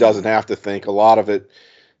 where she doesn't Mm-hmm. have to think. A lot of it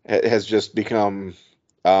has just become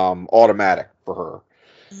automatic for her.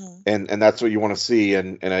 Mm-hmm. And that's what you want to see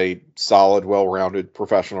in a solid, well-rounded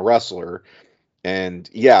professional wrestler. And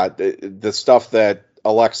yeah, the stuff that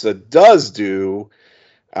Alexa does do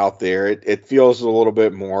out there, it feels a little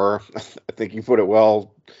bit more. I think you put it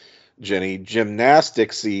well, Jenny,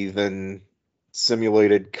 gymnasticsy than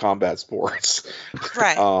simulated combat sports.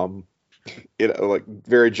 Right. um, like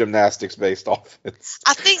very gymnastics based offense.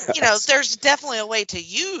 I think there's definitely a way to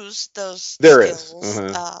use those There is. skills,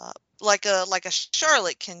 like a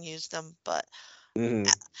Charlotte can use them. But Mhm.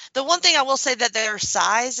 the one thing I will say that their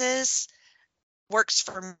sizes works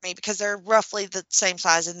for me because they're roughly the same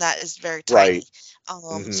size, and that is very Right.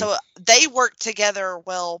 tiny. Hmm. So they work together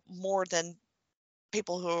well more than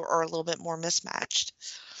people who are a little bit more mismatched.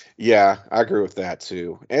 Yeah, I agree with that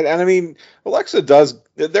too. And I mean, Alexa does.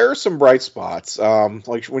 There are some bright spots.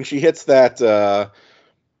 Like when she hits that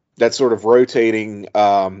sort of rotating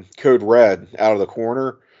code red out of the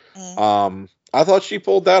corner. Mm, I thought she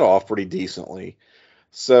pulled that off pretty decently.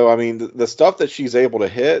 So I mean, the stuff that she's able to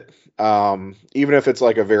hit, even if it's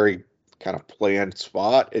like a very kind of planned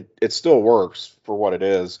spot, it still works for what it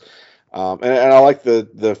is. And I like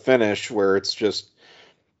the finish where it's just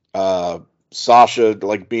uh, Sasha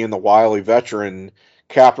like being the wily veteran,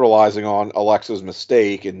 capitalizing on Alexa's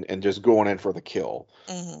mistake and just going in for the kill.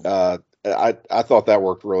 hmm I thought that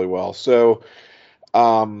worked really well. So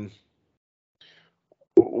um,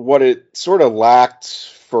 what it sort of lacked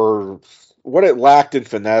for what it lacked in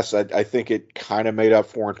finesse, I think it kind of made up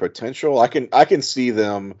for in potential. I can see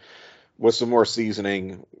them with some more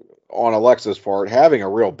seasoning on Alexa's part having a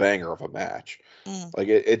real banger of a match. mm. Like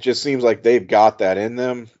it just seems like they've got that in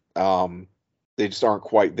them. They just aren't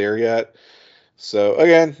quite there yet. So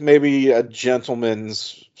again, maybe a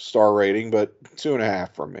gentleman's star rating, but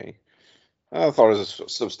 2.5 from me. I thought it was a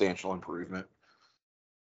substantial improvement.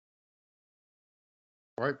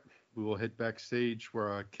 All right, we will hit backstage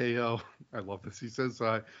where KO, I love this. He says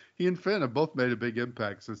he and Finn have both made a big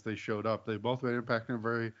impact since they showed up. They both made an impact in a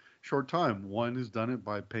very short time. One has done it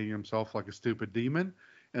by paying himself like a stupid demon,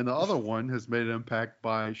 and the other one has made an impact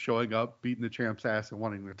by showing up, beating the champ's ass, and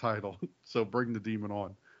winning the title. So bring the demon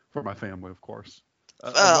on for my family, of course. I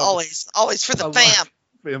love it. Always for the I love fam.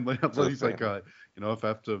 family. I For love, the he's like, family. if I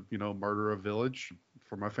have to, murder a village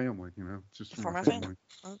for my family, just for For my my family.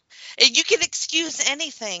 family. And you can excuse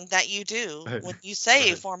anything that you do Right. when you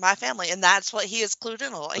say Right. "for my family," and that's what he is clued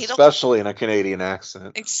in on. He don't, Especially in a Canadian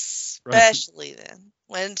accent. Right.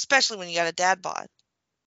 especially when you got a dad bod.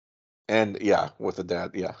 And yeah, with a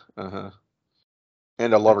dad, yeah. Uh-huh.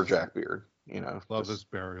 And a I just lumberjack beard, love just this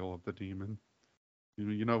burial of the demon.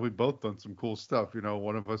 We've both done some cool stuff.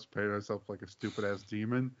 One of us paid ourselves like a stupid ass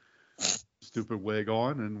demon. stupid wig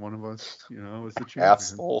on, and one of us, is the champion.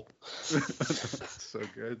 Asshole. So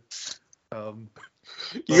good.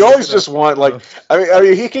 You always just want I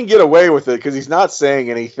mean, he can get away with it because he's not saying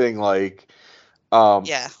anything like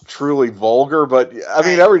truly vulgar. But I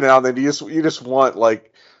mean, every now and then you just want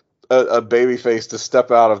like a babyface to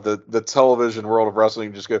step out of the television world of wrestling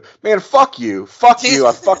and just go, man, fuck you,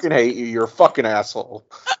 I fucking hate you, you're a fucking asshole.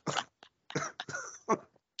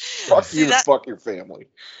 Fuck you, fuck your family.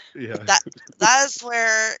 Yeah, that is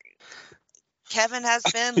where Kevin has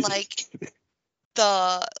been like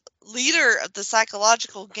the leader of the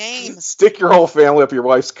psychological game. Stick your whole family up your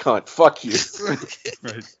wife's cunt. Fuck you.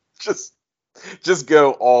 Right. Just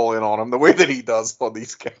go all in on him the way that he does on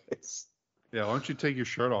these guys. Yeah, why don't you take your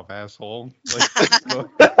shirt off, asshole? Like,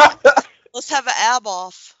 let's have an ab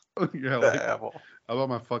off. Yeah, like, how about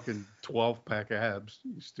my fucking 12-pack abs,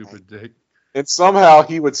 you stupid dick? And somehow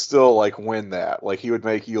he would still like win that. Like he would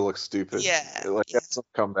make you look stupid. Yeah. Like have some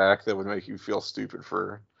comeback that would make you feel stupid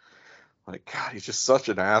for. Like, God, he's just such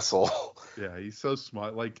an asshole. Yeah, he's so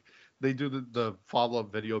smart. Like they do the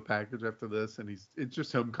follow-up video package after this, and it's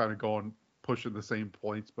just him kind of pushing the same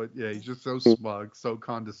points. But yeah, he's just so smug, so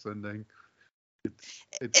condescending.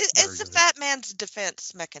 It's the fat man's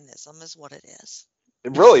defense mechanism, is what it is.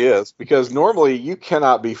 It really is, because normally you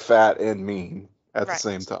cannot be fat and mean at the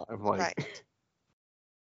same time. Like,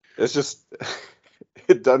 it's just,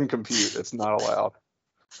 it doesn't compute. It's not allowed.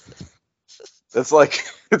 It's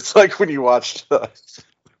like when you watched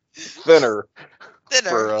Thinner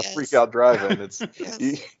for Freak Out Drive-In. It's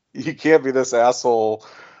you can't be this asshole,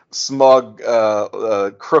 smug,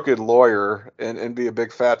 crooked lawyer and be a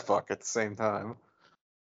big fat fuck at the same time.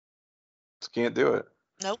 Just can't do it.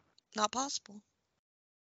 Nope, not possible.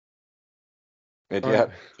 And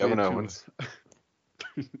yet, Kevin Owens.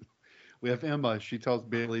 We have Emma. She tells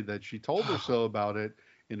Bayley that she told her so about it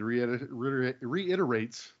and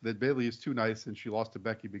reiterates that Bayley is too nice and she lost to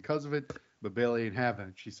Becky because of it, but Bayley ain't having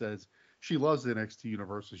it. She says she loves the NXT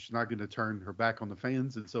universe and she's not going to turn her back on the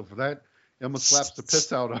fans, and so for that, Emma slaps the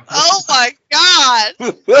piss out of her. Oh my God!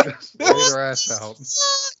 Laid her ass out.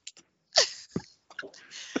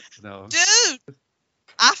 No. Dude,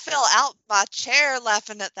 I fell out my chair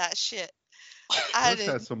laughing at that shit. This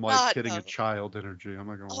has some like hitting a child energy. I'm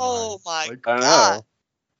not gonna lie. Oh my God! I know.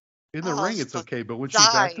 In the ring, it's okay, but when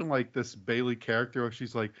she's acting like this Bayley character, where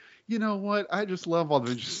she's like, you know what? I just love all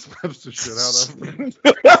the she slaps the shit out of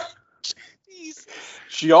her.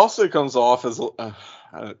 She also comes off as,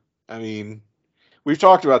 I mean, we've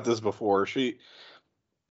talked about this before. She,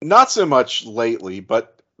 not so much lately,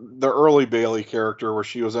 but the early Bayley character where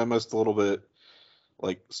she was almost a little bit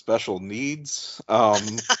like special needs. I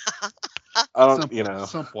don't,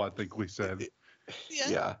 Simple, I think we said.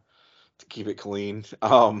 Yeah. To keep it clean.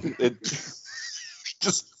 It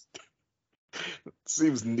just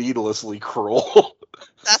seems needlessly cruel.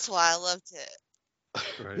 That's why I loved it.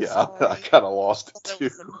 Right. Yeah, I kind of lost it too.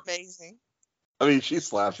 It was amazing. I mean, she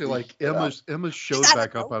slapped. Actually, like Emma showed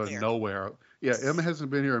back up out of nowhere. Yeah, Emma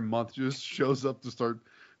hasn't been here a month. Just shows up to start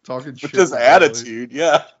talking shit. With his attitude,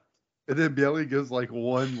 yeah. And then Bayley gives like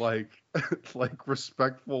one like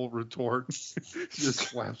respectful retort. Just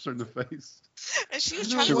slaps her in the face. And she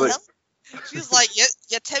was trying to help. She was like,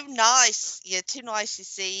 "You're too nice. You're too nice, you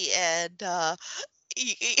see, and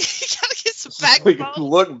you gotta get some backbone."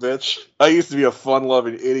 Look, bitch, I used to be a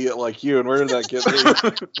fun-loving idiot like you, and where did that get me?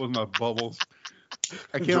 With my bubbles.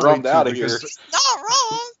 I can't drummed out of here. She's not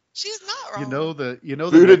wrong. She's not wrong.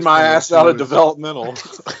 Booted my ass out of developmental.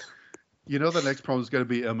 The next promo is going to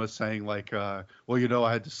be Emma saying like, well,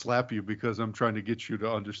 I had to slap you because I'm trying to get you to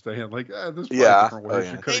understand. Like, there's different ways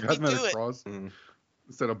she could have gotten that across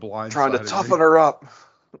instead of blind. Trying to toughen her up.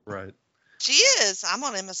 Right. She is. I'm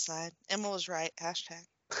on Emma's side. Emma was right. Hashtag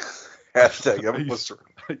Emma was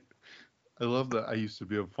right. I love that I used to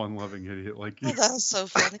be a fun-loving idiot like you. Oh, that was so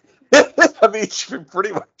funny. I mean,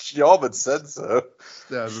 pretty much y'all but said so.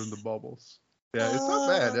 Stabbing the bubbles. Yeah, it's not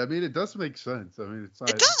bad. I mean, it does make sense. I mean, it's not.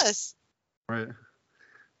 It does.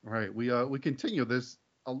 Right. We continue this.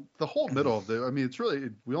 The whole middle of the. I mean, it's really.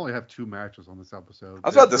 We only have 2 matches on this episode. I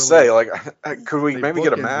was about to say, like, could we maybe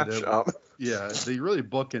get a match? Yeah, they really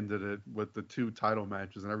bookended it with the 2 title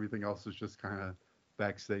matches, and everything else is just kind of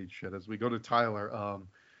backstage shit. As we go to Tyler,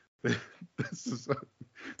 this is.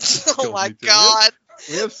 Oh my God.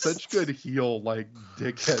 We have such good heel like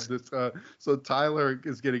dickhead. So Tyler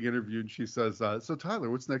is getting interviewed, and she says, "So Tyler,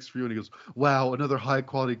 what's next for you?" And he goes, "Wow, another high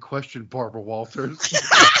quality question, Barbara Walters."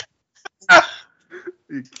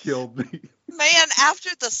 He killed me. Man, after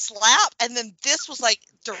the slap, and then this was like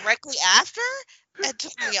directly after. It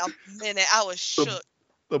took me a minute. I was shook.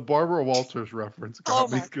 The Barbara Walters reference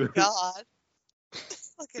got me good. Oh my God.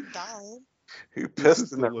 fucking dying. Who This pissed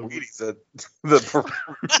is in their delivered. Wheaties at the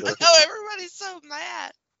I know everybody's so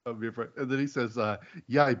mad. I'll be afraid. And then he says,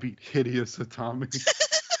 "Yeah, I beat Hideous Atami."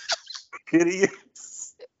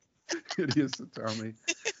 Hideous. Hideous Atami.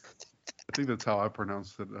 I think that's how I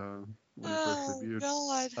pronounced it when he first Oh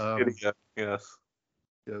debuted. God. Hideous. Yes.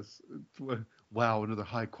 Yes. Wow, another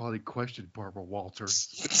high quality question, Barbara Walters.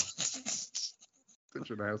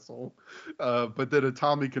 Such an asshole. But then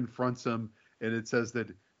Atami confronts him, and it says that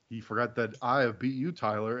he forgot that I have beat you,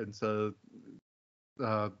 Tyler. And so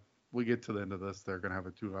we get to the end of this. They're going to have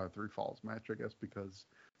a 2 out of 3 falls match, I guess, because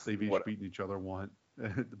they've each beaten each other one.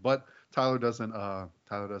 But Tyler doesn't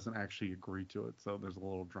actually agree to it, so there's a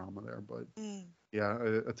little drama there. But yeah,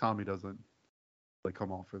 Atami doesn't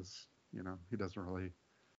come off as, he doesn't really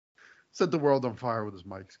set the world on fire with his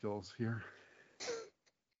mic skills here.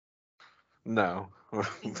 No.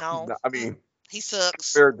 No. I mean, he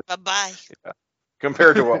sucks. Bye-bye. Yeah.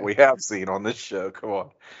 Compared to what we have seen on this show, come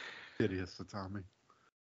on. Hideous Atami.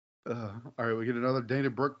 All right, we get another Dana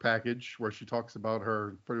Brooke package where she talks about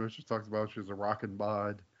her, pretty much just talks about she's a rockin'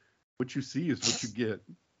 bod. What you see is what you get.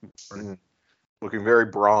 Right. Looking very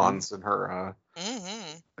bronze in her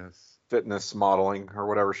Yes. fitness modeling or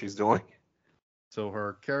whatever she's doing. So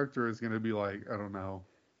her character is going to be like, I don't know,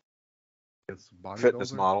 it's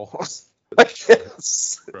Fitness bodybuilder? model. I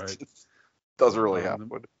guess. Right. Doesn't really happen.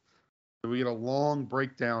 So we get a long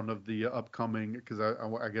breakdown of the upcoming, because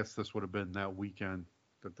I guess this would have been that weekend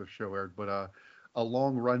that the show aired, but a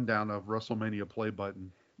long rundown of WrestleMania Play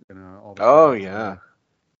Button and all that. Oh yeah.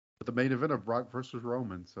 But the main event of Brock versus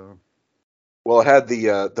Roman. So. Well, it had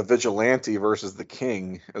the Vigilante versus the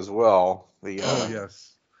King as well. The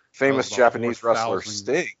yes. famous Japanese wrestler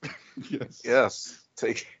Sting. Yes. Yes.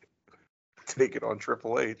 Take it on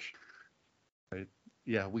Triple H. Right.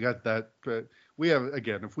 Yeah, we got that. But we have,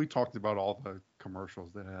 again, if we talked about all the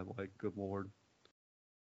commercials they had, like, good Lord.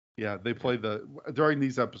 Yeah, they play during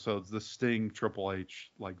these episodes, the Sting Triple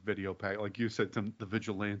H, like, video pack. Like you said, the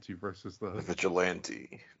Vigilante versus the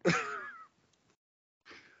Vigilante.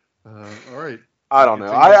 All right. I don't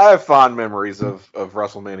know. I have fond memories of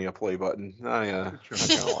WrestleMania Play Button. I kind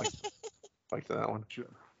of like that one. Sure.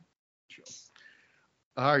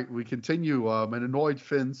 All right, we continue. An annoyed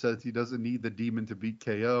Finn says he doesn't need the Demon to beat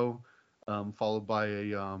KO, followed by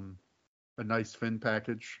a nice Finn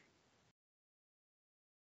package.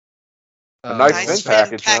 A nice Finn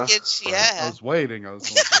package, huh? Yeah. I was waiting.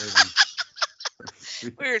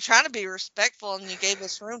 We were trying to be respectful, and you gave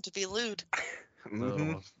us room to be lewd.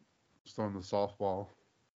 So, just on the softball.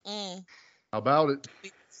 How about it?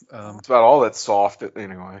 It's about all that's soft,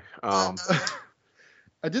 anyway.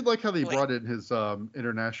 I did like how they brought in his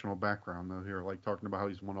international background, though, here, like talking about how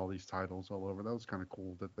he's won all these titles all over. That was kind of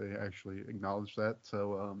cool that they actually acknowledged that.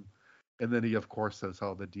 So, and then he, of course, says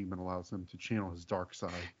how the Demon allows him to channel his dark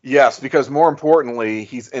side. Yes, because more importantly,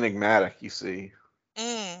 he's enigmatic, you see.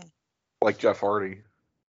 Like Jeff Hardy.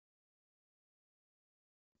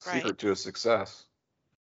 Secret to his success.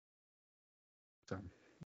 So,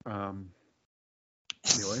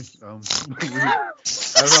 anyway, I don't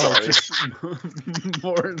know. Just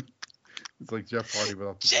more. It's like Jeff Hardy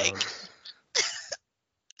without the Jake.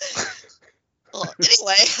 Well,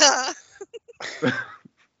 anyway.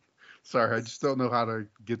 Sorry, I just don't know how to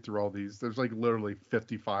get through all these. There's like literally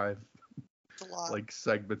 55 like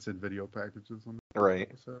segments and video packages on the right.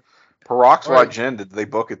 Perox right. Jen, did they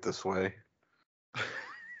book it this way?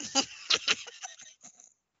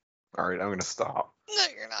 All right, I'm gonna stop. No,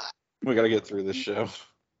 you're not. We gotta get through this show.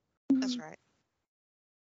 That's right.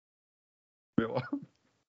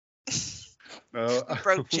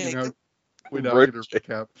 Broke Jake. We now get a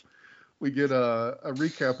recap. We get a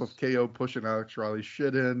recap of KO pushing Alex Riley's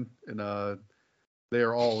shit in, and they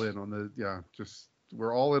are all in on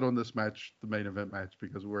we're all in on this match, the main event match,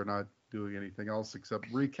 because we're not doing anything else except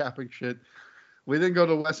recapping shit. We then go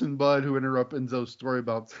to Wes and Bud, who interrupt Enzo's story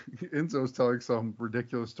about Enzo's telling some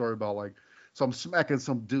ridiculous story about like some smacking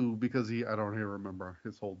some dude because I don't even remember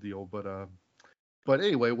his whole deal, but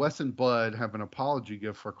anyway, Wes and Bud have an apology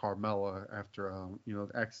gift for Carmella after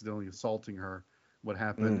accidentally assaulting her. What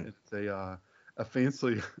happened? It's a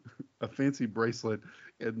fancy bracelet,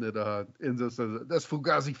 and that Enzo says that's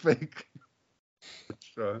Fugazi fake.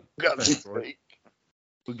 Fugazi fake.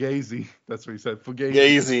 Fugazi. That's what he said.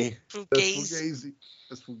 Fugazi.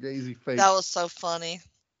 That's Fugazi fake. That was so funny.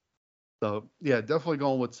 So yeah, definitely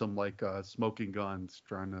going with some like smoking guns,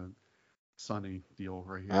 trying to Sunny deal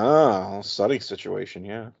right here. Oh, Sunny situation,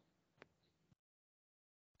 yeah.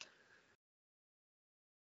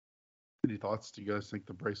 Any thoughts? Do you guys think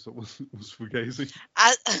the bracelet was Fugazi?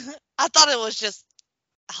 I thought it was just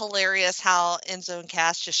hilarious how Enzo and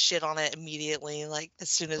Cass just shit on it immediately, like as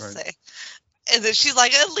soon as Right. they. And then she's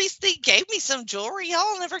like, "At least they gave me some jewelry.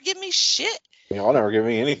 Y'all never give me shit." Y'all never give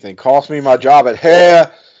me anything. Cost me my job at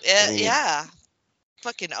Hair. I mean, Yeah,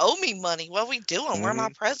 fucking owe me money. What are we doing? Where my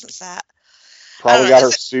mhm. presents at? I don't Probably know. got her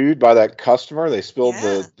Is it? sued by that customer. They spilled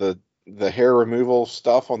Yeah. the hair removal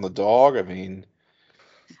stuff on the dog. I mean,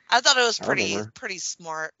 I thought it was I pretty remember. pretty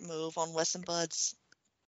smart move on Wes and Bud's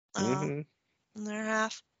Hmm. on their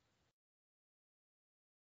half.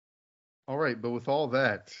 All right, but with all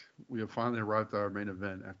that, we have finally arrived at our main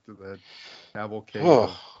event after that Cavill Oh,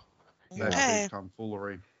 KO yeah. backstage Okay.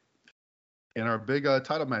 tomfoolery. In our big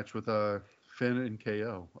title match with Finn and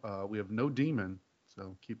KO, we have no demon,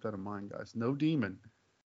 so keep that in mind, guys. No demon.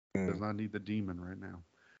 Does Mm. not need the demon right now.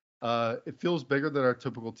 It feels bigger than our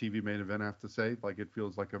typical TV main event, I have to say. Like, it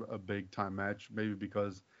feels like a big time match, maybe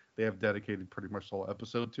because they have dedicated pretty much the whole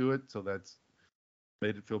episode to it, so that's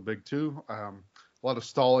made it feel big too. A lot of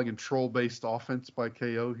stalling and troll based offense by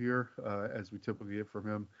KO here, as we typically get from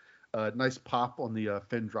him. Nice pop on the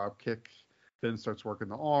Finn drop kick. Finn starts working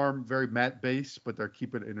the arm, very mat based, but they're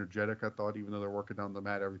keeping it energetic. I thought, even though they're working down the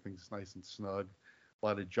mat, everything's nice and snug. A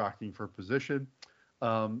lot of jockeying for position.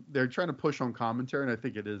 They're trying to push on commentary, and I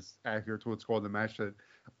think it is accurate to what's going on in the match that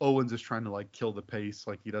Owens is trying to like kill the pace,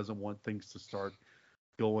 like he doesn't want things to start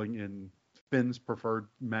going in Finn's preferred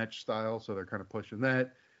match style, so they're kind of pushing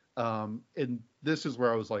that. And this is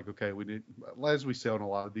where I was like, okay, we need, as we say on a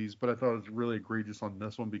lot of these, but I thought it was really egregious on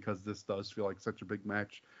this one because this does feel like such a big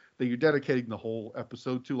match that you're dedicating the whole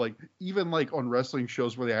episode to. Like, even like on wrestling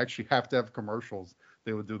shows where they actually have to have commercials,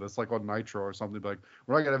 they would do this, like on Nitro or something. Like,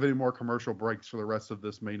 we're not gonna have any more commercial breaks for the rest of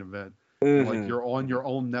this main event. And like, Hmm. you're on your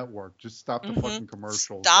own network, just stop the Mm-hmm. fucking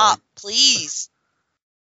commercials. Stop, please.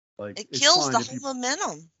 Like It it's kills fine the if whole you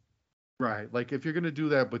momentum. right. Like if you're gonna do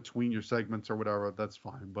that between your segments or whatever, that's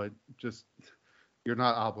fine. But just you're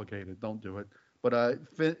not obligated. Don't do it. But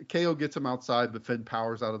KO gets him outside, but Finn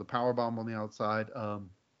powers out of the power bomb on the outside.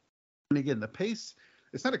 And again, the pace.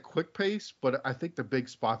 It's not a quick pace, but I think the big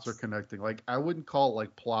spots are connecting. Like I wouldn't call it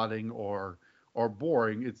like plotting or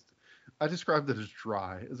boring. It's I described it as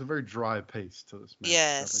dry. It's a very dry pace to this match,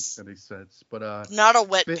 if that makes Yes. any sense. But Not a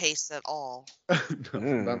wet Finn, paste at all. no,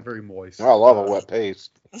 not Mm. very I moist. love a wet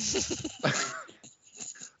paste.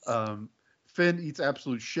 Um, Finn eats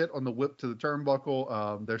absolute shit on the whip to the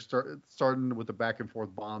turnbuckle. They're starting with the back and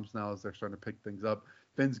forth bombs now as they're starting to pick things up.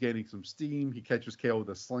 Finn's gaining some steam. He catches KO with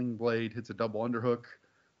a sling blade, hits a double underhook.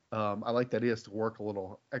 I like that he has to work a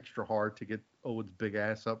little extra hard to get Owens' big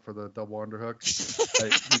ass up for the double underhook.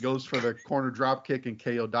 He goes for the corner drop kick and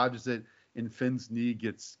KO dodges it, and Finn's knee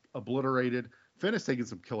gets obliterated. Finn has taken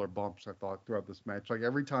some killer bumps, I thought, throughout this match. Like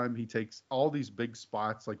every time he takes all these big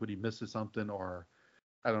spots, like when he misses something or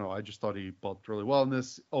I don't know. I just thought he bumped really well in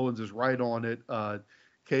this. Owens is right on it.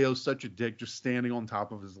 KO's such a dick, just standing on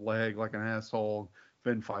top of his leg like an asshole.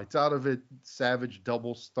 Finn fights out of it. Savage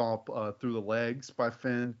double stomp through the legs by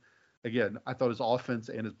Finn. Again, I thought his offense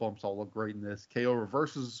and his bumps all look great in this. KO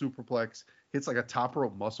reverses a superplex, hits like a top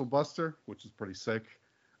rope muscle buster, which is pretty sick.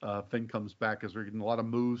 Finn comes back as we're getting a lot of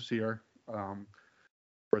moves here.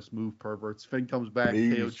 First move perverts. Finn comes back. KO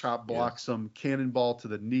News. chop blocks Yes. some cannonball to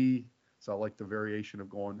the knee. So I like the variation of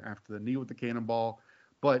going after the knee with the cannonball.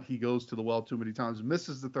 But he goes to the well too many times,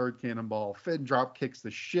 misses the third cannonball. Finn drop kicks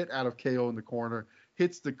the shit out of KO in the corner,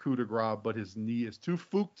 hits the coup de grace, but his knee is too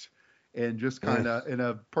fooked and just kind Mm. of in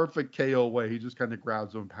a perfect KO way, he just kind of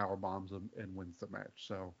grabs him, power bombs him, and wins the match.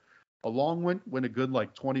 So a long one, went a good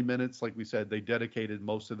like 20 minutes. Like we said, they dedicated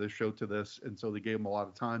most of the show to this, and so they gave him a lot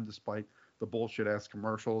of time despite the bullshit ass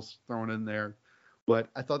commercials thrown in there. But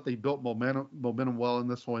I thought they built momentum well in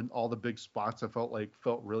this one. All the big spots I felt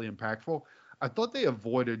really impactful. I thought they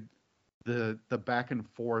avoided the back and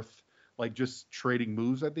forth like just trading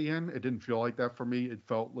moves at the end. It didn't feel like that for me. It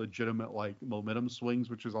felt legitimate like momentum swings,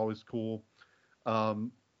 which is always cool.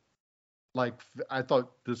 Um, like I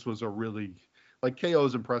thought this was a really like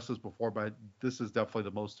KO's impressed us before, but this is definitely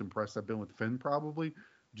the most impressed I've been with Finn probably,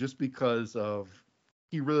 just because of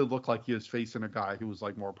he really looked like he was facing a guy who was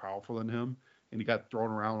like more powerful than him, and he got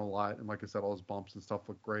thrown around a lot, and like I said, all his bumps and stuff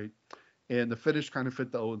looked great. And the finish kind of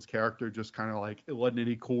fit the Owens character, just kind of like it wasn't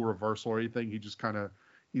any cool reversal or anything. He just kind of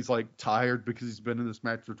he's like tired because he's been in this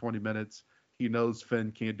match for 20 minutes. He knows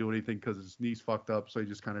Finn can't do anything because his knee's fucked up, so he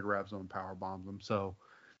just kind of grabs him and power bombs him. So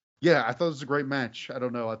yeah, I thought it was a great match. I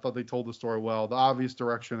don't know. I thought they told the story well. The obvious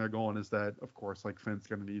direction they're going is that, of course, like Finn's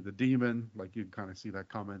going to need the demon. Like you can kind of see that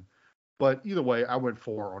coming. But either way, I went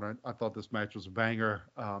 4 on it. I thought this match was a banger.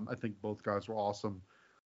 I think both guys were awesome.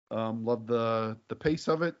 Love the pace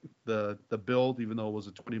of it, the build. Even though it was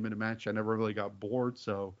a 20-minute match, I never really got bored.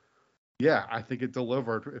 So yeah, I think it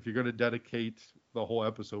delivered. If you're going to dedicate the whole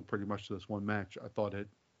episode pretty much to this one match, I thought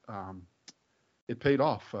um, it paid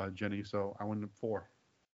off, Jenny. So I went 4.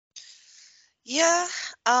 Yeah.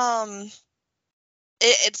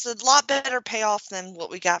 It's a lot better payoff than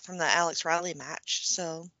what we got from the Alex Riley match.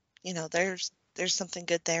 So, there's something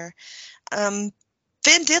good there. Finn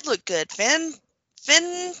did look good. Finn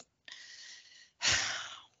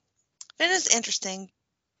is interesting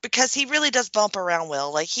because he really does bump around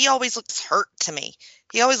well. Like, he always looks hurt to me.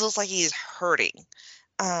 He always looks like he's hurting.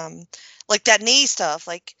 Like that knee stuff,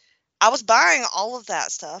 like I was buying all of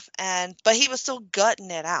that stuff, but he was still gutting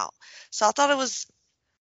it out. So I thought it was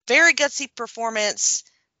very gutsy performance,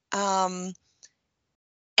 and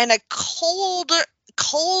a cold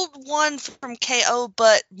one from KO,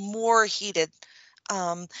 but more heated.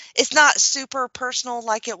 It's not super personal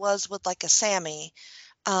like it was with like a Sammy,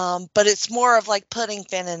 but it's more of like putting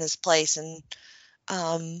Finn in his place, and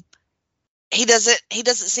he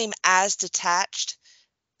doesn't seem as detached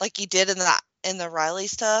like he did in the Riley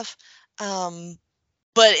stuff, but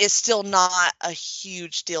it's still not a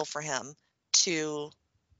huge deal for him to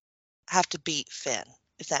have to beat Finn,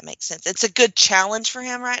 if that makes sense. It's a good challenge for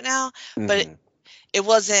him right now, but it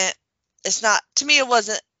wasn't. It's not, to me. It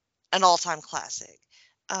wasn't an all-time classic.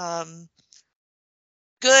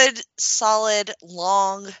 Good, solid,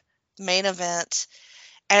 long main event,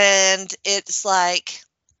 and it's like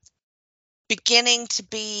beginning to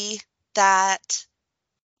be that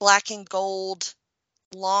black and gold,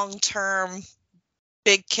 long-term,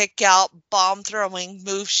 big kick out, bomb throwing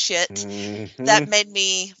move shit that made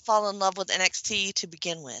me fall in love with NXT to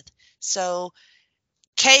begin with. So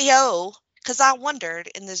KO, because I wondered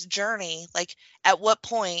in this journey, like, at what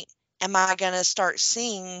point am I going to start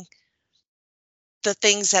seeing the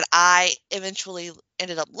things that I eventually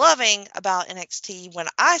ended up loving about NXT when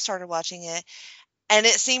I started watching it? And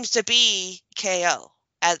it seems to be KO,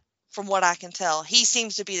 from what I can tell. He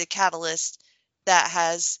seems to be the catalyst that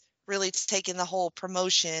has really taken the whole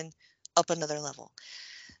promotion up another level.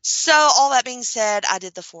 So all that being said, I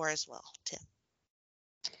did the 4 as well, Tim.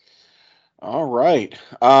 All right.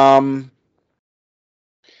 I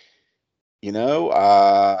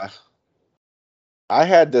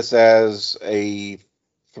had this as a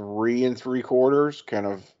 3 3/4, kind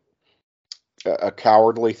of a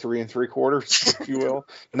cowardly 3 3/4, if you will.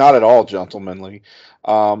 Not at all gentlemanly.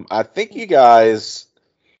 I think you guys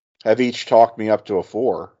have each talked me up to a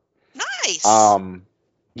 4. Nice.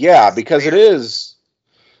 Yeah, because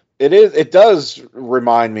it does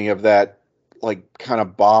remind me of that, like, kind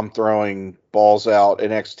of bomb throwing balls out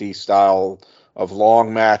NXT style of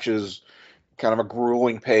long matches, kind of a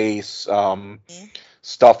grueling pace,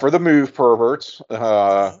 stuff for the move perverts,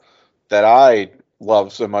 that I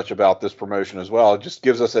love so much about this promotion as well. It just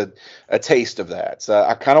gives us a taste of that. So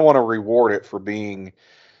I kind of want to reward it for being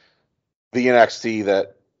the NXT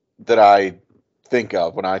that I think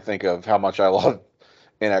of when I think of how much I love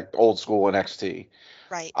old school NXT.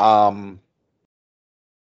 Right. I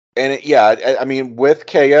mean, with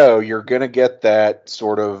KO, you're gonna get that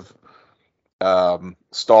sort of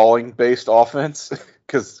stalling based offense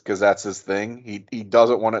because that's his thing. He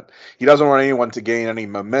doesn't want it. He doesn't want anyone to gain any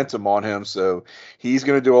momentum on him, so he's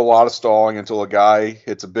gonna do a lot of stalling until a guy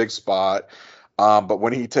hits a big spot. But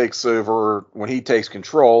when he takes over, when he takes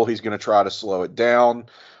control, he's gonna try to slow it down.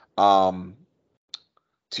 To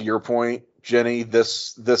your point, Jenny,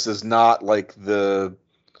 this is not like the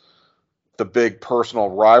big personal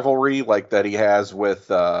rivalry like that he has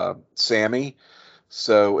with Sammy.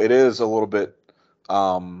 So it is a little bit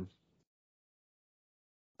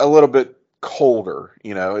colder.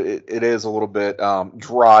 It is a little bit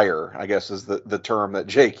drier, I guess is the term that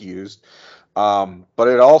Jake used. But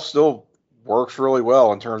it all still works really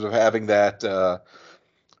well in terms of having that,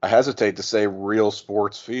 I hesitate to say real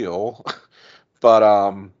sports feel, but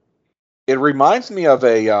it reminds me of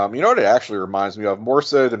you know what it actually reminds me of, more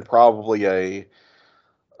so than probably a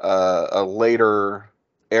later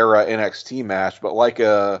era NXT match, but like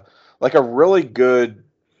a really good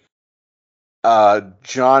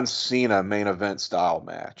John Cena main event style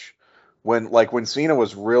match. When Cena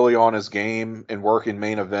was really on his game and working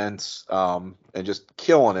main events, and just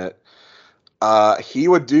killing it, he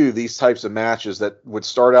would do these types of matches that would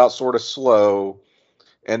start out sort of slow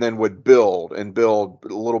and then would build and build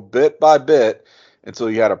a little bit by bit until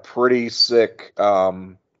you had a pretty sick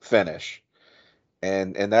finish.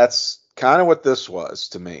 And that's kind of what this was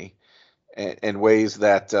to me, in ways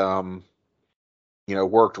that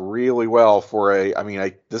worked really well for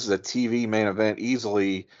this is a TV main event,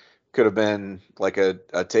 easily could have been like a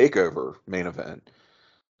takeover main event.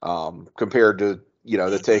 Compared to,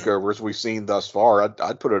 the takeovers we've seen thus far,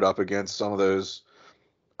 I'd put it up against some of those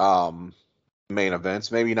main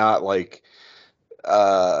events. Maybe not like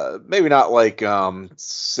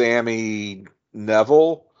Sammy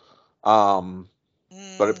Neville,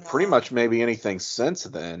 but it pretty No. much maybe anything since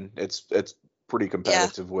then. It's pretty Yeah.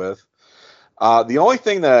 competitive with. The only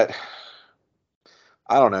thing that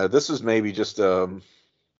I don't know, this is maybe just a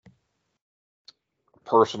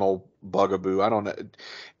personal bugaboo. I don't know.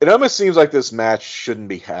 It almost seems like this match shouldn't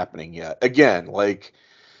be happening yet. Again, like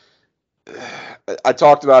I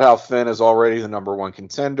talked about how Finn is already the number one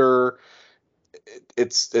contender.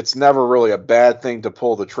 It's never really a bad thing to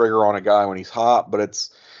pull the trigger on a guy when he's hot, but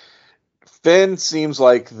Finn seems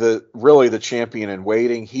like the champion in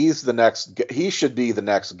waiting. He should be the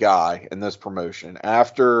next guy in this promotion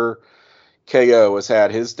after KO has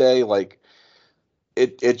had his day. Like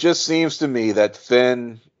it just seems to me that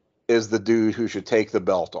Finn is the dude who should take the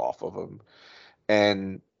belt off of him.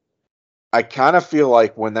 And I kind of feel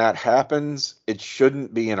like when that happens, it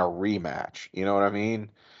shouldn't be in a rematch. You know what I mean?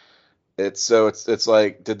 It's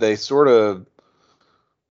like, did they sort of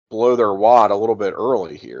blow their wad a little bit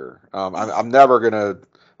early here? I'm never gonna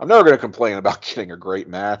complain about getting a great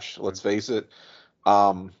match. Let's face it.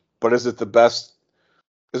 But is it the best?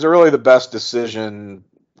 Is it really the best decision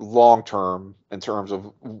long term in terms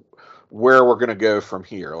of where we're gonna go from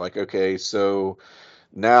here? Like, okay, so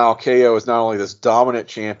now KO is not only this dominant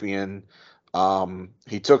champion.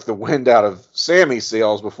 He took the wind out of Sammy's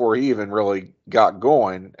sails before he even really got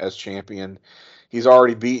going as champion. He's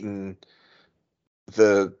already beaten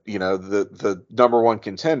the number one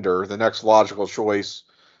contender, the next logical choice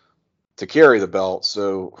to carry the belt.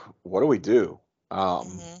 So what do we do?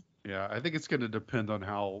 Yeah, I think it's going to depend on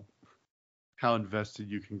how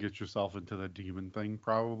invested you can get yourself into the demon thing,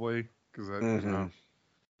 probably, because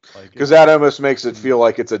because that almost makes it feel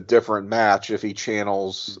like it's a different match if he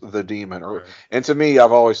channels the demon. Right. And to me,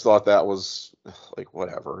 I've always thought that was like,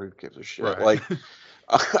 whatever, who gives a shit? Right. Like,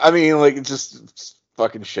 I mean, like, just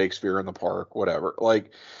fucking Shakespeare in the Park, whatever.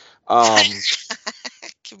 Like, I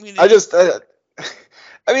mean,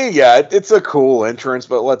 yeah, it's a cool entrance,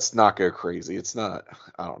 but let's not go crazy. It's not,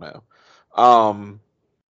 I don't know.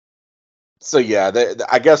 So yeah,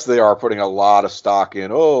 I guess they are putting a lot of stock in.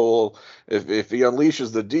 Oh, if he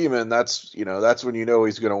unleashes the demon, that's when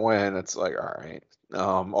he's gonna win. It's like, all right.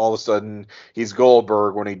 All of a sudden he's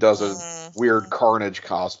Goldberg when he does a weird Carnage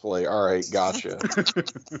cosplay. All right, gotcha.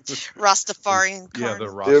 Rastafarian Carnage. Yeah, the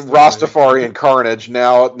Rastafarian Carnage.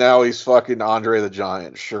 Now he's fucking Andre the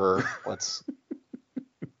Giant. Sure, let's.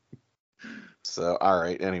 So all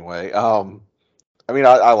right. Anyway, I mean,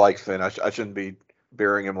 I like Finn. I shouldn't be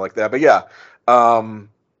burying him like that, but yeah, I'm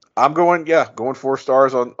going 4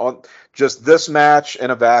 stars on just this match in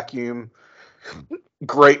a vacuum.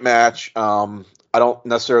 Great match. I don't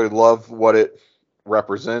necessarily love what it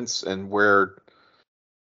represents and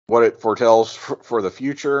what it foretells for the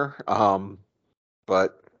future.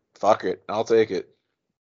 But fuck it, I'll take it.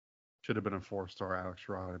 Should have been a 4-star Alex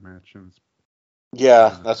Roddy match.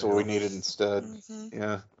 Yeah, that's what we needed instead.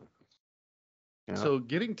 Yeah. So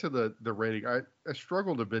getting to the rating, I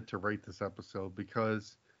struggled a bit to rate this episode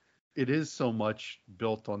because it is so much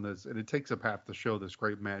built on this, and it takes up half the show, this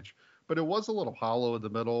great match. But it was a little hollow in the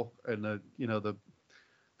middle, and the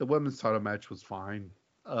women's title match was fine.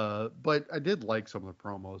 But I did like some of the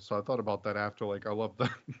promos, so I thought about that after. Like, I love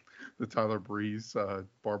the Tyler Breeze,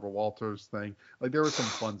 Barbara Walters thing. Like, there was some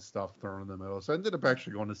fun stuff thrown in the middle. So I ended up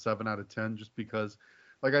actually going to 7 out of 10 just because,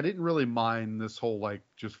 like, I didn't really mind this whole, like,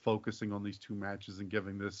 just focusing on these 2 matches and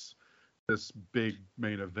giving this big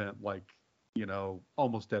main event, like,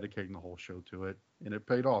 almost dedicating the whole show to it. And it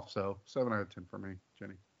paid off. So 7 out of 10 for me,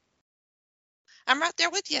 Jenny. I'm right there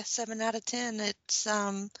with you. 7 out of 10. It's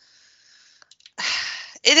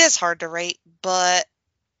it is hard to rate, but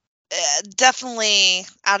definitely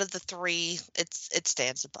out of the 3, it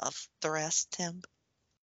stands above the rest, Tim.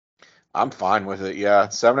 I'm fine with it. Yeah,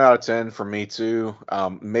 7 out of 10 for me too.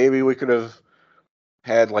 Maybe we could have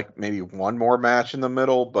had like maybe one more match in the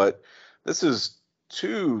middle, but this is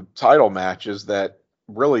 2 title matches that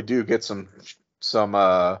really do get some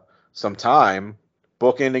time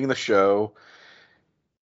bookending the show.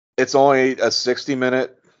 It's only a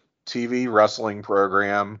 60-minute TV wrestling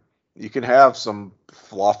program. You can have some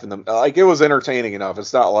fluff in them. Like, it was entertaining enough.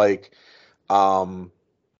 It's not like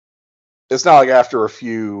after a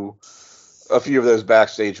few of those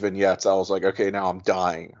backstage vignettes, I was like, okay, now I'm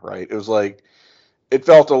dying, right? It was like, it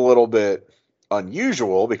felt a little bit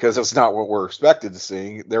unusual because it's not what we're expected to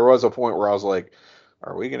see. There was a point where I was like,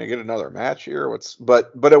 are we going to get another match here?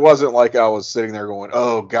 But it wasn't like I was sitting there going,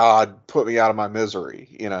 oh God, put me out of my misery,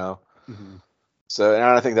 you know? Mm-hmm. So, and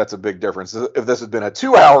I think that's a big difference. If this had been a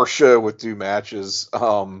 2-hour show with 2 matches,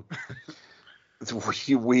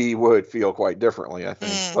 we would feel quite differently, I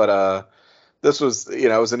think. Mm. But this was, it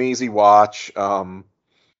was an easy watch.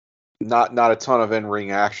 Not a ton of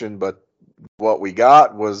in-ring action, but what we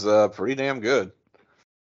got was pretty damn good.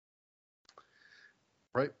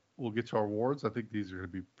 Right. We'll get to our awards. I think these are going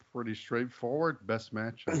to be pretty straightforward. Best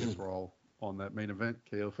match. I guess we're all on that main event.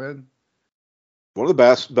 KO Finn. One of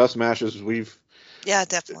the best matches we've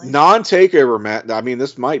Definitely. non-takeover match. I mean,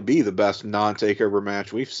 this might be the best non-takeover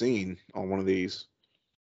match we've seen on one of these.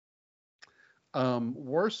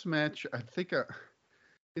 Worst match. I think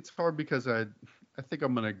it's hard because I think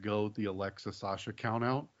I'm gonna go the Alexa Sasha count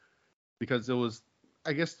out because it was,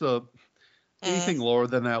 I guess anything lower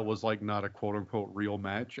than that was like not a quote unquote real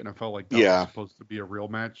match, and I felt like that was supposed to be a real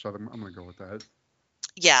match, so I'm gonna go with that.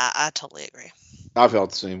 Yeah, I totally agree. I felt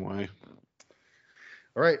the same way.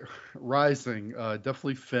 All right, Rising.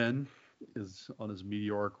 Definitely Finn is on his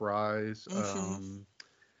meteoric rise. Mm-hmm.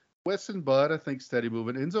 Wes and Bud, I think steady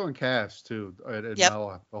moving. Enzo and Cass too, and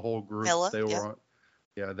Mella, the whole group. They were on.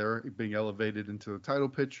 Yeah, they're being elevated into the title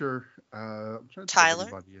picture. I'm trying to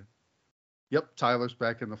Tyler. Yep, Tyler's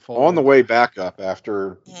back in the fold. On the way back up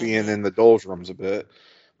after being in the doldrums a bit.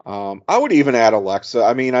 I would even add Alexa.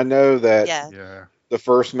 I mean, I know that the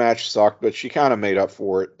first match sucked, but she kind of made up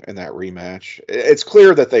for it in that rematch. It's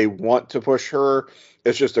clear that they want to push her.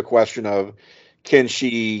 It's just a question of, can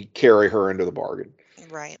she carry her into the bargain?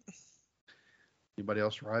 Right. Anybody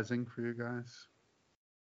else rising for you guys?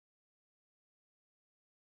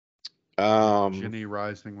 Jenny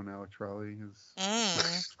rising when Alex Riley is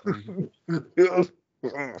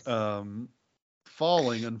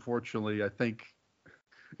falling. Unfortunately, I think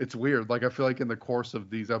it's weird. Like I feel like in the course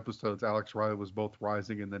of these episodes, Alex Riley was both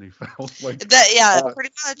rising and then he fell.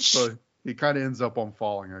 Pretty much. So he kind of ends up on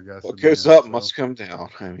falling, I guess. What goes up must come down.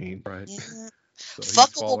 I mean, right. Yeah. So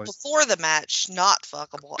fuckable before the match, not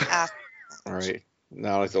fuckable after. Right.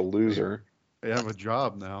 Now he's a loser. They have a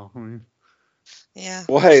job now. I mean, yeah.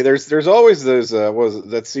 Well, hey, there's always those was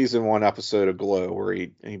that season 1 episode of Glow where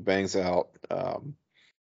he bangs out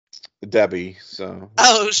Debbie. So.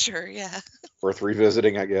 Oh sure, yeah. Worth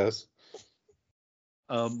revisiting, I guess.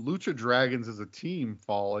 Lucha Dragons as a team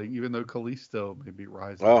falling, even though Kalisto may be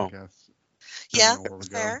rising. Oh. I guess. Yeah, that's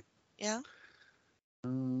fair. Yeah.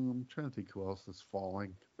 I'm trying to think who else is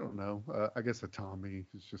falling. I don't know. I guess Tommy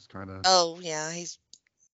is just kind of. Oh yeah, he's.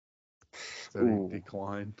 Steady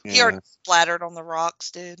decline. Yeah. He already splattered on the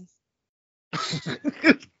rocks, dude.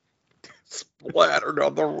 Splattered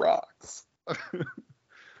on the rocks.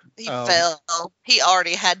 He fell. He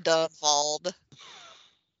already had done falled.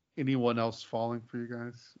 Anyone else falling for you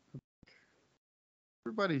guys?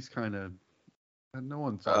 Everybody's kind of. No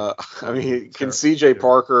one's. I mean, can CJ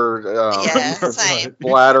Parker same.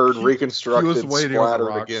 splattered, reconstructed, he was waiting splattered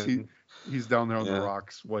on the rocks. again? He's down there on the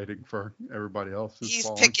rocks waiting for everybody else. He's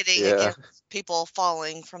falling. picketing against people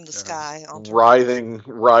falling from the sky. Writhing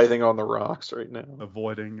on the rocks right now.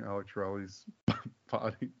 Avoiding Alex Riley's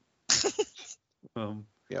body.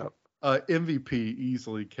 Yeah. MVP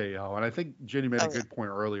easily KO. And I think Jenny made a good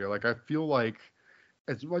point earlier. Like, I feel like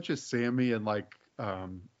as much as Sammy and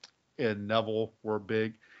and Neville were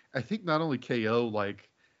big, I think not only KO, like,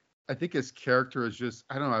 I think his character is just,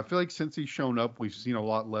 I don't know. I feel like since he's shown up, we've seen a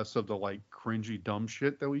lot less of the cringy, dumb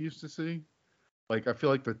shit that we used to see. Like, I feel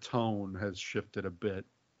like the tone has shifted a bit,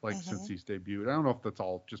 since he's debuted. I don't know if that's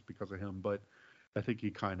all just because of him, but I think he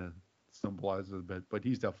kind of symbolizes a bit. But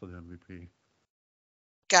he's definitely the MVP.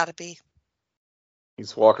 Gotta be.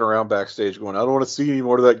 He's walking around backstage going, I don't want to see any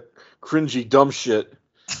more of that cringy, dumb shit.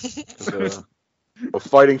 A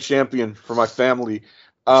fighting champion for my family.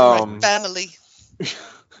 My family.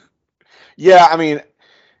 Yeah, I mean,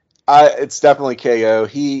 it's definitely KO.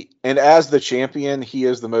 And as the champion, he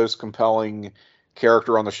is the most compelling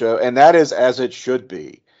character on the show, and that is as it should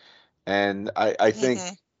be. And I think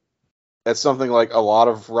that's something like a lot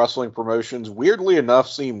of wrestling promotions, weirdly enough,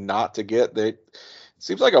 seem not to get. It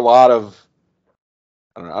seems like a lot of,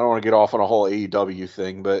 I don't want to get off on a whole AEW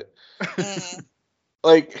thing, but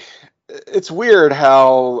it's weird how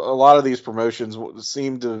a lot of these promotions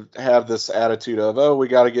seem to have this attitude of, oh, we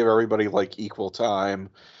got to give everybody equal time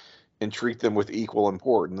and treat them with equal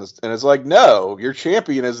importance. And it's like, no, your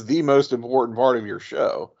champion is the most important part of your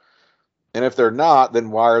show. And if they're not,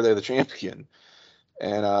 then why are they the champion?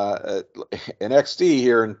 And NXT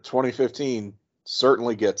here in 2015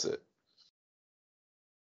 certainly gets it.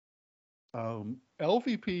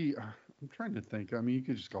 LVP, I'm trying to think. I mean, you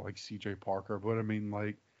could just go like CJ Parker, but I mean,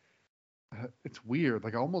 like, it's weird.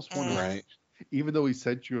 Like, I almost want to, Right. even though he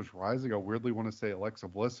said she was rising, I weirdly want to say Alexa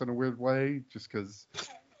Bliss in a weird way, just because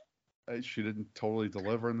she didn't totally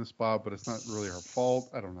deliver in the spot, but it's not really her fault.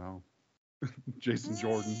 I don't know. Jason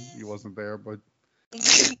Jordan, he wasn't there, but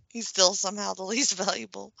He's still somehow the least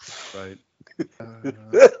valuable. right.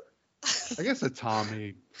 I guess a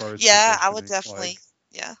Tommy first. Yeah, I would definitely,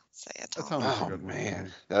 say a Tommy. Tommy's a Oh good one.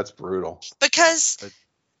 man, that's brutal. Because But-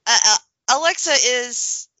 Alexa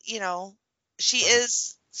is, she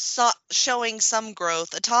is showing some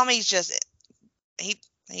growth. Tommy's just, he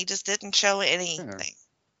just didn't show anything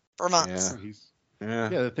for months. Yeah.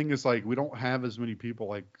 Yeah, the thing is, like, we don't have as many people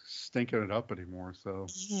like stinking it up anymore. So,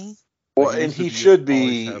 Mhm. Well, Like, it and used to he be should always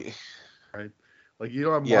be. have- right? Like, you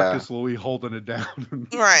don't have Yeah. Marcus Louis holding it down in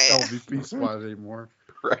Right. LVP spot anymore.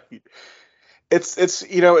 Right. It's it's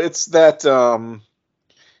that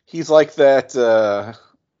he's like that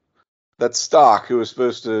stock who was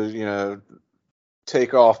supposed to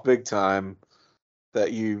take off big time,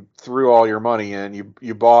 that you threw all your money in.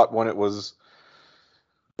 You bought when it was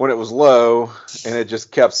low, and it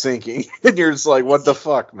just kept sinking, and you're just like, what the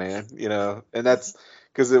fuck, man? And that's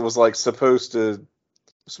because it was like supposed to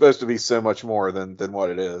be so much more than what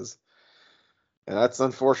it is. And that's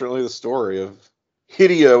unfortunately the story of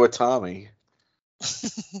Hideo Itami.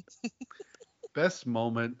 Best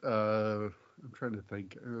moment. I'm trying to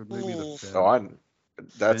think. Maybe the Ooh. Finn.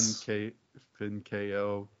 That's Finn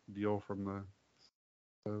KO deal from the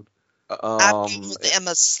episode. I think with the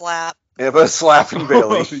Emma slap. Emma slapping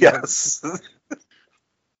Bailey. Oh, Yes.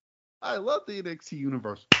 I love the NXT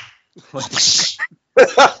universe.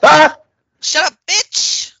 Shut up,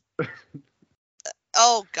 bitch!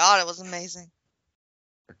 Oh God, it was amazing.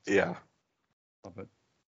 Yeah. Love it.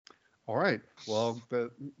 All right. Well,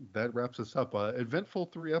 that wraps us up. Eventful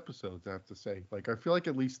 3 episodes, I have to say. Like, I feel like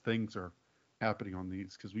at least things are happening on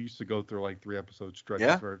these, because we used to go through like 3 episode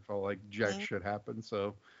stretches where it felt like jack shit happened.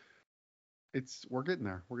 So we're getting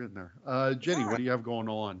there. We're getting there. Jenny, what do you have going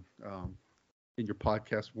on in your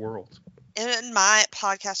podcast world? In my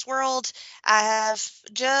podcast world, I have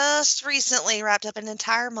just recently wrapped up an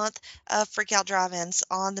entire month of Freakout Drive-Ins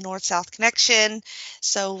on the North-South Connection.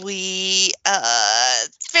 So we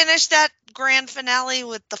finished that grand finale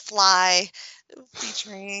with The Fly,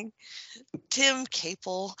 featuring Tim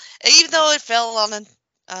Capel. Even though it fell on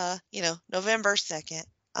November 2nd,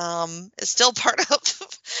 it's still part of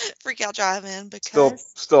Freakout Drive-In because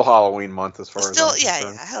Still Halloween month as far as I'm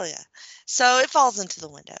concerned. hell yeah. So it falls into the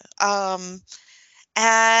window.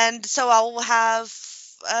 And so I will have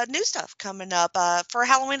new stuff coming up. For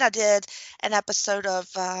Halloween, I did an episode of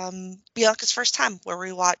Bianca's First Time where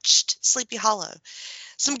we watched Sleepy Hollow.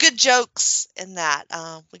 Some good jokes in that.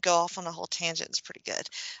 We go off on a whole tangent. It's pretty good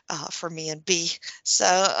for me and B. So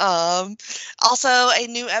also a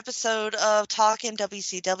new episode of Talkin'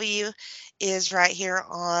 WCW is right here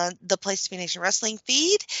on the Place to Be Nation Wrestling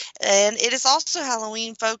feed. And it is also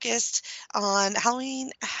Halloween focused on Halloween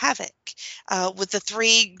Havoc with the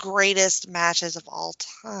 3 greatest matches of all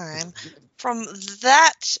time from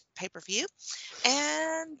that pay-per-view.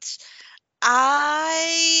 And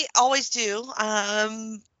I always do.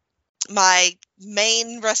 My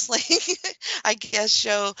main wrestling, I guess,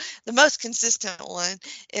 show, the most consistent one,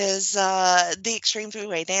 is the Extreme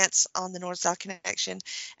 3-Way Dance on the North-South Connection,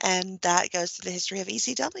 and that goes to the history of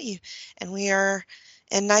ECW. And we are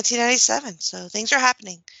in 1997, so things are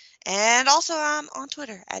happening. And also, I'm on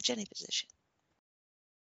Twitter at Jenny Position.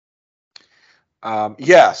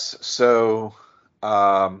 Yes. So,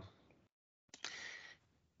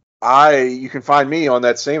 you can find me on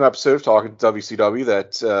that same episode of Talking WCW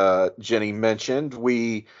that Jenny mentioned.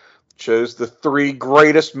 We chose the 3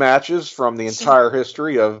 greatest matches from the entire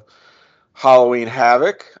history of Halloween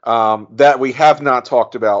Havoc that we have not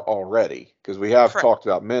talked about already, because we have talked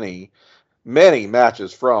about many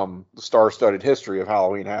matches from the star-studded history of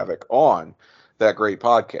Halloween Havoc on that great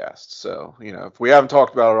podcast. So, if we haven't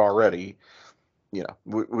talked about it already,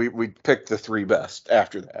 we picked the 3 best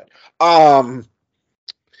after that.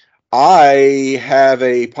 I have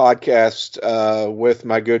a podcast with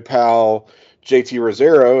my good pal JT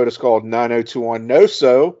Rosero. It is called 9021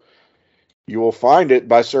 No-So. You will find it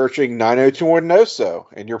by searching 9021 No-So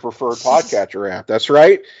in your preferred podcatcher app. That's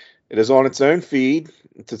right. It is on its own feed.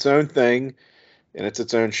 It's its own thing, and it's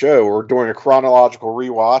its own show. We're doing a chronological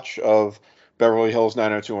rewatch of Beverly Hills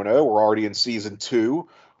 90210. We're already in season 2.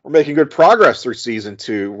 We're making good progress through season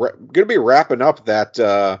 2. We're going to be wrapping up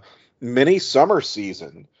that mini summer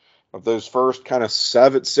season of those first kind of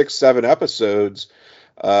 6-7 episodes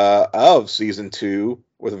of season 2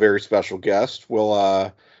 with a very special guest.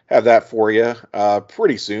 We'll have that for you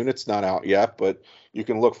pretty soon. It's not out yet, but you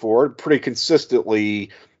can look forward pretty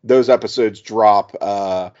consistently. Those episodes drop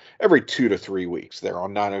every 2 to 3 weeks there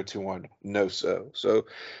on 9021 No-So. So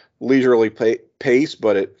leisurely pace,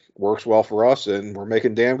 but it works well for us, and we're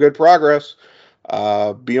making damn good progress.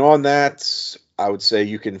 Beyond that, I would say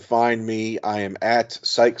you can find me. I am at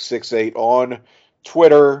Psych68 on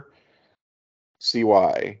Twitter,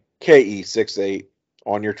 CYKE68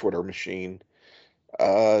 on your Twitter machine.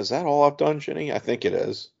 Is that all I've done, Jenny? I think it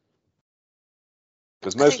is.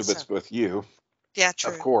 Because most of it's with you. Yeah,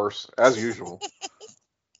 true. Of course, as usual.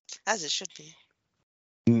 As it should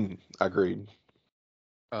be. Agreed.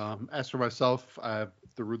 As for myself, I have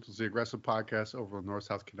the Ruthlessly Aggressive podcast over on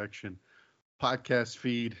North-South Connection podcast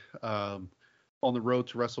feed. On the road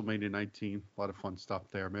to WrestleMania 19. A lot of fun stuff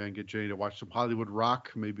there, man. Get Jenny to watch some Hollywood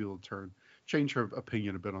Rock. Maybe it'll change her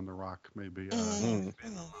opinion a bit on The Rock. Maybe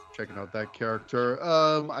checking out that character.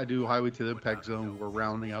 I do Highway to the Impact Zone. We're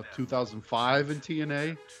rounding out 2005 in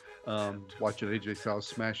TNA. Watching AJ Styles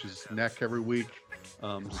smash his neck every week.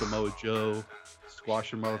 Samoa Joe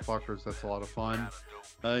squashing motherfuckers. That's a lot of fun.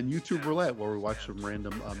 And YouTube Roulette, where we watch some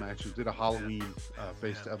random matches. Did a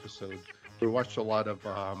Halloween-based episode. We watched a lot of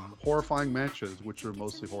horrifying matches, which are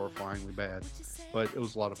mostly horrifyingly bad, but it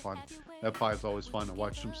was a lot of fun. That pod is always fun to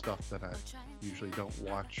watch some stuff that I usually don't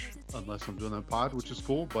watch unless I'm doing that pod, which is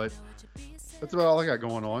cool, but that's about all I got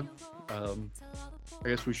going on. I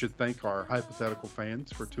guess we should thank our hypothetical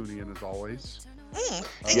fans for tuning in as always.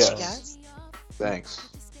 Thanks, you guys. Thanks.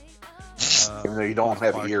 Even though you don't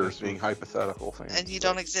have ears, being hypothetical fans. And you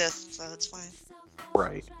don't exist, so it's fine.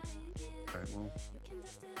 Right. Okay, well,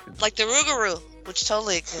 like the Rougarou, which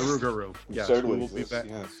totally exists. The Rougarou. Yes, totally we'll be back.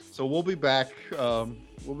 Yes. So we'll be back.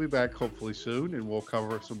 We'll be back hopefully soon, and we'll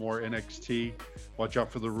cover some more NXT. Watch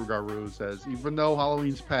out for the Rougarous, as even though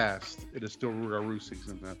Halloween's passed, it is still Rougarou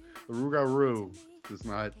season. The Rougarou does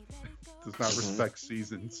not respect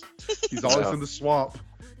seasons. He's always in the swamp.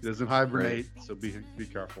 He doesn't hibernate, so be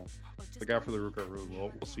careful. Look out for the Rougarou.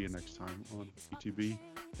 We'll see you next time on PTB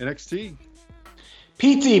NXT.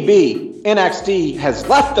 PTB NXT has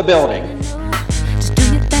left the building. Just do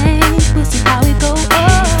your thing, we'll see how it goes.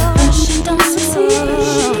 She don't succeed.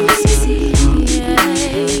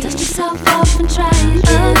 Dust yourself off and try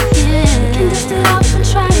again. You can dust it off and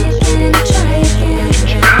try again.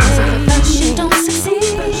 She don't succeed.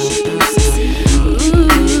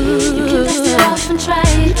 You can dust it off and try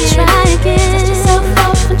again. Dust yourself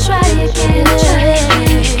off and try again.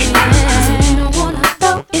 You don't wanna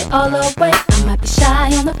throw it all away. Be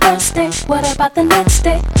shy on the first day. What about the next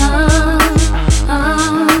day? I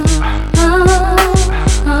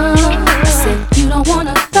said you don't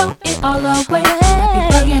wanna throw it all away. Might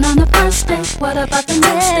be bugging on the first day. What about the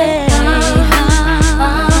next day?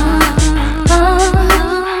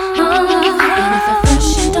 And if at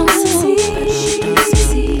first you don't succeed,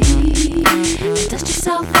 then dust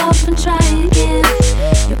yourself off and try again.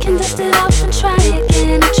 You can dust it off and try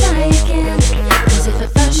again and try again. 'Cause if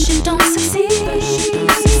at first you don't succeed,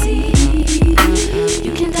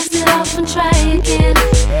 you can dust it off and try again.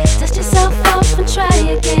 Dust yourself off and try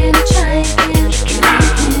again and try again.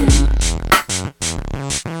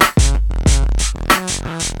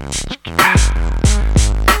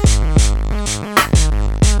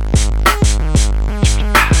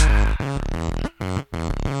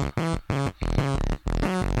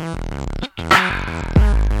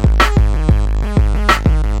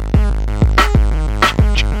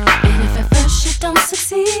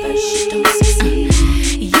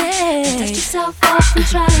 Off and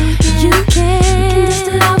try again. You can dust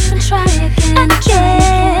it off and try again.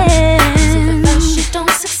 If at first you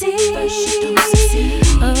don't succeed,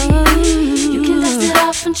 you can dust it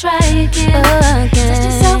off and try again. Dust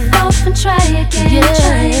yourself off and try again.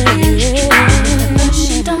 If at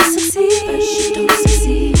first you don't succeed,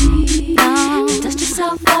 dust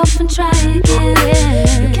yourself off and try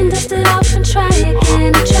again. You can dust it off and try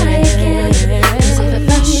again. Try again. 'Cause if at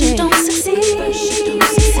first you don't succeed,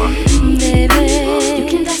 baby, you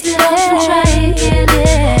can dust it off and try again.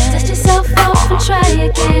 Dust yourself off and try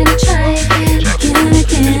again. Try again,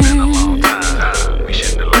 again. We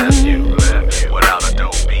shouldn't have left you without a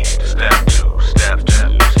dope beat. Step two, step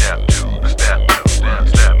two, step two, step two,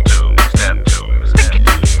 step two.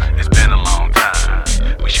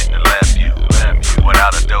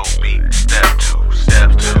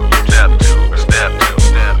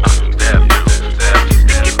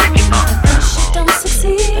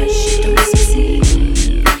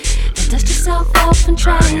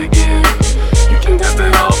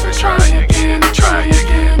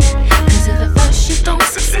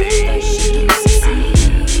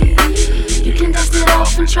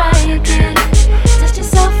 try again. Dust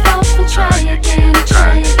yourself off and try again.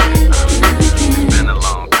 Try again. It's been a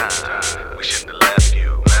long time. We shouldn't have left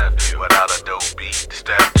you without a dope beat.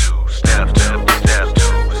 Step two, step two, step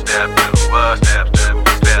two, step two, step two, step two,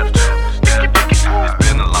 step two. It's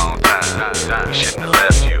been a long time. We shouldn't have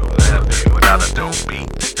left you without a dope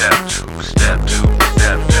beat. Step two, step two.